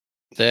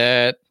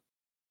that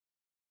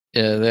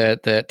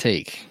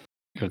take.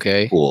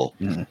 Okay. Cool.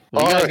 Mm-hmm.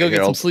 Well, you gotta go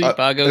get some sleep.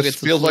 I'll go get some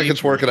sleep. Feels like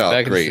it's working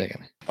out. Great.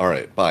 All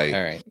right.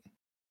 Bye.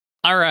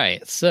 All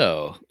right.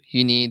 So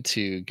you need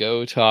to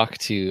go talk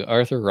to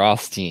Arthur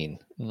Rothstein.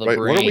 Right.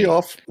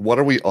 What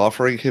are we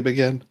offering him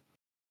again?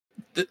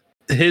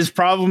 His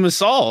problem is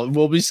solved.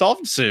 Will be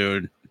solved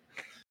soon.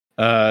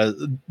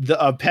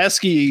 A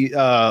pesky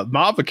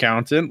mob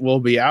accountant will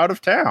be out of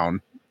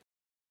town.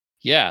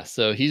 Yeah,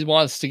 so he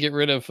wants to get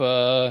rid of.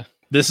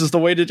 This is the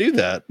way to do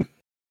that.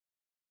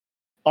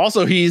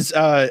 Also, he's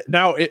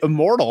now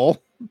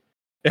immortal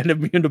and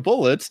immune to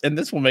bullets, and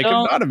this will make him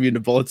not immune to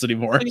bullets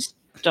anymore. Please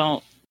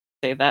don't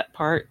say that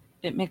part.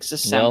 It makes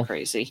us sound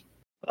crazy.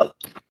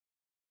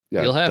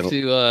 Yeah, you'll have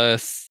to.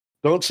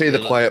 Don't say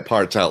the quiet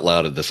parts out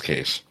loud in this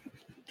case.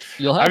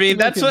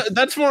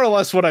 That's more or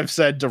less what I've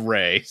said to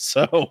Ray.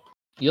 So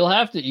you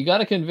got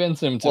to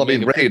convince him to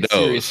make a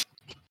serious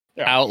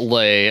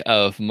outlay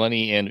of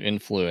money and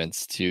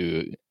influence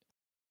to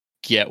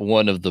get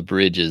one of the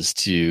bridges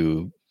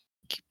to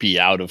be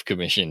out of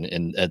commission.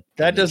 And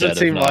that doesn't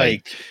seem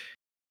like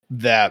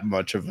that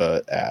much of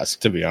a ask,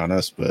 to be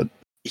honest. But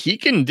he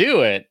can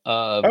do it.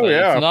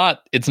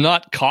 It's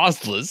not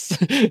costless.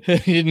 He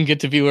didn't get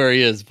to be where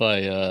he is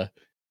by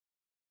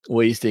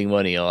wasting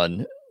money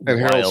on. And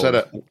Harold said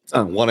at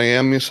 1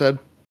 a.m. You said,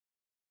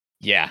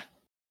 yeah.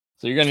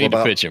 So you're gonna So need to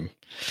about- pitch him.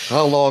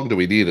 How long do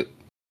we need it?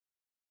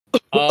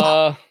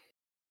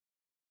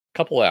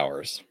 Couple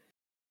hours.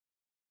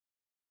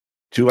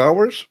 2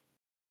 hours?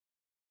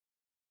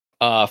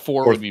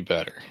 4 would be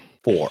better.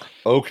 4.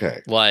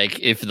 Okay. Like,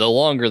 if the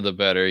longer the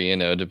better,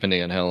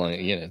 depending on how long.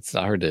 It's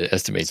not hard to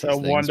estimate So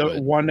these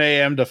things. 1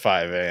 a.m. to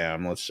 5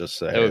 a.m. Let's just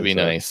say That would be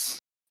So- nice.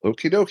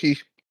 Okie dokie.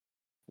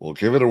 We'll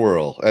give it a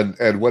whirl.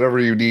 And whatever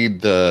you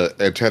need the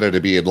antenna to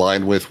be in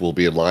line with will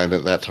be in line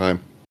at that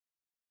time.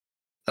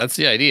 That's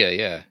the idea,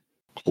 yeah.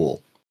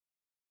 Cool.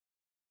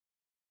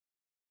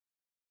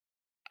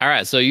 All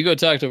right, so you go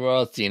talk to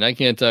Rothstein. I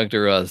can't talk to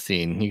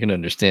Rothstein. You can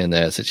understand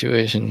that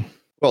situation.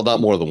 Well,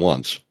 not more than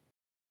once.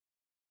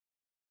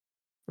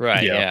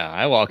 Right, Yeah. yeah.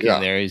 I walk Yeah.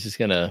 in there. He's just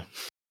going to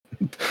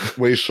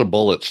Waste some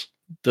bullets.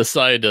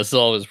 decide to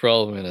solve his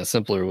problem in a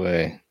simpler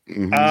way.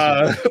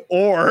 Mhm.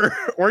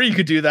 Or you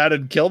could do that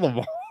and kill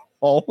them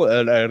all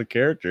out of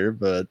character,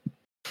 but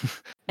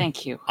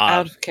Thank you. Ah.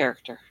 Out of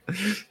character.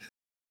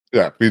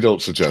 Yeah, we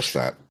don't suggest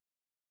that.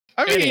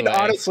 I mean, Anyway.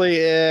 honestly,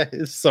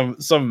 it's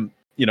some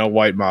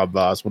white mob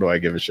boss. What do I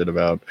give a shit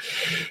about?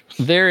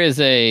 There is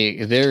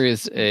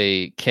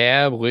a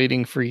cab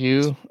waiting for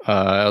you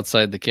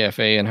outside the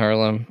cafe in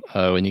Harlem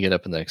when you get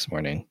up the next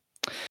morning.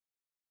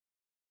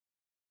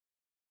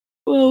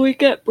 Well, we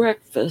get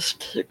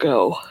breakfast to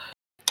go.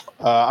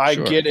 I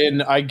Sure. get in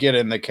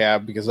the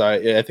cab because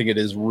I think it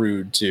is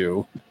rude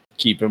to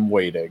keep him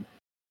waiting.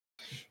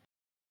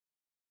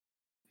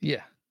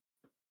 Yeah.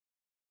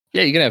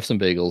 Yeah, you can have some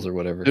bagels or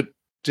whatever.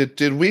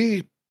 Did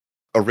we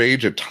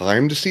arrange a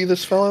time to see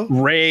this fellow?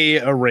 Ray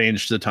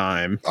arranged the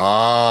time.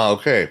 Ah,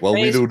 okay. Well,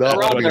 Ray's we do not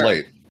want to be brother.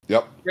 late.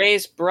 Yep.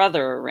 Ray's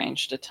brother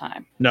arranged a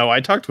time. No, I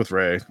talked with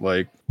Ray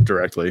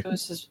directly. It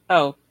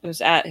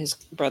was at his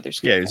brother's.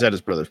 Yeah, he was at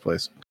his brother's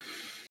place.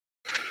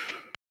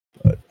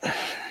 All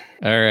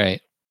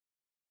right.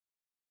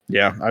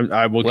 Yeah,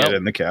 I will Well- get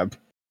in the cab.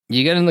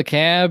 You get in the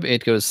cab,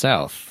 it goes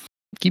south.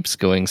 Keeps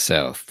going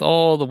south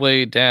all the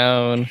way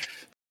down.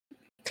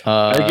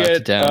 I to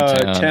get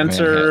downtown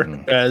tenser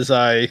Manhattan. as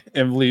I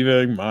am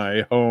leaving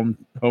my home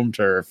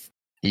turf.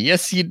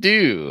 Yes, you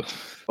do.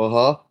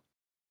 Uh-huh.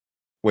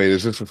 Wait,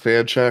 is this a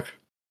fan check?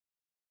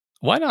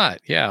 Why not?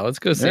 Yeah, let's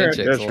go sand Alright,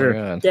 checks yeah, all sure.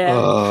 around. Yeah,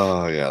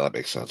 Oh, yeah, that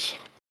makes sense.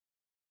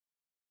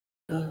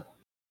 all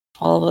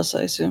of us,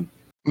 I assume.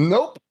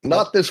 Nope,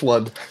 not this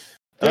one.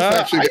 This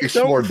actually I makes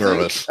don't more think-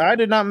 nervous. I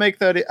did not make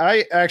that.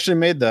 I actually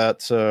made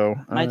that, so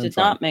I I'm did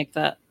fine. not make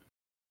that.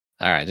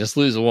 All right, just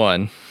lose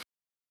one.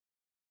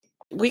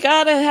 We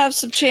gotta have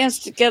some chance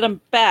to get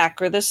him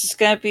back, or this is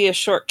gonna be a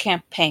short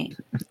campaign.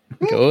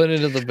 Going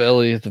into the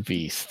belly of the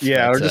beast.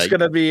 Yeah, But, we're just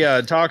gonna be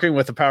talking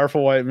with a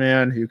powerful white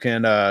man who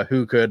could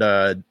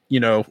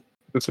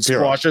Disappear.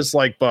 squash us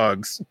like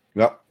bugs.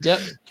 Yep. Yep.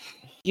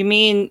 You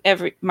mean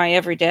my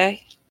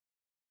everyday?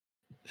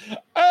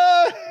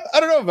 I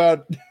don't know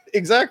about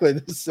exactly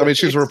this. I mean,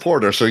 she's a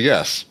reporter, so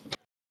yes.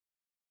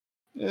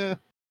 Yeah.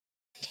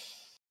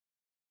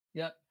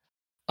 Yep.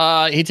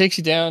 He takes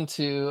you down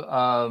to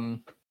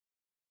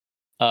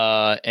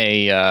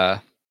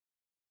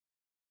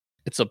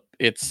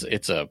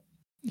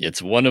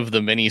it's one of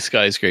the many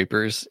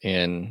skyscrapers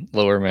in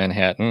Lower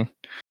Manhattan.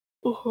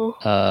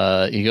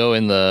 Uh-huh. You go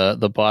in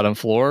the bottom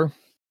floor.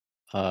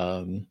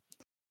 The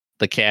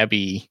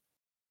cabbie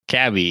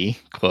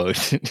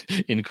quote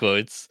in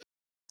quotes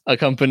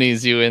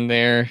accompanies you in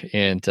there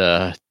and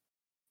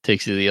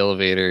takes you to the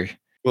elevator.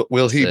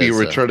 Will he be Says,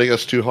 returning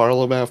us to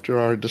Harlem after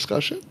our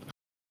discussion?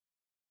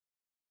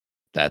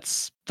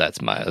 That's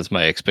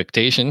my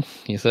expectation,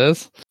 he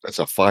says. That's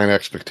a fine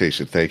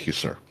expectation. Thank you,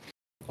 sir.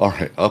 All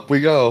right, up we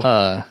go.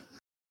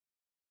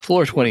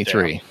 Floor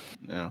 23.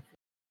 Yeah.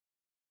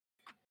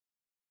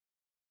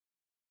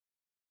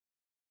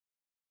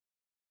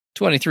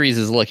 '23 is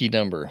his lucky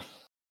number.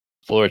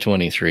 Floor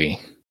 23.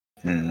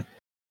 Okie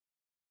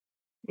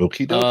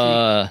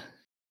dokie.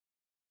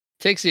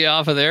 Takes you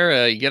off of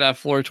there. You get off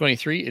floor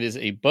 23. It is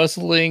a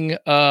bustling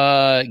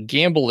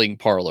gambling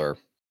parlor.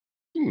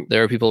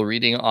 There are people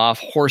reading off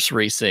horse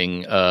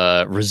racing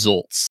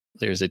results.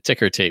 There's a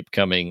ticker tape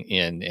coming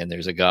in, and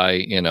there's a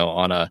guy,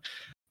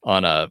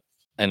 on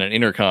an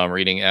intercom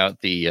reading out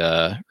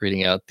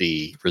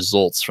the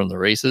results from the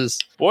races.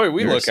 Boy,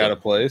 we You're look so- out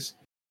of place.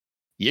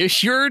 You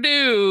sure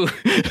do.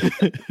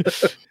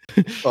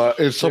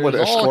 Is someone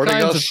there's all escorting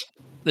kinds us?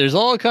 There's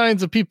all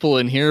kinds of people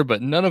in here,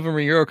 but none of them are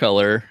your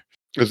color.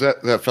 Is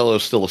that fellow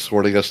still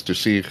escorting us to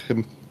see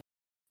him?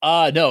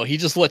 No, he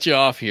just let you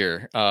off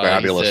here. He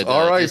Fabulous. said,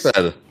 All right, just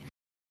then.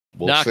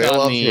 We'll knock sail on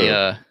on the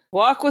through.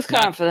 Walk with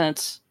Not-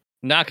 confidence.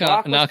 knock Walk on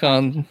with knock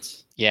on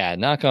confidence. yeah,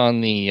 knock on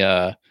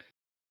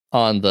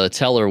the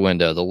teller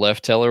window, the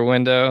left teller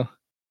window.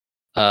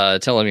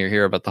 Tell him you're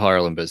here about the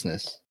Harlem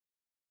business.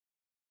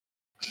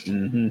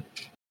 Mm-hmm.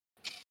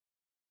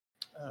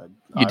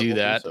 You do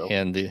that,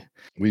 and the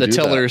We the do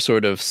teller that.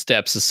 sort of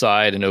steps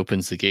aside and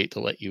opens the gate to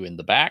let you in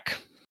the back.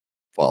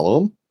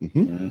 Follow him. Hmm.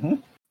 Mm-hmm.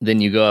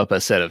 Then you go up a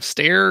set of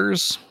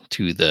stairs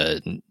to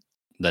the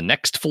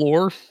next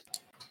floor.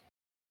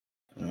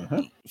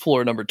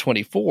 floor number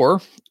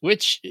 24,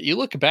 which you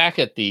look back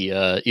at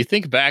you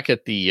think back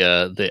at the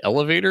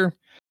elevator.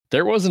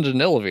 There wasn't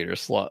an elevator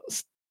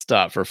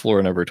stop for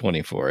floor number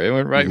 24. It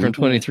went right from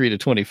 23 to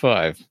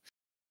 25.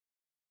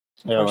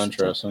 Yeah,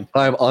 interesting.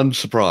 I'm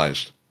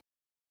unsurprised.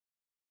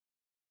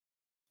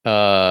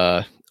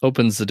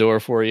 Opens the door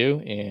for you,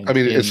 and I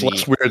mean, it's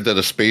less weird than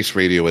a space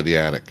radio in the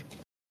attic.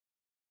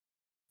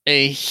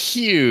 A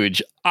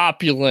huge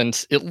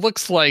opulent. It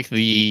looks like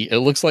the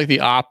office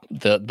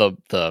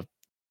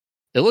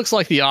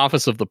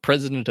of the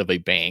president of a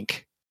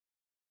bank.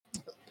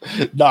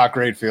 Not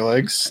great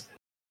feelings.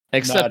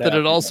 Except Not that it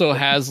happy also about it.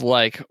 has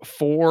like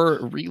 4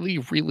 really,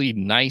 really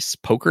nice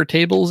poker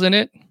tables in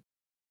it.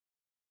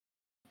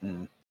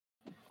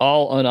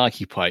 All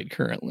unoccupied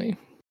currently.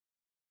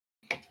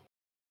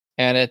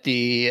 And at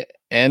the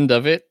end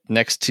of it,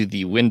 next to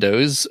the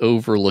windows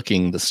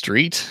overlooking the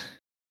street,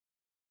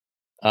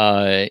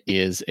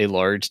 is a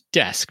large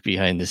desk.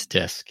 Behind this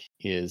desk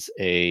is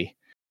a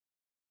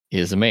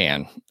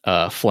man,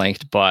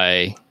 flanked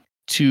by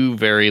 2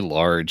 very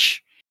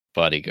large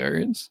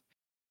bodyguards.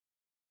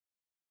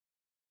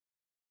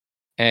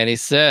 And he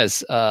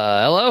says,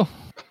 hello?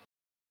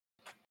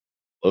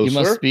 Hello, You sir?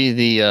 must be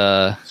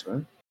the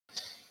Sir?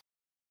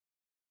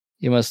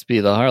 you must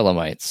be the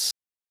Harlemites.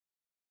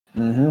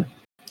 Mm-hmm.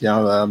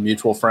 Yeah,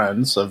 mutual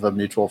friends of a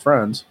mutual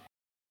friend.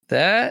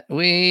 That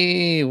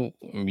we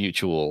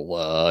mutual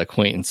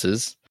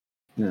acquaintances.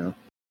 Yeah.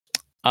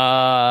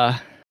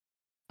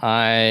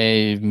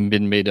 I've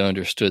been made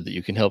understood that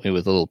you can help me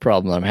with a little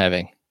problem I'm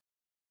having.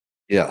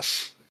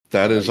 Yes,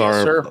 that is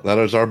Yes,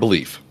 sir. our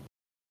belief.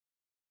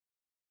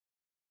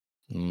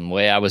 The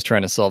way I was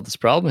trying to solve this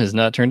problem has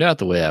not turned out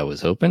the way I was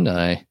hoping.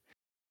 I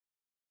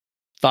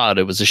thought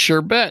it was a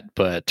sure bet,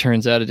 but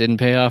turns out it didn't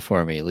pay off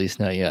for me, at least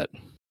not yet.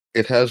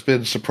 It has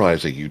been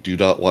surprising. You do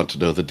not want to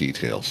know the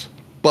details,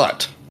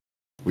 but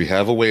we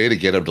have a way to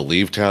get him to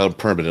leave town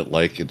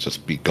permanent-like and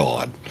just be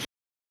gone.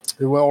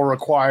 It will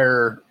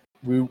require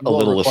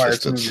little some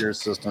assistance. of your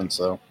assistance,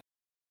 though.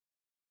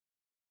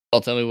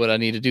 Well, tell me what I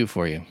need to do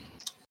for you.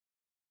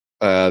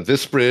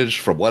 This bridge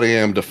from 1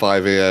 a.m. to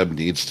 5 a.m.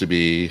 needs to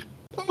be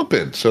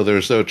open, so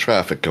there's no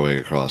traffic going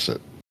across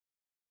it.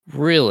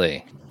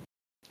 Really?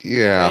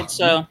 Yeah. Right,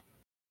 so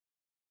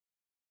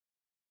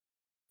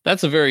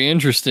That's a very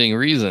interesting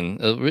reason,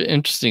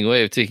 interesting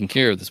way of taking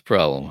care of this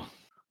problem.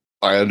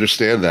 I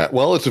understand that.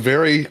 Well, it's a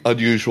very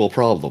unusual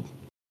problem.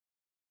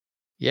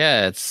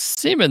 Yeah, it's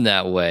seeming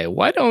that way.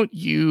 Why don't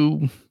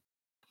you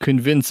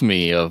convince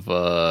me of,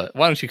 why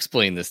don't you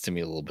explain this to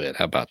me a little bit?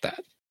 How about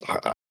that?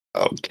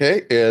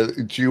 Okay.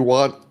 Do you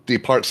want the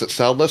parts that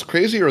sound less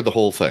crazy or the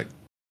whole thing?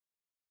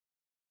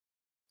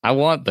 I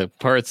want the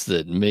parts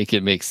that make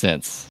it make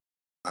sense.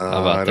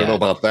 How about I don't know that?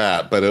 about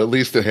that, but at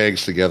least it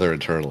hangs together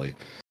internally.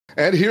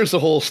 And here's the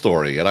whole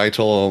story. And I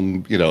told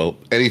him,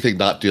 anything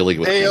not dealing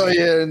with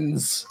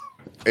Aliens!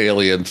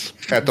 aliens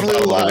at the Blue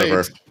bottom of the light.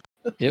 river.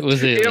 It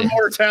was alien.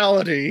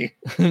 Immortality!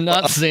 I'm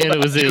not saying it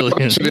was alien.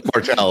 Mention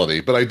immortality,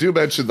 but I do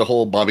mention the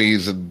whole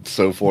mummies and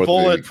so forth.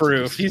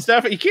 Bulletproof. He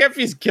can't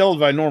be killed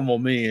by normal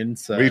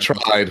means. So. We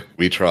tried.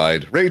 Ray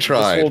tried.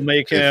 This will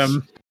make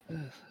him.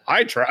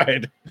 I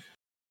tried.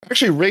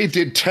 Actually, Ray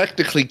did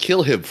technically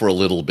kill him for a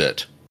little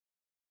bit,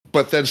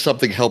 but then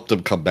something helped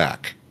him come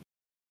back.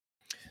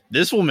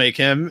 This will make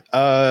him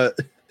Go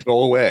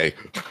away.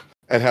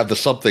 And have the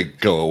something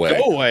go away.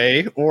 go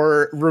away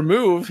or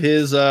remove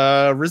his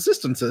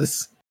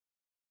resistances.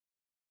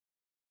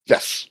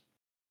 Yes.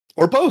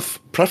 Or both.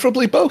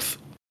 Preferably both.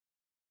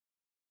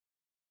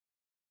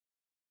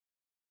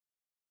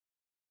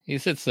 He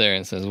sits there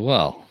and says,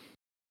 well,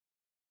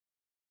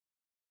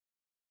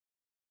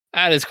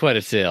 that is quite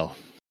a tale.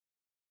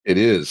 It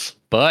is.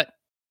 But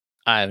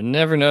I've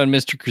never known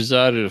Mr.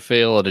 Cruzado to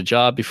fail at a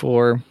job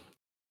before.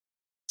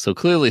 So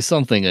clearly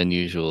something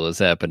unusual is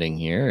happening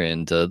here,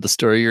 and the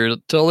story you're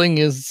telling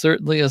is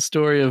certainly a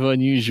story of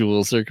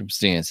unusual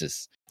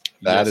circumstances.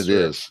 That Yes, it sir.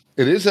 is.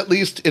 It is at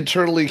least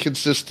internally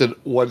consistent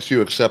once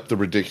you accept the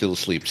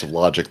ridiculous leaps of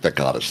logic that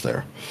got us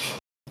there.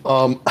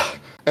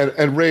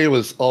 And Ray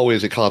was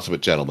always a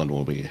consummate gentleman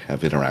when we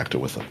have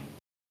interacted with him.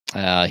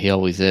 He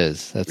always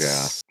is.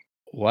 That's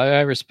why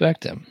I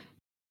respect him.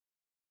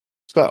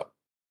 So,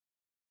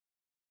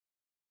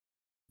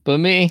 But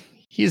me,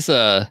 here's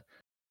the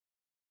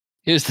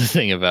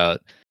thing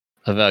about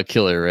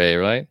Killer Ray,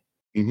 right?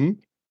 mhm,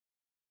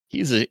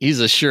 He's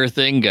a sure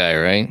thing guy,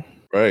 right?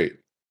 right.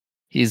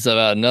 He's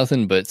about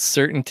nothing but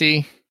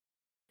certainty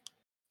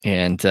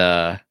and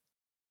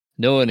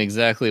knowing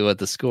exactly what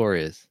the score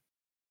is.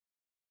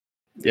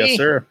 Yes, Me,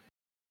 sir.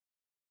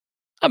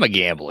 I'm a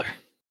gambler.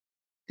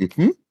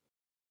 Mm-hmm.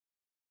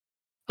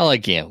 I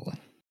like gambling.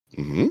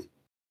 Mm-hmm.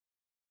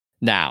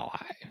 Now,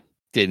 I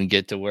didn't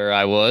get to where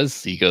I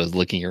was. He goes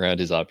looking around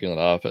his opulent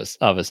office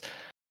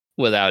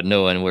without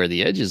knowing where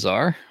the edges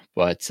are.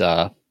 But,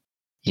 still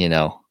in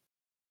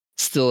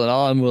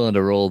all, I'm willing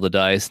to roll the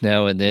dice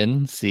now and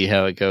then, see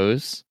how it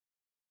goes.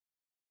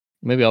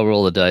 Maybe I'll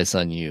roll the dice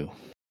on you.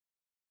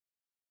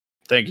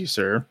 Thank you,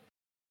 sir.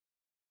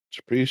 Much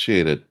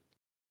appreciated.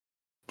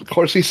 Of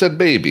course, he said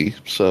maybe,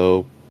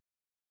 so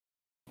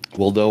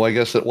we'll know, I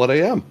guess, at 1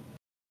 a.m.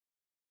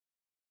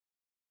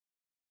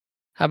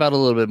 How about a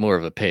little bit more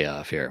of a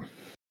payoff here?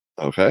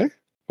 Okay.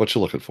 What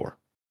you looking for?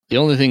 The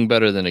only thing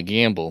better than a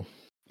gamble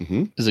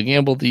Mm-hmm. is a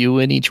gamble that you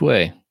win each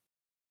way.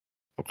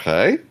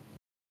 Okay.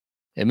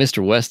 And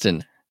Mr.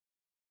 Weston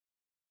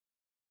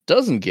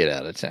doesn't get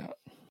out of town.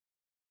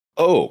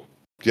 Oh,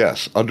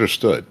 yes,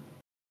 understood.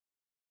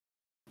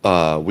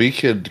 We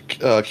could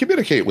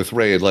communicate with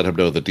Ray and let him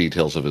know the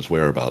details of his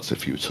whereabouts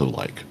if you so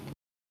like.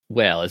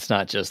 Well, it's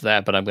not just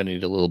that, but I'm going to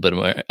need a little bit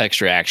more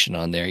extra action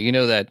on there. You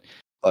know that.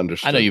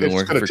 Understood. I know you've been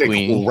working for take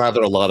Queen.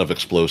 Rather a lot of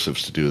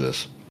explosives to do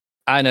this.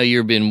 I know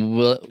you've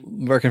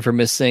been working for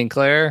Miss St.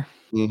 Clair.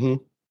 Mm-hmm.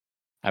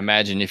 I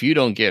imagine if you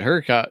don't get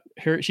her,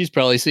 she's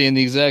probably seeing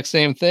the exact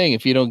same thing.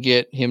 If you don't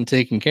get him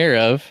taken care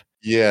of,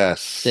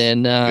 Yes.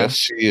 then yes,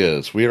 she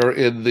is. We are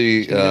in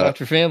the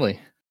after family.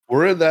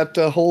 We're in that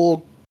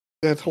whole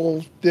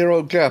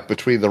narrow gap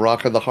between the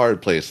rock and the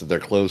hard place that they're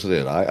closing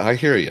in. I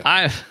hear you.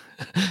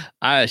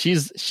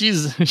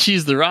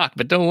 She's the rock,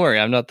 but don't worry,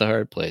 I'm not the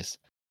hard place.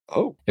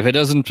 Oh, if it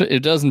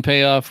doesn't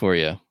pay off for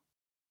you,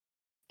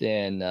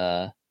 then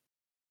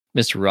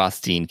Mr.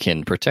 Rothstein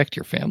can protect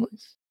your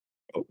families.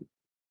 Oh.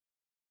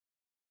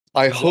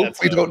 I hope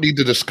we don't need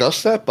to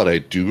discuss that, but I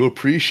do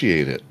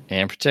appreciate it.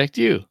 And protect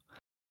you.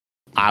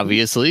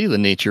 Obviously, the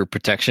nature of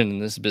protection in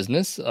this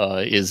business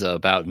is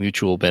about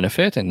mutual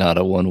benefit and not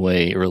a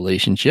one-way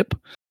relationship.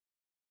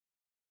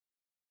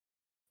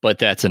 But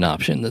that's an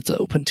option that's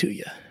open to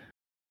you.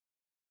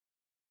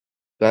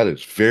 That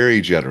is very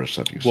generous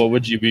of you. What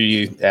would you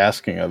be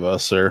asking of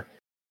us, sir?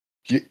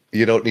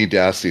 You don't need to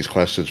ask these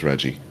questions,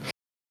 Reggie.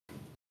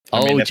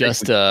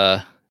 Just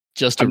a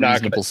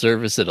reasonable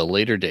service at a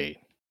later date.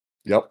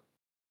 Yep.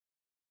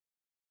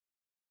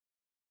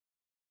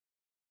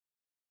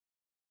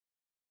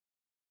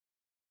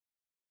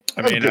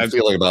 I have a good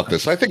feeling about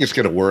this. I think it's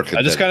going to work.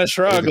 I just kind of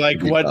shrug.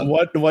 Like,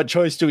 what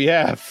choice do we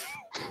have?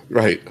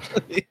 Right.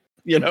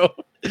 You know.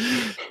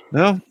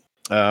 No.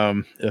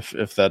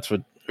 If that's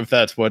what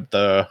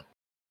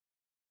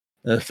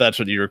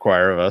you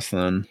require of us,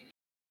 then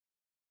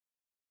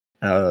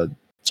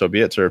so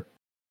be it, sir.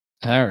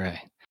 All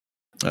right.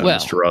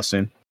 Mr.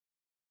 Rothstein,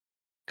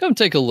 come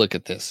take a look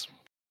at this.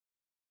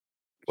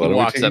 He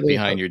walks up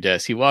behind your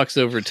desk. He walks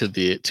over to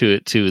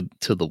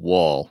the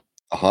wall.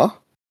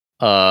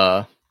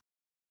 Uh-huh.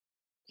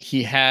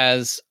 He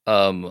has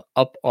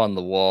up on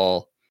the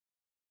wall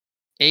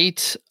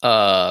 8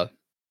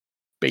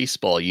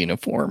 baseball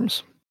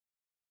uniforms.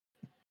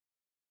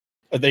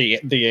 Are they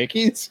the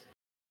Yankees?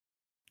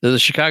 They're the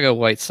Chicago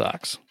White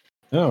Sox.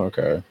 Oh,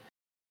 okay.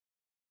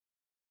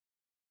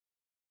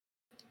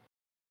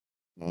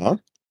 Uh-huh.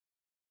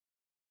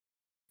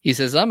 He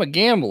says, I'm a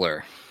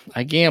gambler.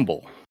 I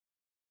gamble.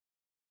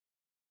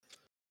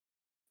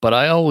 But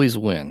I always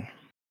win.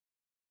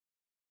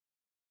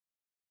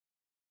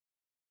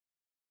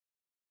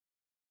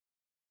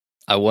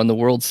 I won the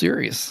World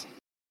Series.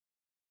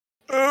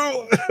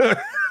 Oh,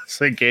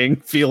 sinking,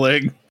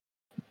 feeling.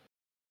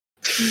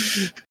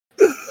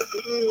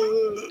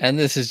 And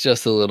this is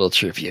just a little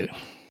tribute.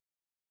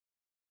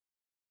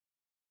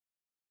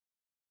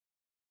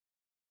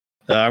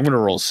 I'm going to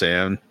roll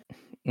Sam.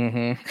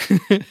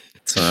 Mm-hmm.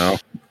 So,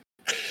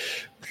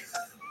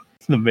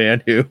 the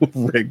man who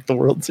rigged the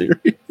World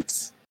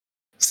Series.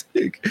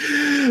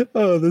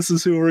 Oh, this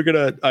is who we're going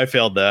to... I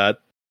failed that.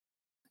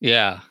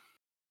 Yeah.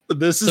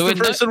 This is the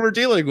person we're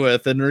dealing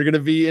with, and we're going to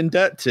be in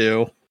debt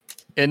to.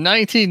 In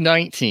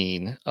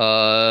 1919,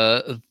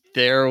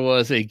 there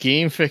was a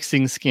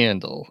game-fixing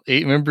scandal.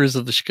 8 members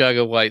of the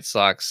Chicago White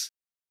Sox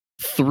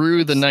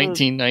threw the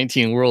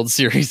 1919 World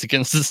Series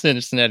against the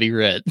Cincinnati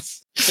Reds.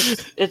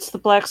 It's the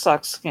Black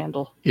Sox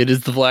scandal. It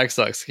is the Black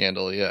Sox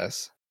scandal,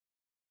 yes.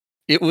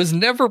 It was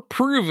never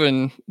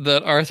proven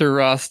that Arthur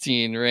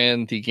Rothstein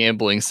ran the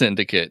gambling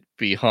syndicate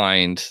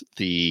behind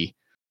the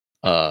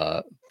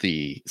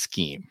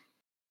scheme.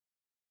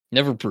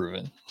 Never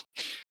proven.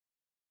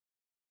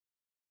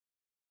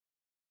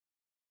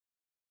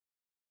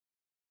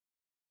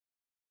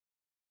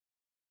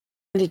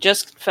 And he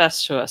just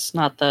confessed to us.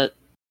 Not that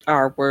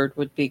our word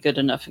would be good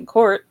enough in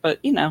court, but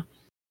you know.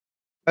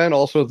 And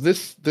also,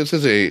 this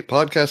is a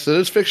podcast that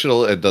is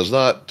fictional and does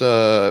not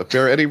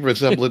bear any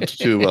resemblance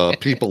to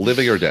people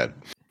living or dead.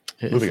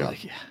 Moving on.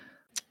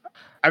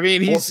 I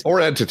mean, he's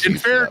or entities. In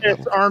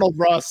fairness, Arnold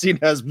Rothstein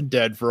has been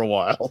dead for a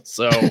while,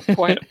 so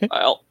quite a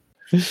while.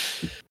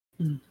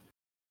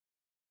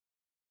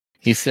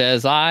 He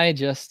says, "I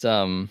just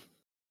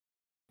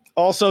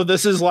Also,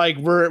 this is like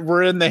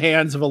we're in the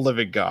hands of a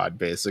living god,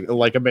 basically,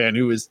 like a man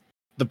who is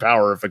the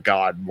power of a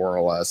god, more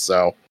or less.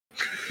 So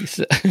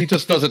he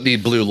just doesn't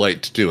need blue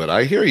light to do it.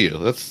 I hear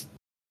you.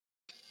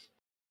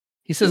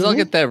 He says, I'll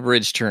get that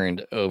bridge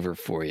turned over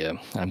for you.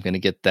 I'm going to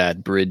get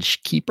that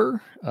bridge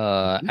keeper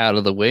out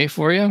of the way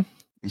for you.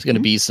 There's going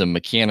to be some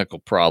mechanical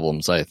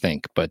problems, I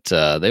think, but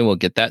they will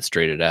get that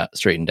straightened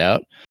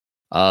out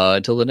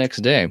until the next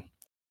day.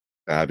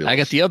 Fabulous. I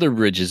got the other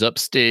bridges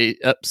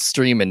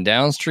upstream and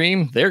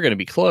downstream. They're going to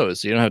be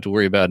closed. So you don't have to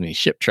worry about any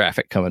ship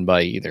traffic coming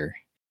by either.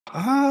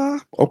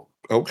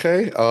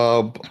 Okay.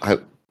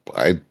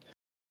 I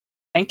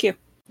Thank you.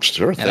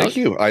 sure. Thank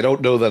you. I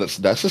don't know that it's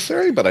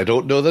necessary, but I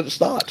don't know that it's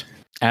not.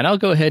 And I'll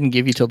go ahead and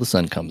give you till the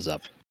sun comes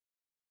up.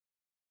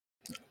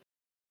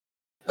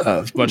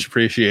 Much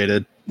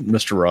appreciated,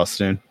 Mr.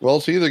 Rothstein. Well,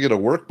 it's either going to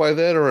work by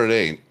then or it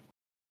ain't.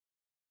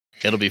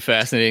 It'll be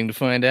fascinating to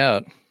find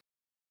out.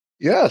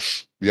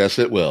 Yes. Yes,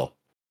 it will.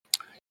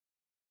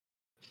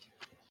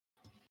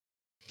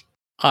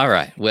 All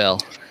right.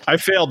 Well, I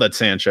failed that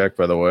sand check,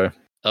 by the way.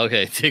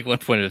 okay. Take 1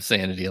 point of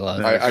sanity loss.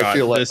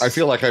 I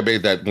feel like I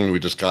made that when we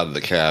just got in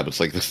the cab. It's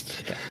like this.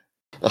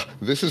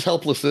 This is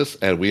helplessness,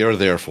 and we are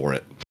there for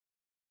it.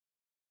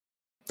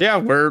 Yeah,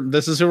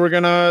 this is who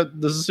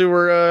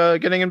we're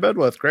getting in bed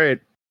with. Great.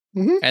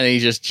 Mm-hmm. And he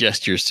just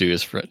gestures to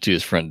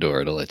his front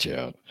door to let you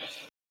out.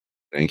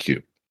 Thank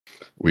you.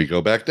 We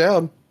go back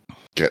down,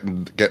 get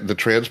in the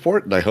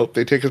transport, and I hope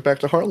they take us back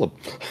to Harlem.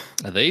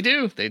 They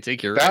do. They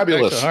take you right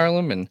Fabulous. back to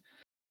Harlem and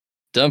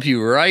dump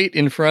you right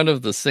in front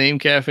of the same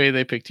cafe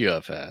they picked you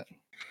up at.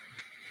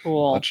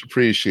 Cool. Much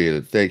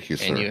appreciated. Thank you,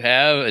 sir. And you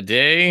have a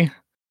day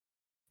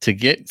to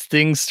get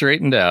things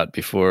straightened out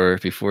before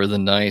the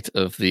night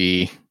of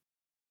the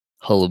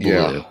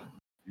hullabaloo.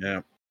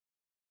 Yeah.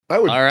 I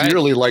would All right.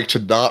 dearly like to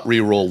not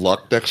re-roll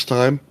luck next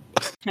time.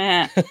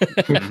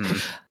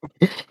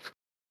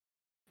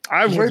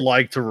 I would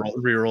like to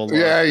re-roll. luck.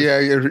 Yeah,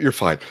 you're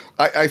fine.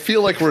 I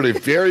feel like we're in a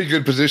very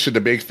good position to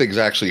make things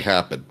actually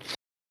happen.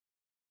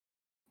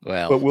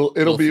 Well, But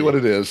it'll be what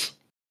it is.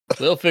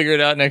 We'll figure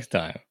it out next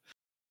time.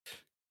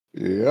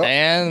 Yeah.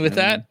 And with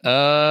that,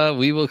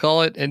 we will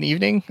call it an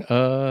evening.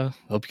 Hope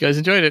you guys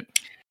enjoyed it.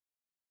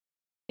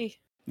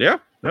 Yeah.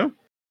 No.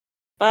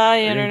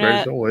 Bye, Great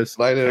Internet. as always.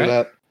 Night,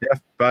 Internet. Yeah.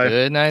 Bye.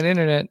 Good night,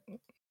 Internet.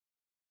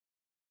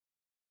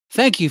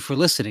 Thank you for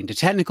listening to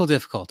Technical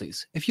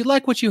Difficulties. If you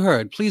like what you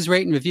heard, please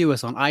rate and review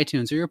us on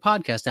iTunes or your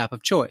podcast app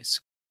of choice.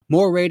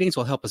 More ratings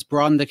will help us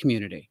broaden the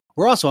community.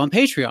 We're also on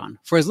Patreon.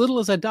 For as little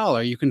as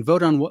 $1, you can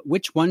vote on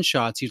which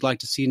one-shots you'd like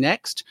to see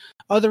next.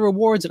 Other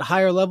rewards at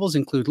higher levels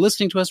include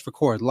listening to us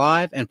record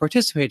live and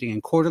participating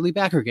in quarterly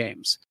backer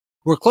games.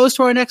 We're close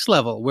to our next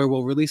level, where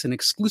we'll release an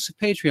exclusive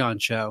Patreon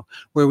show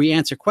where we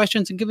answer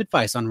questions and give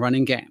advice on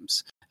running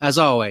games. As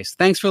always,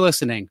 thanks for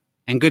listening,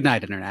 and good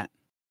night, Internet.